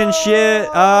old. Asian shit.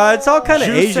 It's all kind of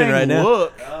Juicing Asian right now.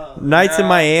 Wook. Nights in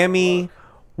Miami.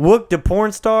 Wook the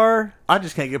porn star. I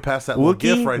just can't get past that little Wookie.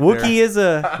 gif right Wookie there. is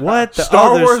a what? The,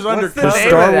 Star there's- Wars what's Undercover. the What's the name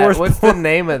Star of that? Wars. What's the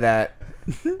name of that?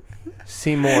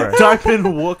 See more. Type in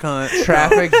Wook Hunt.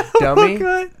 Traffic dummy.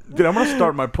 Dude, I'm gonna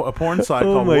start a porn site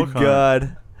Oh called my Wook Hunt.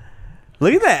 god.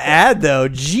 Look at that ad though.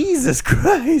 Jesus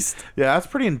Christ. Yeah, that's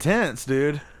pretty intense,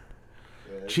 dude.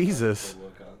 Jesus.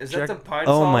 Is that the pine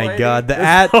Oh Sol my lady? god, the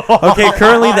ad. Okay,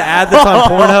 currently the ad that's on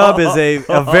Pornhub is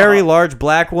a very large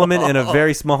black woman and a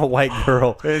very small white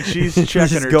girl. And she's checking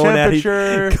Just her going at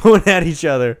temperature, going at each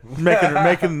other.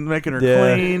 making her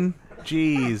Yeah. clean.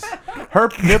 Jeez, her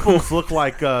nipples look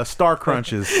like Star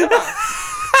Crunches.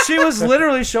 She was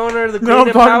literally showing her the No, I'm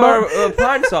creative talking power about- of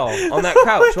Pine Sol on that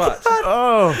couch. Watch.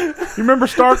 Oh, you remember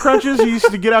Star Crunches? You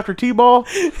used to get after T-ball.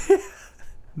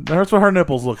 That's what her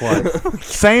nipples look like.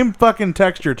 Same fucking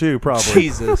texture too, probably.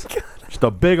 Jesus. Just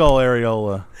a big ol'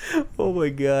 areola. Oh my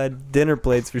god, dinner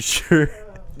plates for sure.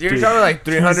 You're talking like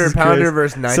 300 Jesus pounder Christ.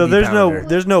 versus 90 So there's pounder.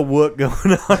 no Wook going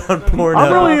on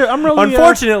Pornhub. I'm really.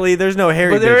 Unfortunately, there's no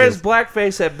hairy. But there bitches. is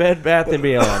blackface at Bed Bath and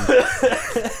Beyond.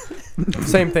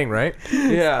 Same thing, right?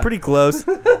 Yeah. pretty close.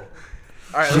 All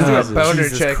right, let's do a boner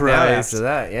Jesus check now Christ. after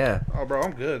that. Yeah. Oh, bro,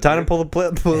 I'm good. Time to pull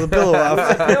the pillow off.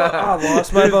 I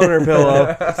lost my boner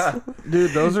pillow.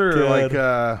 Dude, those are God.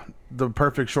 like the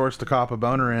perfect shorts to cop a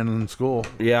boner in school.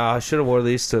 Yeah, I should have wore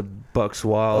these to Bucks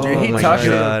Wild. Dude, he my tucked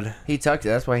God. it. He tucked it.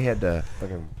 That's why he had to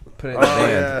fucking put it in the Oh,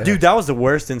 band. yeah. Dude, that was the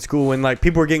worst in school when like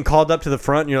people were getting called up to the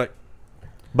front and you're like,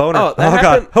 boner. Oh, Oh, that god.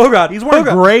 happened- Oh god. He's wearing oh,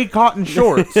 god. gray cotton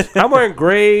shorts. I'm wearing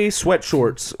gray sweat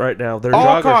shorts right now. They're All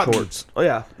jogger cotton. shorts. Oh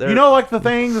yeah, they're, You know, like the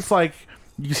thing that's like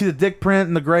you see the dick print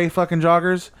in the gray fucking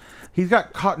joggers. He's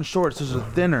got cotton shorts. Those are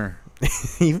thinner.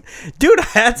 Dude, I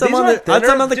had some these on aren't the I had thinner.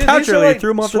 some on the Dude, couch these are earlier. like Threw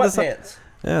them off to the side. sweatpants.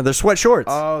 Yeah, they're sweat shorts.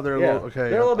 Oh, they're Yeah. a little okay.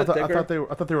 They're a little bit I thicker.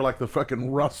 thought they were like the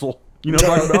fucking Russell. You know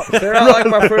what I'm talking They're not like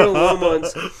my Fruit of the Loom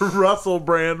ones. about? Russell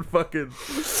brand fucking.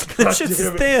 That shit's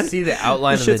thin. See the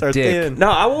outline of Shits the are dick. thin. No,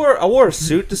 I wore a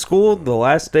suit to school the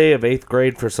last day of 8th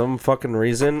grade for some fucking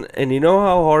reason, and you know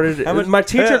how hard it is. How much- My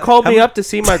teacher called how me much- up to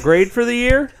see my grade for the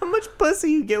year. How much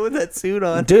pussy you get with that suit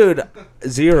on? Dude,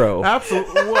 0.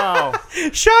 Absolutely. Wow.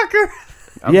 Shocker.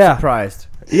 I'm Yeah. surprised.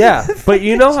 Yeah, but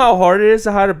you know how hard it is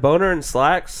to hide a boner in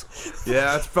slacks?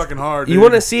 Yeah, that's fucking hard. You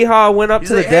want to see how I went up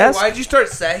to the desk? why'd you start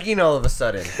sagging all of a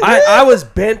sudden? I was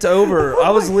bent over.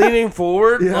 I was leaning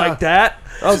forward like that.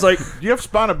 I was like, Do you have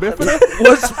spina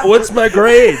bifida? what's my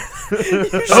grade?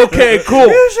 Okay,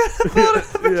 cool.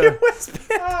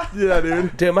 Yeah,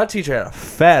 dude. Dude, my teacher had a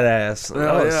fat ass. And I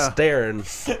Oh, was yeah. staring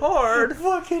hard.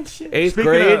 Fucking shit. 8th Speaking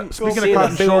grade. of- speaking of seeing a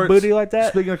cotton big old shorts, booty like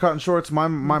that. Speaking of cotton shorts, my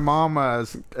mom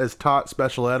has taught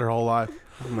special ed her whole life.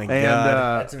 Oh my And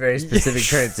That's a very specific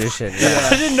transition. I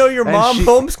didn't know your And mom she-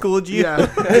 homeschooled you. yeah, no.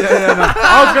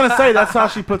 I was gonna say that's how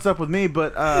she puts up with me,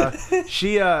 but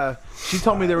she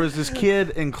told me there was this kid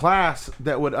in class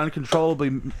that would uncontrollably.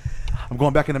 I'm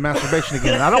going back into masturbation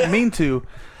again, and I don't mean to,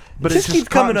 but Just it's just keep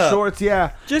coming cotton up. shorts.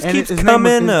 Yeah, Just and keeps his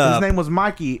coming name was, up. His name was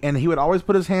Mikey, and he would always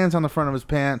put his hands on the front of his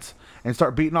pants and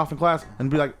start beating off in class, and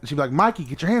be like, she'd be like, Mikey,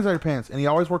 get your hands out of your pants, and he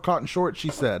always wore cotton shorts. She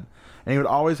said. And he would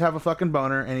always have a fucking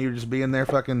boner, and he would just be in there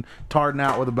fucking tarding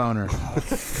out with a boner.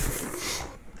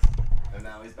 And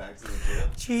now he's back to the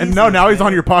gym. And no, now he's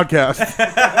on your podcast.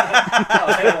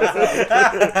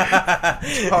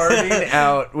 Parting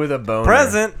out with a boner.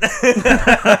 Present.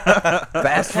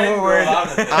 Fast forward.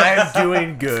 I'm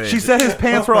doing good. She said his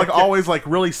pants were like always like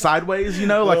really sideways, you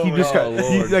know, like he just got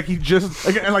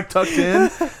and like tucked in,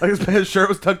 like his shirt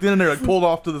was tucked in and they're like pulled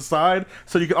off to the side,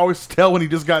 so you could always tell when he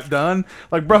just got done.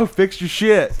 Like, bro, fix your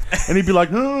shit, and he'd be like,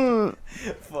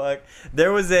 Fuck.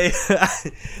 There was a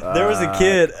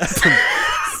kid.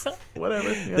 whatever.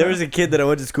 you There know? was a kid that I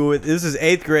went to school with. This is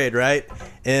 8th grade, right?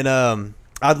 And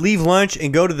I'd leave lunch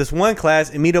and go to this one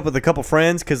class and meet up with a couple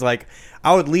friends because, like,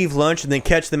 I would leave lunch and then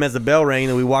catch them as the bell rang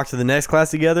and we walked to the next class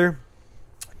together.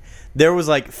 There was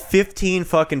like 15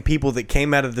 fucking people that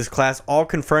came out of this class all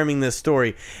confirming this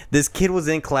story. This kid was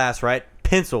in class, right?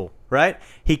 Pencil, right?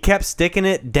 He kept sticking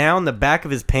it down the back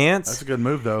of his pants. That's a good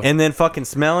move, though. And then fucking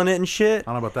smelling it and shit.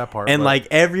 I don't know about that part. And but- like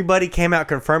everybody came out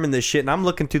confirming this shit, and I'm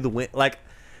looking through the window. Like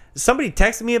somebody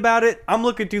texted me about it. I'm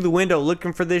looking through the window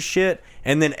looking for this shit,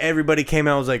 and then everybody came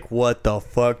out and was like, "What the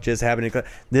fuck just happened?" in class?"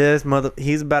 This mother,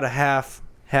 he's about a half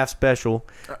special,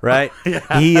 right?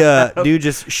 He dude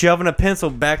just shoving a pencil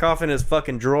back off in his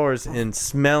fucking drawers and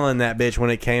smelling that bitch when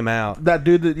it came out. that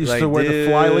dude that used Like, to wear dude.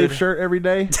 the flyleaf shirt every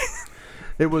day.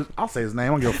 It was. I'll say his name. I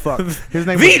don't give a fuck. His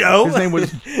name. Vito!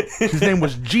 Was, his name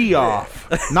was Geoff,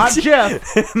 not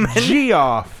Jeff.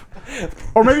 Geoff,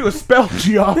 or maybe it was spelled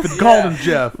Geoff and called him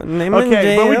Jeff. name is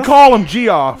Okay, but we Jeff. call him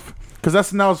Geoff because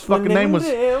that's now his fucking name name was.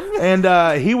 is Jeff.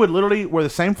 And he would literally wear the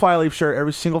same flyleaf shirt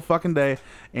every single fucking day,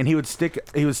 and he would stick.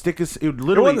 He would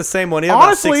literally. It wasn't the same one. He had about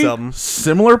Honestly, 6 of them.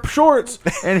 similar shorts,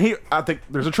 and I think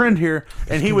there's a trend here,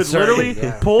 and he would literally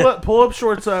pull up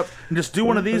shorts up and just do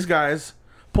one of these guys,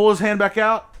 pull his hand back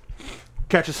out,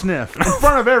 catch a sniff in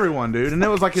front of everyone, dude, and it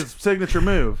was like his signature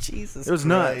move. Jesus, It was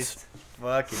nuts.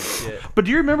 Fucking shit. But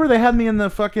do you remember they had me in the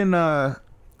fucking?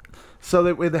 So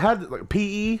they had like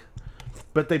PE,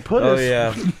 but they put us.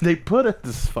 yeah. They put us.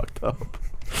 This is fucked up.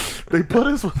 They put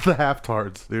us with the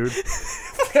half-tards, dude.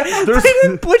 They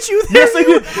didn't put you there. Yes, they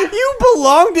did. You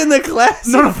belonged in the class.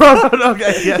 No.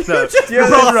 Okay, yeah, no. You're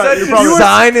probably right. You're probably right.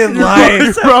 Sign in line.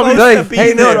 You're probably Like, be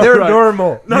hey, no, there. they're Right.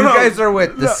 normal. No, you no. guys are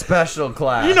with the special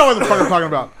class. You know what the fuck I'm talking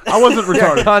about. I wasn't yeah,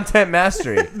 retarded. content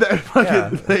mastery. They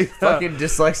fucking, they, Fucking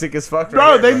dyslexic as fuck. bro,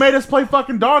 right here, they made us play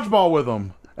fucking dodgeball with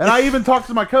them. And I even talked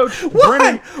to my coach, Why?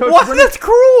 Brennan. Coach Why? Brennan. That's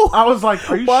cruel. I was like,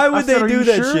 "Are you? Why I would said, they "Are do you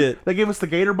that sure?" shit? They gave us the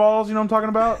Gator balls. You know what I'm talking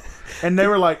about? And they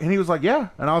were like, and he was like, "Yeah."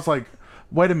 And I was like,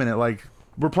 "Wait a minute, like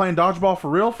we're playing dodgeball for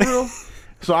real, for real?"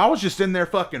 So I was just in there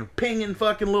fucking pinging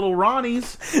fucking little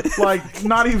Ronnies, like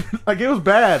not even like it was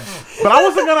bad. But I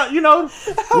wasn't gonna, you know,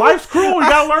 life's cruel. You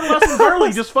gotta learn lessons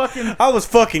early. Just fucking I was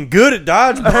fucking good at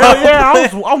dodgeball. hell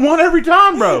yeah, I won every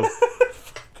time, bro.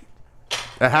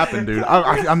 That happened, dude.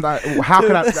 I'm not. How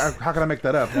could I make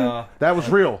that up? That was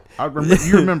real.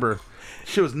 You remember?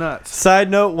 Shit was nuts. Side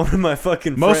note: one of my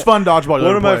fucking Most fun dodgeball. you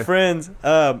One ever of my play. friends,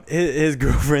 his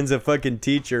girlfriend's a fucking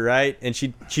teacher, right? And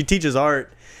she teaches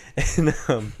art. And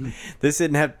this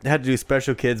didn't have to do with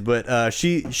special kids, but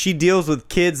she deals with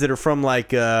kids that are from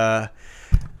like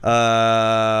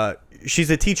she's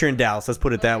a teacher in Dallas, let's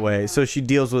put it that way. So she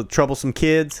deals with troublesome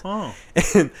kids. Oh.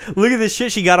 And look at this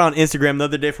shit she got on Instagram the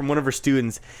other day from one of her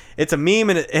students. It's a meme,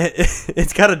 and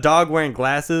it's got a dog wearing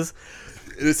glasses.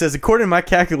 It says, "According to my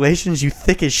calculations, you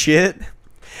thick as shit."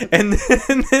 And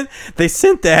then they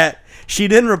sent that. She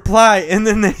didn't reply, and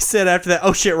then they said after that,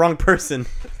 "Oh shit, wrong person.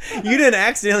 You didn't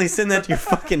accidentally send that to your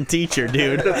fucking teacher,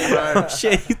 dude." Oh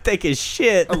shit, you thick as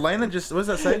shit. Elena just, what does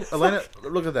that say? Elena,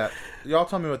 look at that. Y'all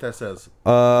tell me what that says.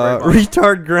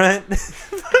 Retard grunt.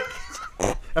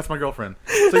 That's my girlfriend.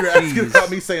 So you're asking about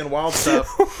me saying wild stuff.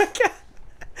 Oh my god.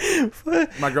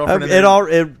 My girlfriend.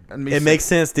 It makes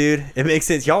sense, dude. It makes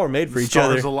sense. Y'all were made for each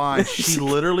other. Stars align. She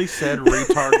literally said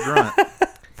retard grunt.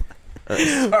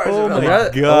 Oh my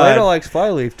Elena god. likes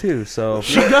flyleaf too, so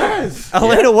She does.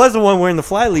 Elena was the one wearing the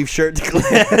flyleaf shirt to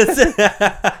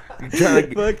class. Trying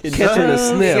to catch her to Get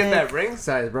sniff. that ring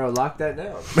size, bro. Lock that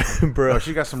down. bro. Oh,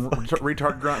 she got some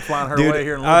retard grunt flying her Dude, way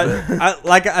here in a little bit.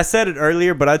 like I said it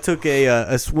earlier, but I took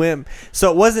a swim. So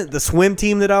it wasn't the swim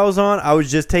team that I was on. I was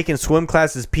just taking swim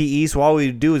classes PE. So all we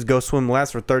would do is go swim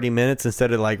laps for 30 minutes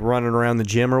instead of like running around the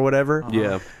gym or whatever.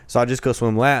 Yeah. So I just go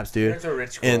swim laps, dude. That's a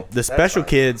rich And school. the That's special fine.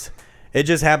 kids, it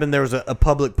just happened there was a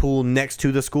public pool next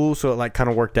to the school, so it like kind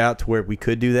of worked out to where we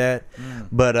could do that.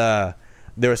 But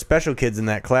there were special kids in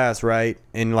that class, right?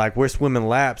 And like we're swimming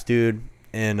laps, dude.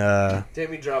 And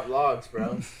Timmy drop logs,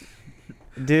 bro.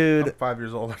 dude, I'm 5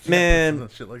 years old. I can't man, listen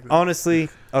to shit like that. honestly,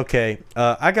 okay.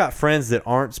 I got friends that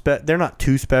aren't they're not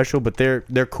too special, but they're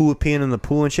cool with peeing in the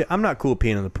pool and shit. I'm not cool with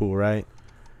peeing in the pool, right?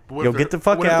 But what Yo, if get they're- the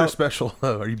fuck what if they're out. special?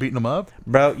 Are you beating them up?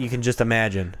 Bro, you can just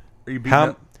imagine. Are you beating How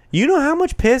up? you know how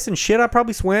much piss and shit I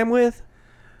probably swam with?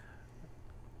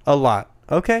 A lot.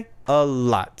 Okay? A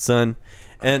lot, son.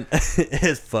 And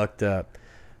it's fucked up.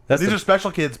 That's These the- are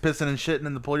special kids pissing and shitting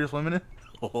in the pool you're swimming in.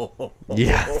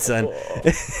 yeah, son.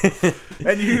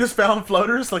 And you just found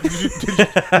floaters? Like,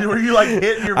 were you like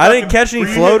hitting your? I didn't fucking- catch any were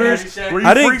you floaters. hitting- Were you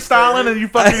I didn't- freestyling and you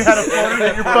fucking had a floater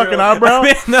in your fucking eyebrow?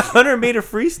 Man, the 100-meter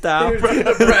freestyle.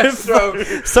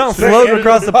 Breaststroke. Something floating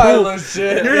across the Pile pool. of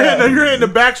shit. You're hitting the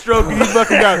backstroke and you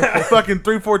fucking got fucking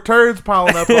 3-4 turds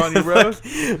piling up on you, bro.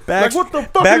 Like, what the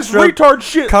fuck is backstroke. retard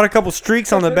shit? Caught a couple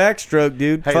streaks on the backstroke,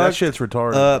 dude. Hey, that shit's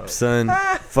retarded. Up, son.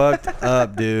 Fucked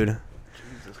up, dude.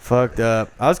 Fucked up.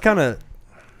 I was kind of.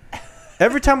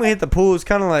 Every time we hit the pool, it's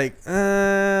kind of like,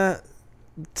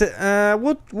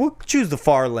 we'll choose the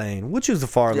far lane. We'll choose the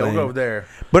far Yeah, lane. we'll go over there.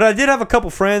 But I did have a couple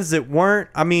friends that weren't.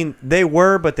 I mean, they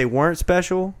were, but they weren't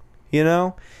special, you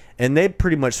know. And they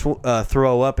pretty much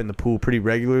throw up in the pool pretty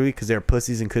regularly because they're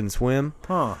pussies and couldn't swim.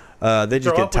 Huh. They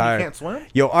just Throw get up when you tired. can't swim?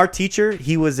 Yo, our teacher,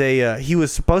 he was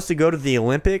supposed to go to the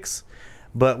Olympics,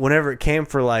 but whenever it came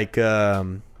for like,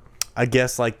 I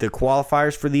guess like the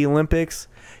qualifiers for the Olympics,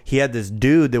 he had this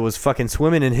dude that was fucking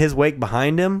swimming in his wake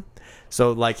behind him.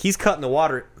 So like he's cutting the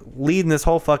water, leading this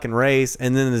whole fucking race,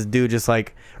 and then this dude just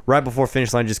like right before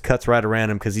finish line just cuts right around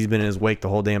him because he's been in his wake the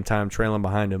whole damn time, trailing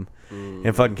behind him,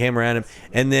 and fucking came around him.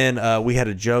 And then we had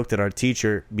a joke that our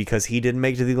teacher, because he didn't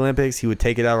make it to the Olympics, he would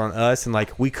take it out on us, and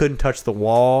like we couldn't touch the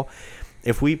wall.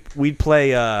 If we'd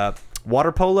play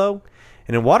water polo,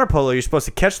 and in water polo you're supposed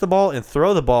to catch the ball and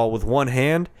throw the ball with one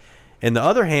hand. And the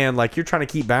other hand, like you're trying to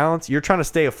keep balance, you're trying to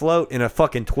stay afloat in a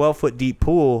fucking 12-foot deep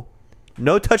pool.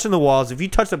 No touching the walls. If you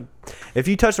touch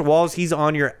the walls, he's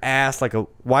on your ass like a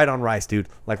white on rice, dude.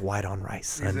 Like white on rice,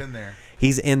 son. He's in there.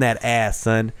 He's in that ass,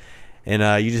 son.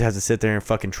 And you just have to sit there and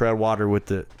fucking tread water with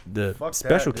the Fuck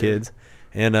special that, dude. kids.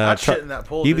 And I'd shit in that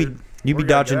pool, you dude. be We gotta get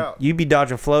dodging out. you be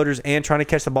dodging floaters and trying to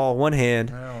catch the ball with one hand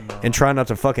Hell no. and trying not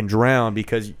to fucking drown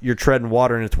because you're treading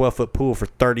water in a 12-foot pool for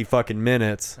 30 fucking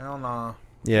minutes. Hell no.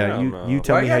 Yeah, Hell no. you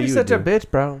tell Why me you how gotta be you such a would do.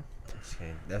 bitch, bro?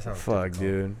 That sounds Fuck, typical.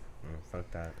 dude.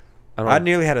 Fuck that. I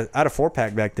nearly had a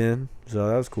 4-pack back then, so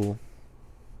that was cool.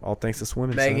 All thanks to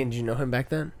swimming. son. Megan, did you know him back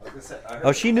then?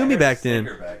 Oh, she knew me back then.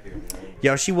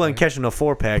 Yo, she wasn't catching a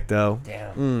 4-pack though.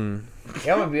 Damn.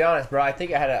 Yeah, I'm gonna be honest, bro. I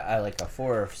think I had a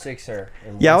 4 or 6er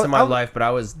in Yeah, once in my I- life, but I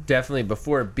was definitely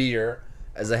before beer,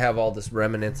 as I have all this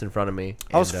remnants in front of me.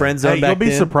 I was And, friend zoned Hey, back you'll be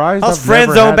then. surprised I was I've friend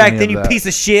never zoned had back any then. of You that. piece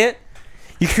of shit.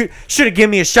 You should have given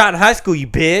me a shot in high school, you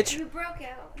bitch. You broke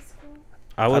out. It's cool.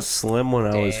 I was slim when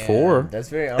I was Damn, 4. That's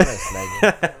very honest,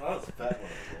 Megan.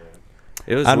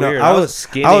 It was I know. weird. I was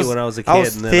skinny when I was a kid, I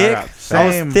was and then thick. I got I fat.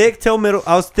 was Same. thick till middle.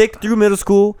 I was thick through middle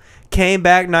school. Came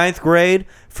back 9th grade,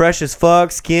 fresh as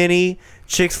fuck, skinny.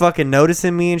 Chicks fucking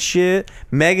noticing me and shit.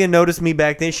 Megan noticed me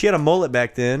back then. She had a mullet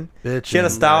back then. Bitch, She had a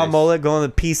yeah. style Nice. mullet going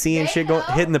to the PC and They shit, know.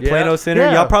 hitting the Yeah. Plano Center.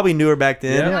 Yeah. Y'all probably knew her back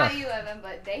then. Yeah. Not you, Evan,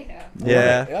 but they know.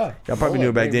 Yeah. Yeah. Y'all probably knew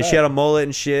her back then. She had a mullet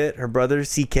and shit. Her brother,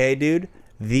 CK, dude.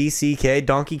 The CK,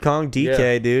 Donkey Kong DK,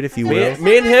 Yeah. dude, if you That's the will. first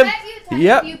Me and time I him- met you, Ty.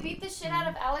 yep. You beat the shit out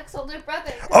of Alex's older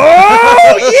brother.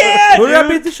 Oh, yeah! Who did I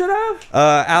dude. beat the shit out of?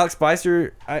 Alex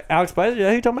Spicer. Alex Spicer, yeah,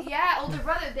 who you talking about? Yeah, older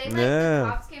brother. They Yeah. the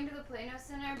cops came to the Plano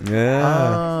Center.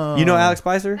 Yeah. You know Alex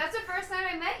Spicer? That's the first time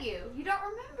I met you. You don't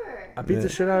remember. I beat the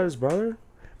shit out of his brother.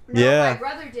 No, Yeah. my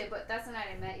brother did, but that's the night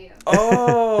I met you.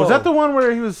 Oh, Was that the one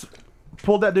where he was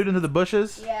pulled that dude into the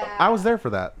bushes? Yeah. I was there for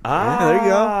that. Ah, there you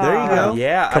go. There you go.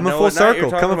 Yeah, I Coming know full what night you're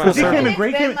circle. talking Coming full about. He circle. came It's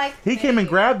and been like he came and maybe-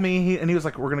 grabbed me, and he was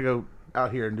like, "We're gonna go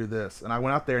out here and do this." And I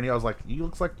went out there, and I was like, "You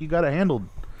looks like you got it handled."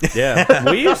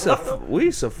 Yeah, we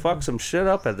used to fuck some shit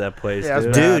up at that place, Yeah,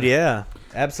 dude. Dude, yeah.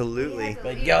 Absolutely.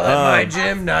 Y'all at my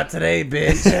gym, not today,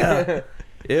 bitch.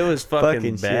 It was Fucking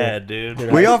fucking bad,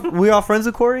 dude. We all friends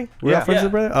with Corey? We all Yeah. friends Yeah.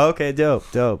 with brother? Oh, okay, dope.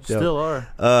 Still are.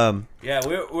 Yeah,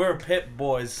 we're pit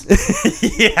boys.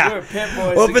 Yeah. We were pit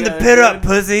boys. Open the together, pit up, dude.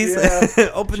 pussies. Yeah.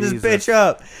 Open Jesus. this bitch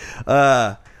up.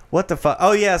 What the fuck?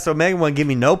 Oh yeah, so Megan wouldn't give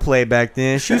me no play back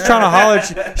then. She was trying to holler at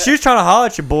you. She was trying to holler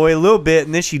at your boy a little bit,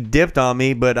 and then she dipped on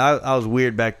me. But I was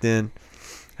weird back then.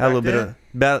 Had a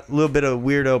little bit of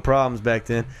weirdo problems back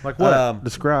then. Like what?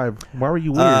 Describe. Why were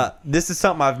you weird? This is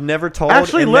something I've never told.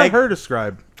 Actually, and let her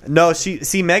describe. No,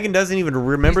 Megan doesn't even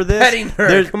remember this. Petting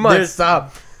her. Come on,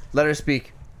 stop. Let her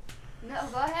speak. No,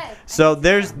 go ahead. So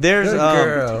there's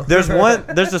girl.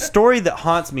 there's a story that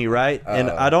haunts me, right? And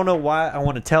Uh-oh. I don't know why I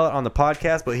want to tell it on the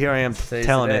podcast, but here I am Today's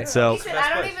telling the day. it. So He said,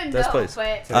 I don't even Best know, place.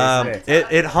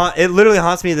 but it literally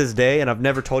haunts me this day, and I've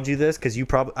never told you this because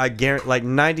I guarantee like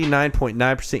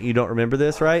 99.9% you don't remember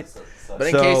this, right? But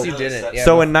in So- case you didn't. Yeah,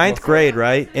 So go- in ninth go for it. grade,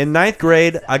 right? In ninth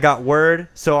grade, I got word.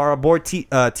 So our boy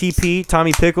TP,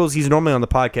 Tommy Pickles, he's normally on the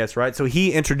podcast, right? So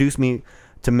he introduced me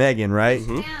to Megan, right?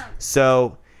 damn.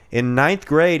 So in ninth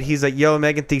grade, he's like, "Yo,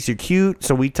 Megan thinks you're cute."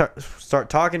 So we start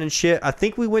talking and shit. I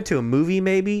think we went to a movie,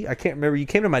 maybe. I can't remember. You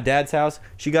came to my dad's house.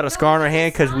 She got a scar on her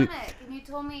hand because we. Sonic, and you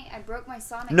told me I broke my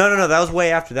Sonic. No. That was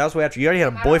way after. You already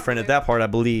had a boyfriend at that part, I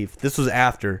believe. This was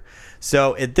after.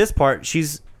 So at this part,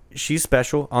 she's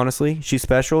special. Honestly, she's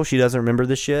special. She doesn't remember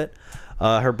this shit.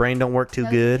 Her brain don't work too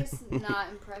No, good. Just not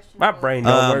impressionable. My brain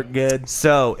don't Um, work good.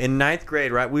 So in ninth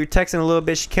grade, right, we were texting a little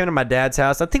bit. She came to my dad's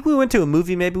house. I think we went to a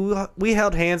movie. Maybe we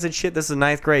held hands and shit. This is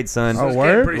ninth grade, son. Oh,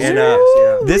 word? Pretty And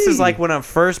serious, this is like when I'm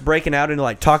first breaking out into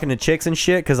like talking to chicks and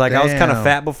shit. Cause like I was kind of Damn.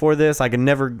 fat before this. Like I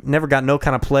never got no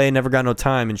kind of play, never got no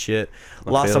time and shit.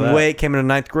 Lost feel some that. weight. Came into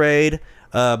ninth grade.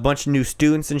 A bunch of new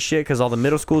students and shit. Cause all the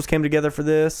middle schools came together for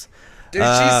this. Dude,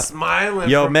 she's smiling.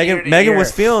 Yo, from ear Megan to ear.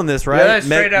 was feeling this, right? Yeah,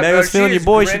 straight up, Megan bro. was feeling She your is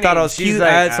boy. She thought I was grinning. She's cute.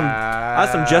 like, I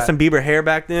had some Justin Bieber hair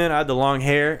back then. I had the long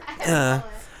hair. She had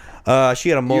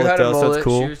a You mullet had a though, so mullet. it's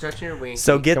cool. She was touching your wing.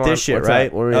 So get Come this on, shit what's right.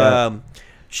 up? Where we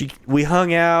at? We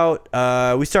hung out.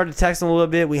 We started texting a little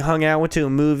bit. We hung out. Went to a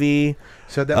movie.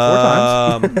 Said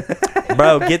that 4 times.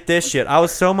 Bro, get this shit. I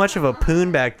was so much of a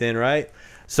poon back then, right?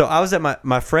 So I was at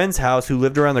my friend's house who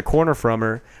lived around the corner from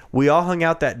her. We all hung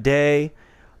out that day.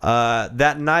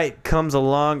 That night comes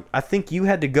along. I think you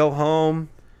had to go home.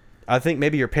 I think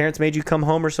maybe your parents made you come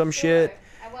home or some shit.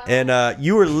 And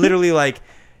you were literally like,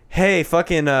 hey,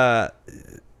 fucking,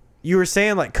 you were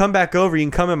saying like, come back over. You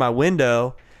can come in my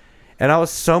window. And I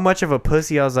was so much of a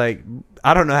pussy. I was like,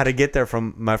 I don't know how to get there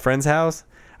from my friend's house.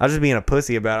 I was just being a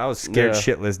pussy about it. I was scared Yeah.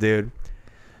 shitless, dude.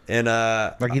 And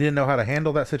Like you didn't know how to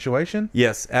handle that situation?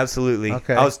 yes, absolutely.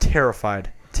 Okay. I was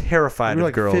terrified You were of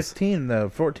like girls. 15 though,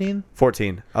 14?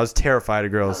 14. I was terrified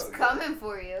of girls. Coming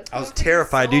for you. I was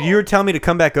terrified, dude. You were telling me to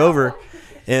come back over,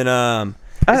 and I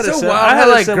had It's a so sim- wild I how had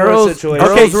a like similar girls, situation.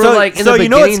 Okay, girls were so- like in so the you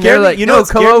know what beginning, scared they're me? like, You know no, what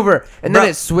come scared me? over, and Bro. then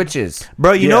it switches.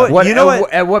 bro, you Yeah. know what? What, You know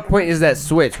what? At what point is that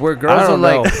switch where I girls are don't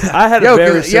know. like, I had a yo,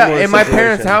 very 'cause, yeah, similar in my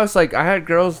parents' situation. house, like I had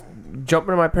girls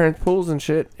jumping in my parents' pools and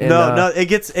shit. And, No, it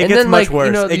gets and much then, like, worse.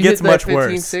 You know, It you gets hit that much 15,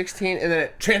 worse. 16, and then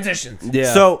it transitions.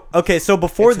 Yeah. So okay, so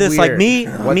before It's this, like weird. me,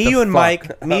 What the you and fuck?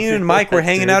 Mike, you and Mike were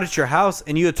hanging Dude. out at your house,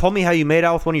 and you had told me how you made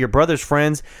out with one of your brother's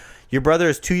friends. Your brother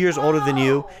is 2 years older than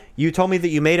you. You told me that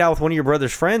you made out with one of your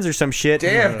brother's friends or some shit.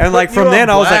 Damn, and like put from you then,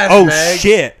 on I was like, blast, oh Meg.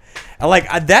 shit. And,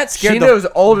 like that scared She the knows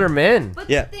older men. But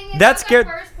Yeah, the thing is, that I'm scared-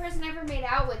 the first person I ever made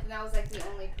out with, and I was like the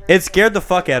only person. it scared the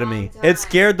fuck out of Long me. time. It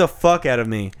scared the fuck out of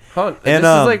me. Hold on, And,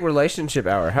 this is like relationship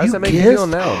hour. How does you that make you kissed? feel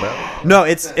now, bro? No,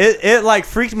 it like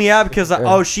freaked me out because like,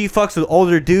 oh, she fucks with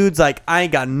older dudes. Like I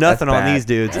ain't got nothing on bad. these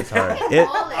dudes. That's hard. It,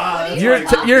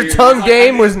 Your tongue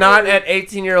game was not at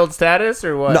 18-year-old status,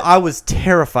 or what? no, I was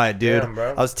terrified, dude. Damn,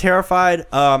 bro. I was terrified.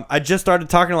 I just started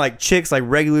talking to like chicks like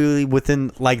regularly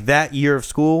within like that year of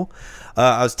school.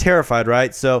 I was terrified,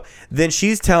 right? So then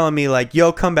she's telling me like,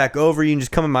 "Yo, come back over. You can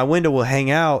just come in my window. We'll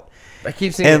hang out." I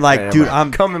keep seeing And it, like, man. dude, like,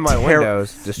 I'm come in my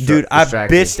windows. Dude, I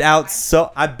distract me.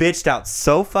 bitched out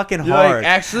so fucking You're like, hard.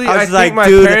 actually, was I think my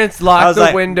parents locked I was the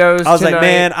like- windows I was like, tonight.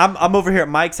 man, I'm over here at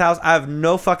Mike's house. I have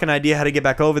no fucking idea how to get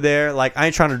back over there. Like, I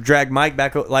ain't trying to drag Mike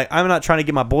back. Like, I'm not trying to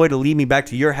get my boy to lead me back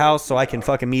to your house so I can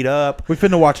fucking meet up. We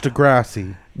finna watch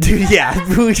Degrassi. Dude, yeah,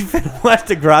 we finna watch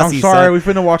Degrassi. I'm sorry, we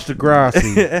finna watch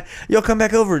Degrassi. Yo, come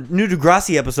back over. New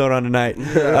Degrassi episode on tonight.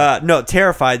 No,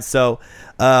 terrified. So,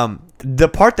 the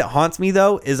part that haunts me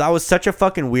though is I was such a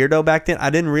fucking weirdo back then. I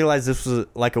didn't realize this was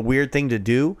like a weird thing to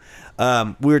do.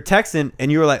 We were texting,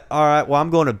 and you were like, "All right, well,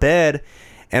 I'm going to bed,"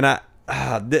 and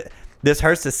this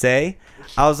hurts to say.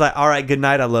 I was like, "All right, good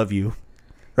night. I love you."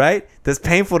 right? That's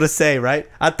painful to say, right?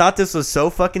 I thought this was so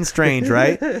fucking strange,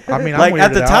 right? I mean, Like I'm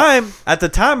at the weirded out. time, I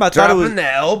thought it was. Dropping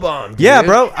the L bomb. Yeah,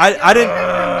 bro. I didn't.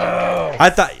 I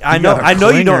thought I know got a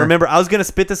you don't clinger. remember. I was gonna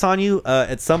spit this on you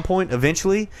at some point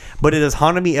eventually, but it has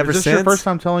haunted me ever Is this since. your first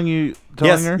time telling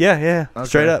Yes, her? yeah. Okay.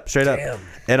 Straight up. Damn.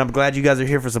 And I'm glad you guys are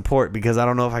here for support because I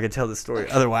don't know if I could tell this story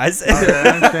otherwise. I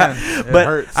understand. It But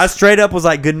hurts. I straight up was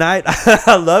like, "Good night,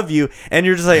 I love you," and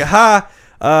you're just like, "Ha,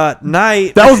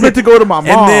 night." That was meant to go to my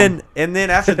mom. And then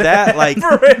after that, like,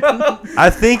 I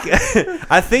think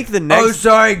the next. Oh,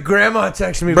 sorry, Grandma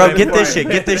texted me. Bro, right get before this shit,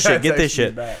 get this shit, get this Texted me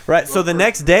shit. back. Right. So the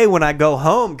next day when I go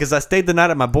home, because I stayed the night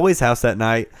at my boy's house that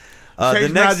night.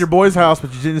 Changed not at your boy's house,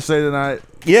 but you didn't stay the night.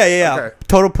 Yeah. Okay.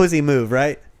 Total pussy move,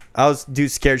 right? I was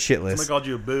scared shitless. Somebody called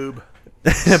you a boob.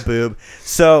 Boob.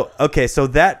 So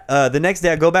that the next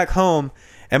day I go back home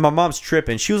and my mom's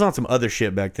tripping. She was on some other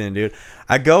shit back then, dude.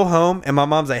 I go home and my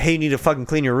mom's like, "Hey, you need to fucking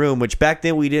clean your room," which back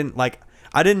then we didn't like.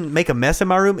 I didn't make a mess in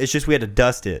my room. It's just we had to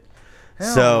dust it.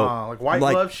 Hell So no. Like white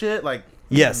glove shit. Like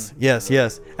Yes,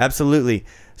 absolutely.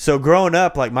 So growing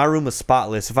up, like my room was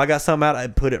spotless. If I got something out,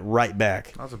 I'd put it right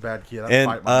back. I was a bad kid. I'd And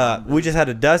fight my mom, we just had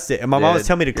to dust it. And my mom was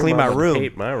telling me to Your clean my mom would room.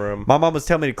 hate my room. My mom was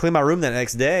telling me to clean my room that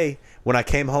next day when I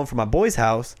came home from my boy's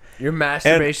house. Your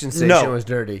masturbation And- station no. was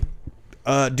dirty.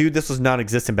 Dude, this was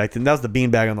non-existent back then. That was the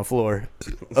beanbag on the floor.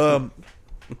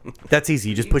 That's easy.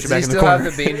 You just push it Do back you in the still corner.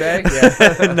 have the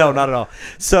beanbag? Yeah. No, not at all.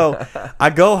 So I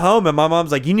go home and my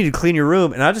mom's like, "You need to clean your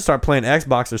room," and I just start playing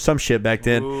Xbox or some shit back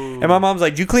then. And my mom's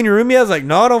like, "Did you clean your room yet?" I was like,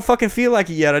 "No, I don't fucking feel like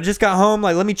it yet. I just got home.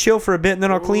 Like, let me chill for a bit and then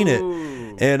I'll clean it."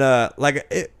 And like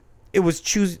it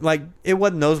was like it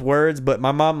wasn't those words, but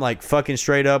my mom like fucking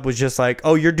straight up was just like,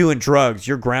 "Oh, you're doing drugs.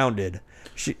 You're grounded."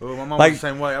 She, Ooh, my mom like, was the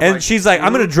same way. I'm and like, she's like,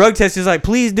 "I'm gonna "Ooh." drug test." She's like,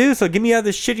 "Please do so. Get me out of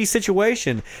this shitty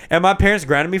situation." And my parents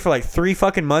grounded me for like 3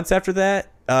 fucking months after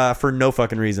that, for no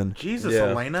fucking reason. Jesus, Yeah.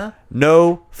 Elena.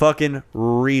 No fucking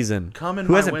reason. Come in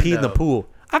Who my hasn't peed in the window. pool?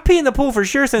 I peed in the pool for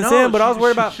sure since then, but I was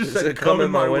worried about. She Said, said, "Come in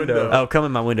my window." Oh, come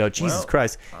in my window. Jesus Well,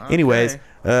 Christ. okay. Anyways,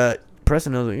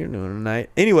 Preston knows what you're doing tonight.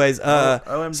 Anyways,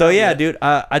 OMW. so yeah, dude,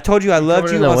 I told you I loved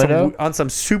coming you in the on window? on some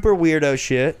super weirdo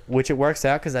shit, which it works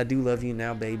out because I do love you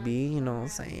now, baby. You know what I'm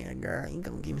saying, girl? You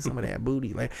gonna give me some of that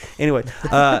booty, like. Anyway,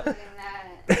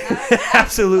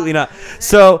 absolutely not.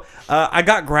 So I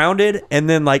got grounded, and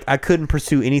then like I couldn't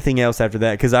pursue anything else after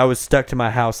that because I was stuck to my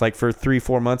house like for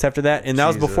 3-4 months after that, and that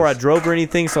was before I drove or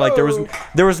anything. So like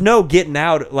there was no getting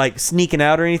out, like sneaking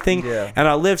out or anything. Yeah. And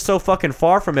I lived so fucking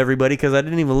far from everybody because I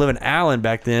didn't even live in Allen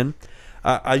back then.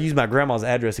 I used my grandma's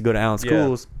address to go to Allen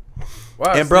schools.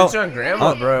 Wow, And bro- snitch on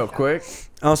Grandma, bro, quick.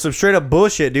 On some straight up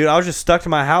bullshit, dude. I was just stuck to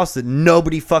my house that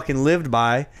nobody fucking lived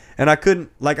by, and I don't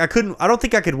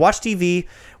think I could watch TV.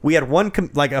 We had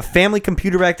a family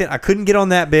computer back then. I couldn't get on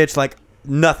that bitch, like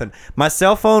nothing. My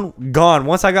cell phone gone.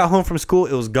 Once I got home from school,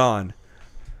 it was gone.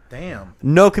 Damn.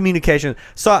 No communication.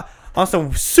 So on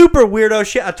some super weirdo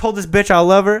shit, I told this bitch I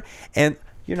love her, and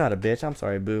you're not a bitch. I'm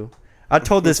sorry, boo. I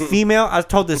told this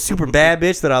super bad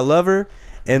bitch that I love her,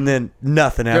 and then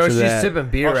nothing Bro, after she's that. sipping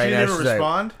beer Oh, right she now. didn't She's like,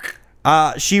 respond?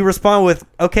 She responded with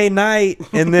 "Okay, night,"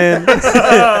 and then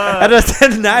I just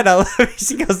said "Night, I love you."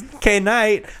 She goes "Okay,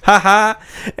 night, haha,"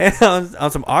 and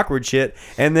on some awkward shit.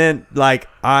 And then like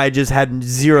I just had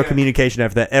zero communication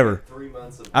after that ever. 3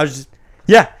 months of I was just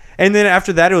and then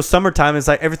after that it was summertime. It's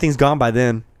like everything's gone by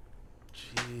then.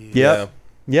 Yep.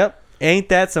 Ain't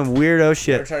that some weirdo Ever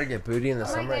shit? try to get booty in the Oh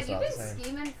my summer? god, It's you've not the been same.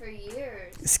 scheming for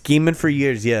years. Scheming for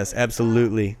years, yes,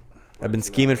 absolutely. I've been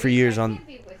scheming for years on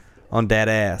dad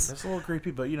ass. That's a little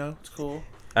creepy, but you know, it's cool.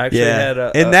 I actually had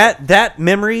a And that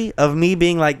memory of me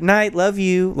being like "Night, love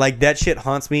you," like that shit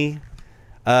haunts me.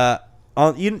 Y'all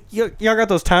got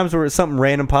those times where something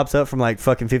random pops up from like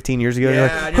fucking 15 years ago. You're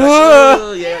like,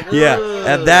 "Ah!"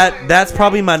 And that's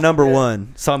probably my number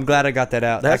one. So I'm glad I got that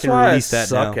out. That's I can why release I that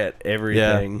suck now. at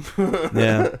everything.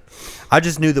 Yeah, I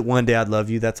just knew that one day I'd love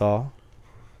you. That's all.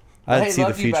 I'd Hey, see the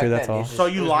love you future. back That's then. all. So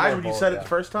you lied when you said it the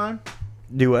first time?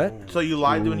 Do what? So you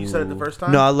lied when you said it the first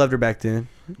time? No, I loved her back then.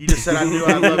 You just said I knew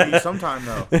I love you sometime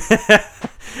though.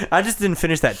 I just didn't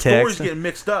finish that Stories text. getting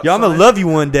mixed up. Yo, I'm gonna son. love you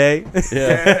one day.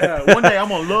 Yeah, one day I'm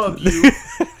gonna love you.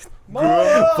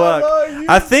 Fuck.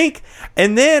 I think,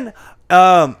 and then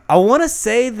I want to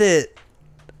say that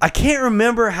I can't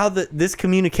remember how this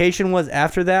communication was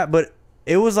after that, but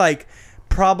it was like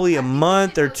probably a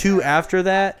month or two after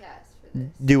that.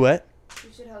 Do what? You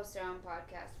should host your own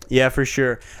podcast. Yeah, for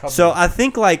sure. So I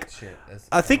think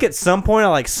at some point I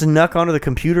like snuck onto the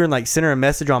computer and like sent her a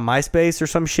message on MySpace or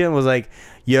some shit and was like,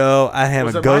 "Yo, I have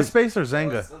Was a it ghost." MySpace or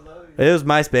Zanga? It was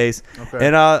MySpace, Okay.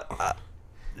 and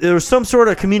there was some sort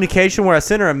of communication where I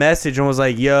sent her a message and was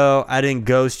like, "Yo, I didn't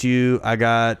ghost you. I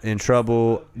got in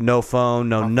trouble. No phone,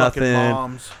 no nothing."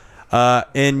 Moms.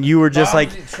 And you were just like,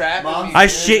 "I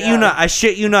shit you not. I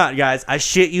shit you not, guys. I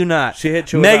shit you not." She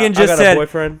hit you. Megan with just I got said, a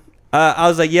boyfriend. I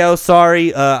was like, "Yo,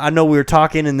 sorry. I know we were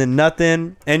talking and then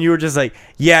nothing." And you were just like,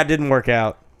 "Yeah, it didn't work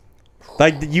out."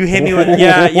 Like you hit me with,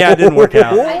 "Yeah, it didn't work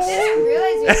out." I didn't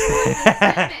realize you were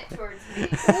resentment towards me.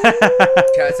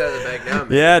 Cat's out of the bag now,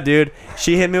 man. Yeah, dude.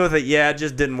 She hit me with it. Yeah, it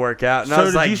just didn't work out. And I So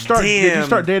was did like, you start? "Damn." Did you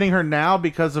start dating her now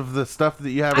because of the stuff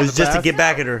that you have? It in was the just to past? get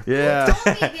back at her. Yeah. Told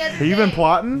me the other Have you been day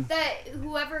plotting? That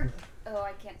whoever. Oh,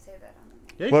 I can't say that on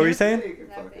the. Yeah, What were you can. saying?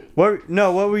 Nothing. What?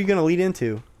 No, what were you gonna lead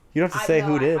into? You don't have to say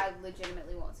who it is. I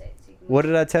legitimately won't say it. So you can What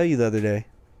did I tell you the other day?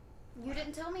 You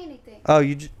didn't tell me anything. Oh, I'm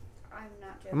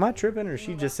not joking. am I tripping or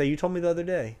she just say you told me the other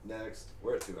day? Next,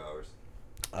 we're at 2 hours.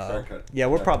 Yeah,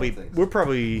 we probably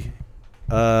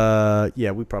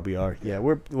yeah, we probably are. Yeah,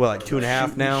 we're like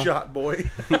 2.5 now. Shot boy.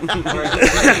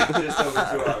 Just over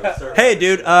 2 hours. Hey,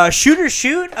 dude,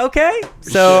 shoot, okay?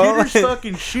 So, Shooters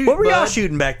fucking shoot. what were y'all bud.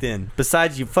 shooting back then?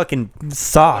 Besides you fucking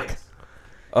sock.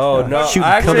 Oh no! Shoot,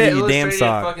 I come to actually, you, damn Illustrated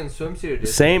sock. fucking swimsuit edition.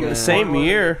 Same- Yeah. same One was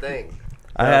year. the thing.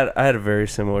 I had a very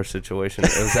similar situation. It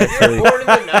was You were actually born in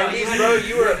the 90s, bro.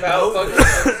 You were about fucking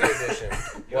swimsuit edition.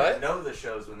 You What? know the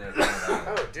shows when they're coming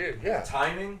out. Oh, dude, yeah.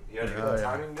 Timing? You had to get the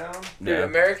timing down? Dude,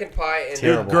 American Pie and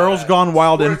Dude, Girls Gone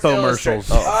Wild Sports infomercials.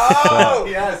 Illustrated. Oh,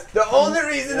 Yes. the only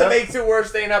reason that makes it worse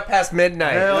staying up past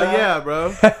midnight. Hell yeah,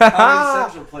 bro. Comedy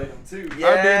Central played them too. I've been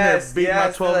there Yes, beating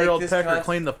yes, my 12-year-old like this pecker concept.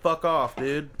 clean the fuck off,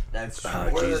 dude. That's true.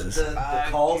 Or the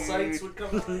call sites would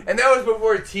come on. And that was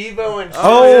before TiVo and shit.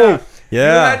 Oh, You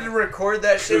had yeah. to record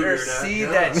that shit or Cougar Nut, see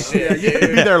yeah. that shit, You could be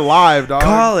dude. there live, dog.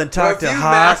 Call and Bro, talk if to you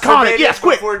Hot. Call it, masturbated yes,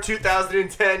 quick. before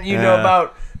 2010, you Yeah. know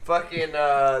about fucking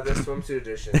the swimsuit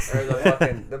edition. Or the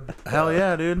fucking... Hell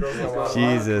yeah, dude. Girls Gone Wild.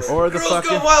 Jesus. Or the Girls fucking.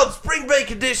 Gone Wild Spring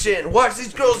Break edition. Watch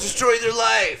these girls destroy their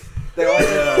life. They always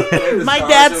play the My stars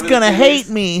dad's over the gonna TVs. hate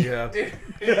me. yeah.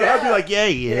 I'd be like, yeah,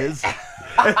 he is.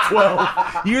 At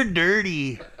 12, you're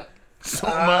dirty. So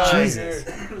much. Jesus.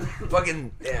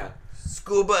 Fucking, yeah.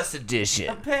 School bus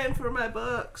edition. Paying for my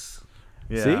books.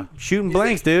 Yeah. See? Shooting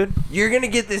blanks, dude. You're gonna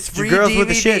get this free Girls DVD. with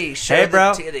the shit. Show Hey, the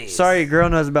bro. titties. Sorry your girl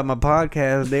knows about my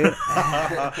podcast, dude.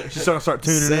 She's gonna start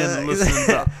tuning in and listening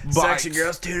to Sexy Bites.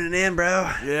 girls tuning in, bro.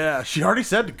 Yeah, she already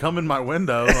said to come in my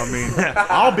window. I mean,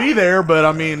 I'll be there, but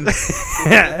I mean,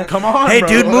 come on. Hey, bro.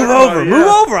 dude, move over. Yeah. Move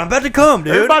over. I'm about to come,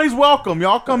 dude. Everybody's welcome.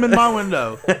 Y'all come in my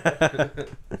window.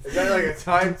 Is that like a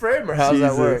time frame or how's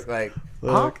Jesus. that work? Like,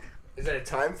 Huh? is that a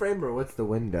time frame or what's the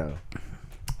window?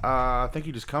 I think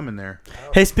you just come in there.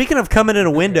 Hey, speaking of coming in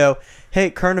a window, hey,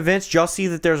 current events, did y'all see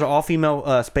that there's an all-female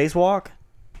spacewalk?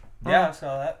 Yeah, I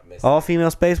saw that.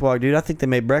 All-female spacewalk, dude. I think they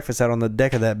made breakfast out on the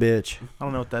deck of that bitch. I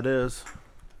don't know what that is.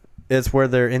 It's where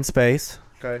they're in space,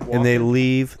 Okay. and they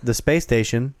leave the space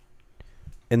station,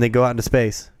 and they go out into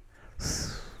space.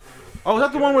 Oh, is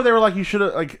that the one where they were like, you should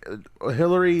have, like,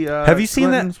 Hillary? Have you seen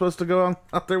Clinton that? Supposed to go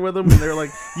out there with them, and they're like,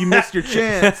 you missed your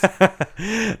chance.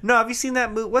 No, have you seen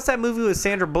that movie? What's that movie with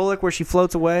Sandra Bullock where she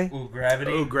floats away? Ooh,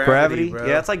 Gravity. Oh, Gravity? bro.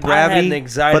 Yeah, it's like I Gravity, had an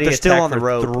anxiety but they're still attack on the for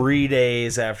road. 3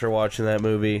 days after watching that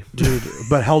movie. Dude,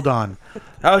 but hold on.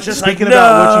 I was just Speaking like,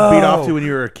 about what you beat "No." off to when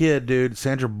you were a kid, dude,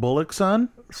 Sandra Bullock's son.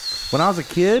 When I was a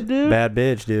kid, dude, Bad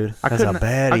bitch, dude. I That's a couldn't.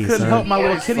 baddie, I couldn't son. help my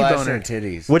little Yeah. kitty Flash boner. her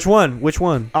titties. Which one? Which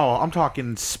one? Oh, I'm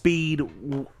talking Speed.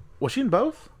 Was she in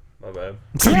both? My bad.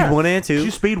 Speed Yeah. 1 and 2.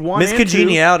 She's Speed 1 Miss and 2.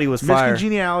 Congeniality was Miss fire.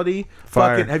 Congeniality.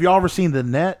 Fire. Fucking. Have you all ever seen The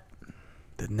Net?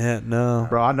 The net, no.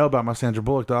 Bro, I know about my Sandra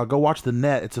Bullock, dog. Go watch The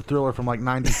Net. It's a thriller from like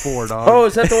 '94, dog. Oh,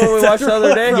 is that the one we watched the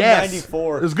other day? yes.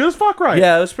 94. It's good as fuck, right?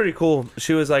 Yeah, it was pretty cool.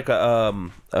 She was like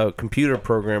a computer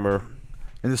programmer.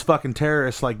 And this fucking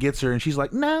terrorist like gets her, and she's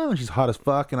like, no, and she's hot as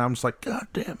fuck, and I'm just like, god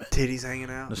damn it, Titties hanging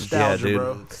out. nostalgia, dude.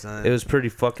 bro. It was pretty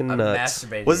fucking nuts.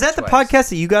 Was that the podcast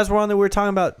that you guys were on that we were talking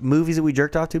about movies that we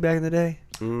jerked off to back in the day?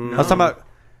 I was talking about.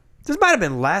 This might have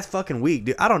been last fucking week,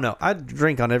 dude. I don't know. I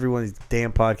drink on every one of these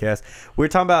damn podcasts. We were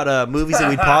talking about movies that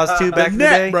we paused to back in the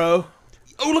Net, day. bro.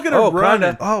 Oh, look at her Oh, running.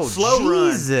 kinda. Oh, slow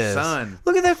Jesus. run, son.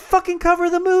 Look at that fucking cover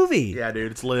of the movie. Yeah,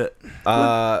 dude, it's lit. Look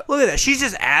at that. She's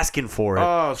just asking for it.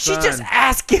 Oh, She's son. just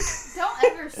asking. Don't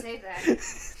ever say that.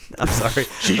 I'm sorry.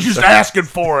 She's just asking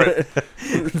for it.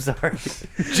 I'm sorry.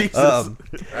 Jesus.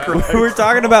 We're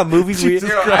talking about movies.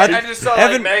 I just saw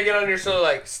Evan- Megan on your show.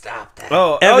 Like, stop that.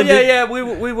 Oh, Evan did- yeah.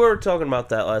 We were talking about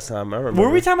that last time. I remember. Were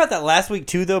we talking about that last week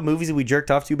too, though? Movies that we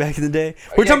jerked off to back in the day.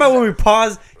 We're yeah, talking about 'cause when we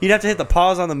pause. You'd have to hit the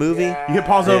pause on the movie. Yeah. You hit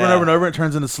pause over and Yeah. over and over, and it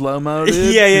turns into slow mo.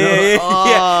 Yeah,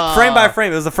 yeah. Frame by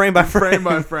frame. It was a frame by frame. Frame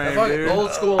by frame, Fucking dude.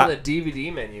 old school on the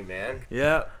DVD menu, man.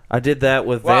 Yeah. I did that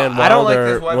with Well, Van I don't like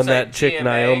Wilder this when website, that chick GMA.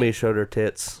 Naomi showed her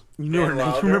tits. You knew her Van name.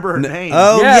 You Wilder. remember her name.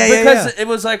 Oh yeah, because yeah. it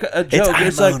was like a joke.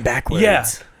 It's like moan backwards. Yeah,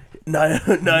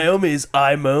 Naomi's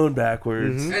I moan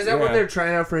backwards. Is that when they're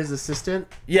trying out for his assistant?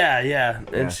 Yeah.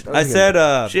 And she, I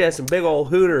said she had some big old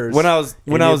hooters. when I was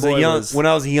And your boy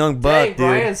a young buck, Dang, dude.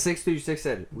 Brian 636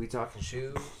 said, "We talking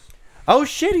shoes?" Oh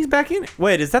shit, he's back in it.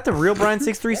 Wait, is that the real Brian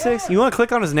 636? You want to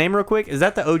click on his name real quick? Is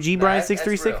that the OG Brian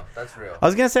 636? That's real. I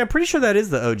was gonna say I'm pretty sure that is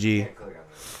the OG.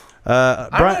 I don't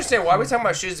Brian, understand why we talking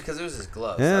about shoes because it was his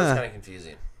gloves. That Yeah. was kind of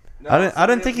confusing. I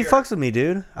didn't think he fucks with me,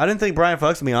 dude. I didn't think Brian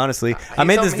fucks with me, honestly. I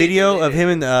made told this me he video of deleted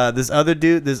him and this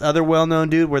other well-known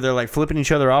dude where they're like flipping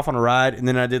each other off on a ride, and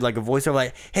then I did like a voiceover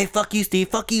like, "Hey, fuck you, Steve.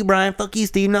 Fuck you, Brian. Fuck you,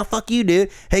 Steve. No, fuck you, dude.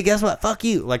 Hey, guess what? Fuck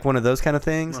you." Like one of those kind of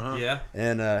things. Yeah.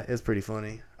 And it was pretty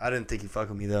funny. I didn't think he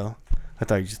fucked with me though. I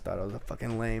thought you just thought I was a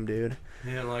fucking lame dude. He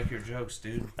didn't like your jokes,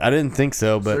 dude. I didn't think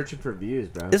so, but Searching for views,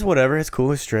 bro. it's whatever. It's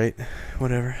cool. It's straight.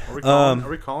 Whatever. Are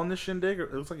we calling this shindig?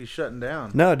 It looks like he's shutting down.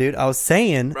 No, dude. I was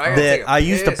saying Bro, I gotta take that a I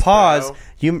used to piss, pause. bro.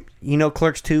 You know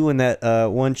Clerks 2 when that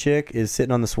one chick is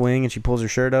sitting on the swing and she pulls her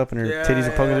shirt up and her titties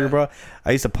are poking through her bra.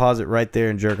 I used to pause it right there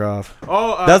and jerk off.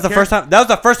 Oh, That was the first time. That was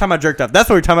the first time I jerked off. That's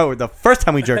what we're talking about. The first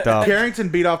time we jerked off. Carrington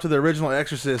beat off to the original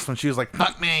Exorcist when she was like,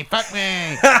 "Fuck me, fuck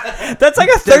me." That's like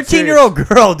a 13-year-old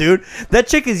girl, dude. That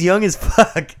chick is young as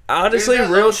fuck. Honestly,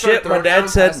 real shit. My dad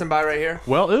said. by right here.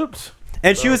 Well, oops.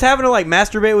 And she was having to like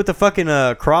masturbate with the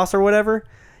fucking cross or whatever.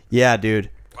 Yeah, dude.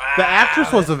 The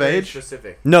actress was of Very age.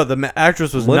 Specific. No, the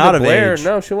actress was Linda not of Blair. age.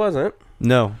 No, she wasn't.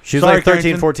 No, she was Sorry, like 13,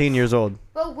 Carrington. 14 years old.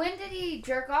 But when did he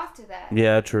jerk off to that?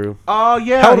 Yeah, true. Oh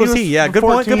yeah. How old was he? Yeah, good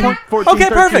point. Good 14, point. 14, Okay,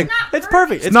 13. perfect. Not It's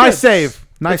perfect. It's Nice good. save.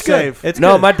 Nice It's good. save. It's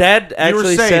No, good. my dad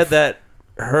actually safe. said that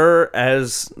her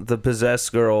as the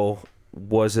possessed girl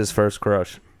was his first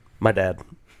crush. My dad.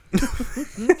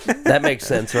 That makes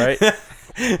sense, right?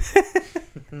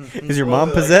 Is your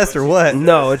mom possessed or what?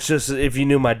 No, it's just if you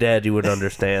knew my dad, you would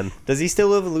understand. Does he still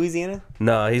live in Louisiana?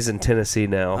 No, he's in Tennessee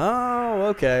now. Oh,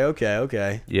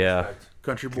 okay. Yeah.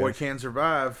 Country boy can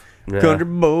survive. Yeah. Country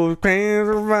boys can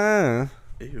survive.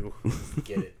 Ew.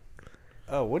 Get it.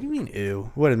 Oh, what do you mean,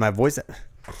 ew? What is my voice?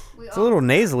 We It's a little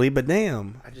nasally, but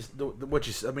damn. I just what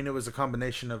you. I mean, it was a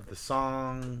combination of the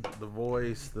song, the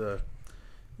voice, the.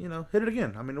 Hit it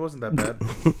again. I mean, it wasn't that bad.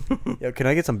 Yo, can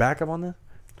I get some backup on this?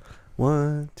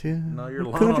 1, 2. No, you're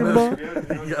lying. Country on boy.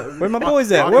 that. Where my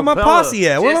boys at? Where my Acapella. posse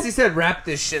at? Where my Jesse said, "Wrap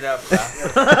this shit up."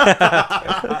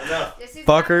 This is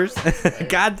fuckers? not really-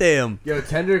 Goddamn. Yo,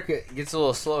 Tender gets a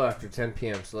little slow after 10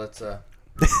 p.m. So let's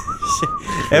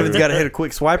Evan's got to hit a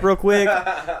quick swipe real quick.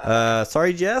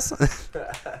 Sorry, Jess. What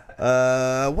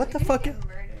the fuck?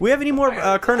 We have any more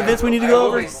current events we need to go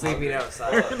over? always sleeping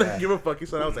outside. Give a fuck. He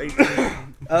said I was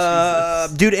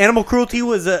 18. Dude, animal cruelty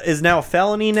is now a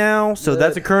felony now, so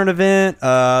that's a current event.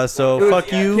 So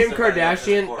fuck you. Kim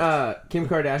Kardashian.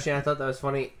 I thought that was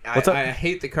funny. What's up? I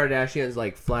hate the Kardashians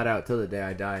like flat out till the day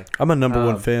I die. I'm a number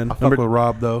one fan. I fuck with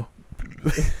Rob though.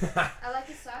 I like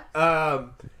his socks.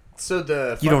 So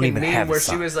the You don't fucking even meme have where a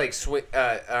she sock. was like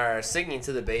singing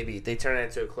to the baby, they turned it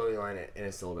into a clothing line and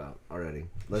it's sold out already.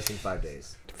 Less than 5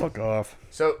 days. Fuck off.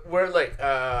 So we're like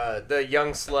the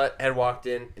young slut had walked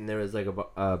in and there was like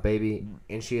a baby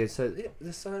and she had said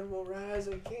the sun will rise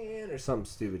again or some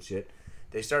stupid shit.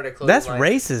 They started a clothing That's line.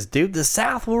 racist, dude. The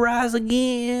South will rise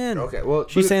again. Okay, well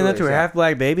She's saying that to her half. half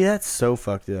black baby. That's so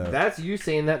fucked up. That's you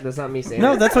saying that. That's not me saying.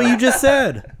 No, that. that's what you just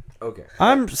said. Okay.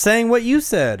 I'm saying what you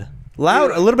said.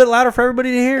 Loud, a little bit louder for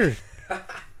everybody to hear.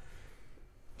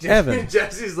 Evan.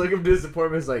 Jesse's look of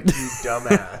disappointment is like, you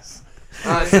dumbass.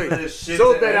 So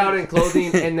sold that out in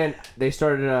clothing, and then they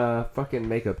started a fucking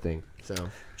makeup thing. So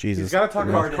Jesus. He's got to talk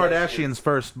about the Kardashians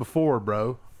first before,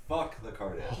 bro. Fuck the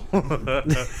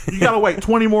Kardashians. You gotta wait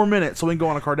 20 more minutes so we can go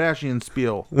on a Kardashian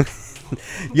spiel.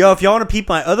 Yo, if y'all want to peep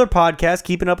my other podcast,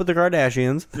 Keeping Up with the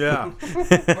Kardashians. Yeah.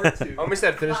 I almost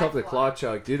said finish off the claw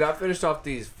chug, dude. I finished off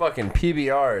these fucking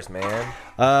PBRs,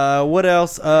 man. What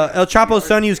else? El Chapo's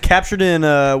son, he was captured in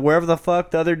wherever the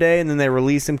fuck the other day, and then they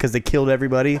released him because they killed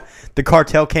everybody. The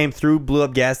cartel came through, blew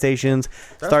up gas stations,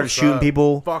 started what's shooting up.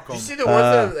 people. Fuck Did you them. see the ones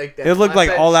that like that it looked like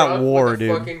flatbed all-out truck war, with the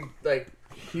dude. Fucking, like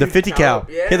The 50 cal.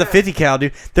 Yeah. Yeah, the 50 cal,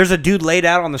 dude. There's a dude laid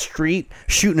out on the street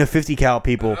shooting a 50 cal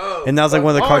people. Oh. And that was like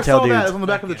one of the I cartel saw that. It dudes. was on the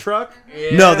back of the truck.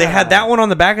 No, they had that one on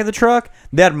the back of the truck.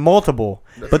 They had multiple.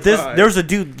 But there's a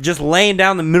dude just laying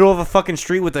down the middle of a fucking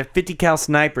street with a 50 cal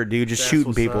sniper, dude, just That's shooting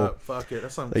what's people. up. Fuck it.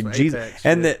 That's some Like some Jesus. Apex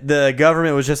And shit. the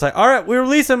government was just like, all right, we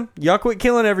release him. Y'all quit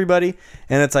killing everybody.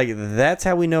 And it's like, that's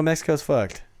how we know Mexico's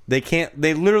fucked. They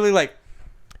literally like,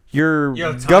 your Yo,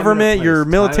 time and a government, place. your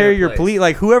Time military, and a your place. police,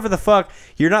 like whoever the fuck,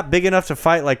 you're not big enough to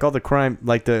fight like all the crime,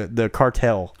 like the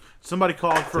cartel. Somebody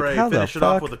called for Like, a how the finish it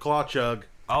off fuck? with a claw chug.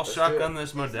 I'll shotgun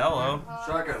this Modelo.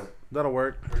 Shotgun. That'll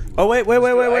work. Oh wait.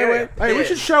 Hey, we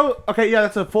should show. Okay, yeah,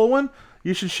 that's a full one.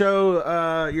 You should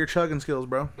show your chugging skills,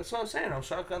 bro. That's what I'm saying. I'll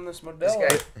shotgun this Modelo. This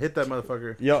guy Hit that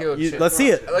motherfucker. Yo, killed shit. let's see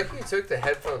it. I like you took the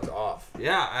headphones off.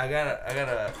 Yeah, I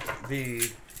gotta be.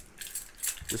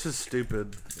 This is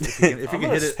stupid. If you can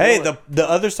hit it. Hey, the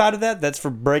other side of that's for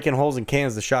breaking holes in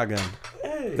cans. The shotgun.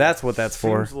 That's what that's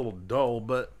for. Seems a little dull,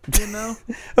 but you know.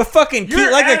 A fucking key, Your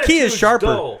like a key is attitude's sharper.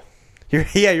 dull.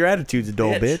 Your attitude's a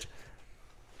dull, Bitch. bitch.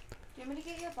 You want me to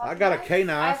get you a I got a pocket K I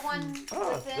knife. have one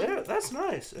Oh, within. there, that's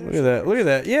nice. Look at that. Look at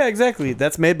that. Yeah, exactly.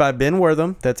 That's made by Ben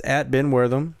Wortham. That's at Ben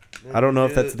Wortham. I don't know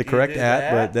if that's the correct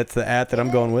at, but that's the at that I'm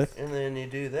going with. And then you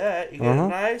do that. You get Uh-huh. a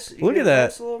nice. You Look get at a that.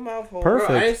 Nice little mouthful. Perfect.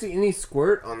 Bro, I didn't see any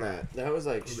squirt on that. That was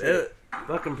like shit.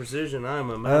 Fucking precision. I'm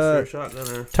a master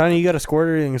shotgunner. Tiny, you got a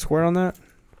squirter? You can squirt on that?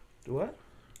 Do what?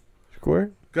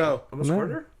 Squirt? Go. I'm a No.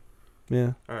 squirter?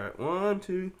 Yeah. All right. 1,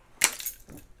 2.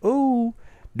 Ooh.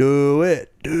 Do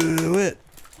it. Do it.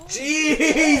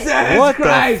 Jesus What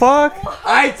Christ. the fuck?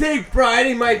 I take pride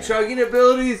in my chugging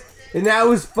abilities, and that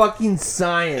was fucking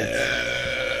science.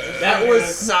 That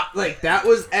was that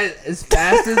was as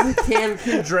fast as the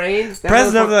can drain. That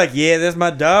President motherfucker- like, yeah, that's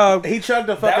my dog. He chugged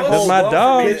a That fucking was That's whole my well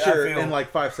dog. for me, I pitcher feel. in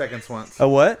like 5 seconds once. A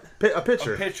what? A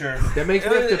pitcher. Pitcher. That makes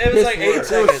It me was, have to it was piss like 8 more.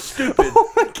 seconds. Stupid.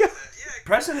 Oh my god.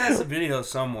 Preston has the video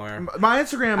somewhere. My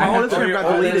Instagram, my whole Instagram got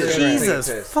on your deleted. Instagram.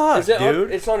 Jesus fuck, Is it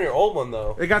dude. it's on your old one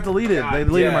though. It got deleted. They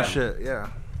deleted my yeah. shit. Yeah.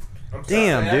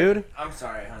 Damn, dude. I'm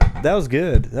sorry, honey. That was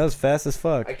good. That was fast as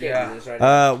fuck. I can't do this right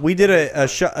now. We did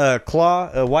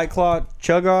a white claw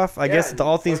chug off. I guess at the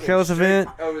All Things Careless event.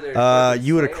 Over there.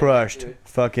 You would have crushed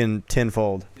fucking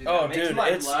tenfold. Oh, Makes dude, my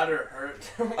it's bladder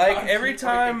hurt. like every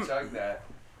time Chug that.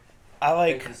 I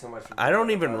like. Thank you so much for I don't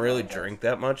even really drink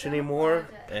that much anymore,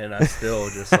 and I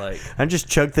still just like. I just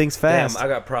chug things Damn, fast. I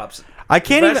got props. I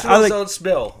can't even. I Professionals like, don't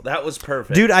spill. That was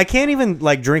perfect. dude. I can't even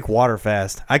like drink water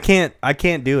fast. I can't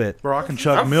do it. Bro, I can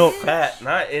chug I'm milk. fat, and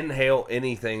I inhale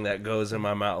anything that goes in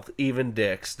my mouth, even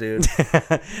dicks, dude.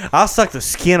 I'll suck the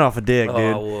skin off a dick, dude.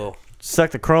 Oh, well. Suck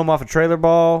the chrome off a trailer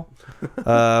ball.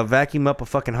 Vacuum up a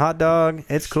fucking hot dog.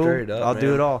 It's cool. Straight up, I'll do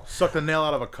man. it all. Suck the nail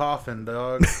out of a coffin,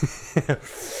 dog.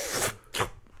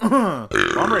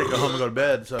 I'm ready to go home and go to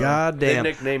bed. So. God damn.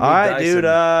 They nicknamed me All right,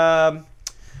 dude.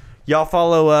 Y'all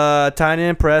follow Tiny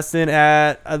and Preston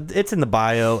at it's in the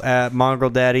bio at Mongrel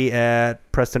Daddy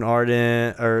at Preston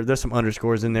Arden, or there's some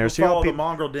underscores in there. So Follow y'all the peep,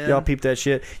 Mongrel Den. y'all peep that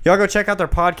shit. Y'all go check out their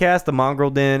podcast, The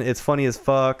Mongrel Den. It's funny as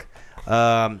fuck.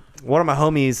 One of my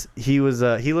homies, he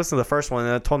listened to the first one,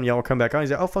 and I told him y'all would come back on.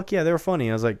 He's like, "Oh fuck yeah, they were funny."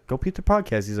 I was like, "Go peep their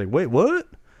podcast." He's like, "Wait, what?" I was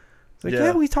like, Yeah.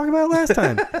 "Yeah, we talked about it last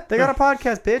time. They got a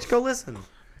podcast, bitch. Go listen.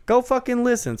 Go fucking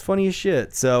listen. It's funny as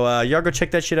shit." So y'all go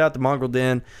check that shit out, The Mongrel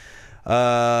Den.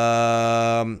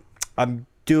 I'm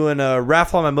doing a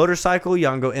raffle on my motorcycle.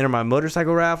 Y'all can go enter my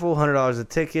motorcycle raffle. $100 a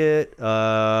ticket.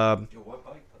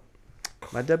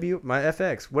 My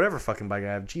FX, whatever fucking bike I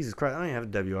have. Jesus Christ, I don't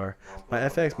even have a WR. My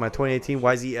FX, my 2018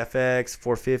 YZ FX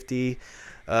 450.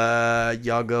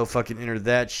 Y'all go fucking enter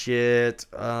that shit.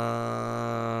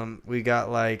 We got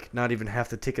like not even half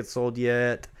the tickets sold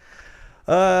yet.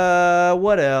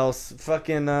 What else?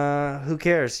 Fucking who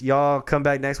cares? Y'all come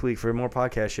back next week for more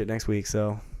podcast shit next week.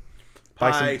 So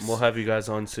Nice. We'll have you guys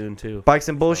on soon too. bikes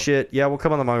and bullshit. Yeah, we'll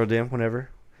come on the Mongrel Den whenever.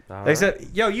 All Like I said,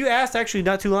 yo, you asked actually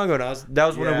not too long ago. That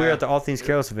was when we were Yeah. at the All Things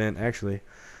Careless event, actually.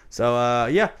 So,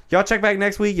 yeah, y'all check back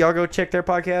next week. Y'all go check their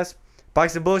podcast.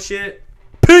 Bikes and bullshit.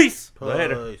 Peace.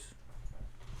 Later.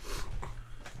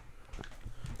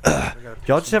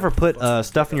 Y'all just ever put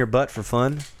stuff in your butt for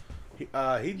fun? He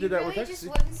did You that really with just ecstasy.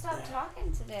 wouldn't stop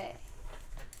talking today.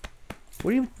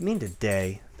 What do you mean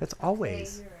today? That's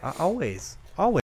always. Okay, you're right. Always.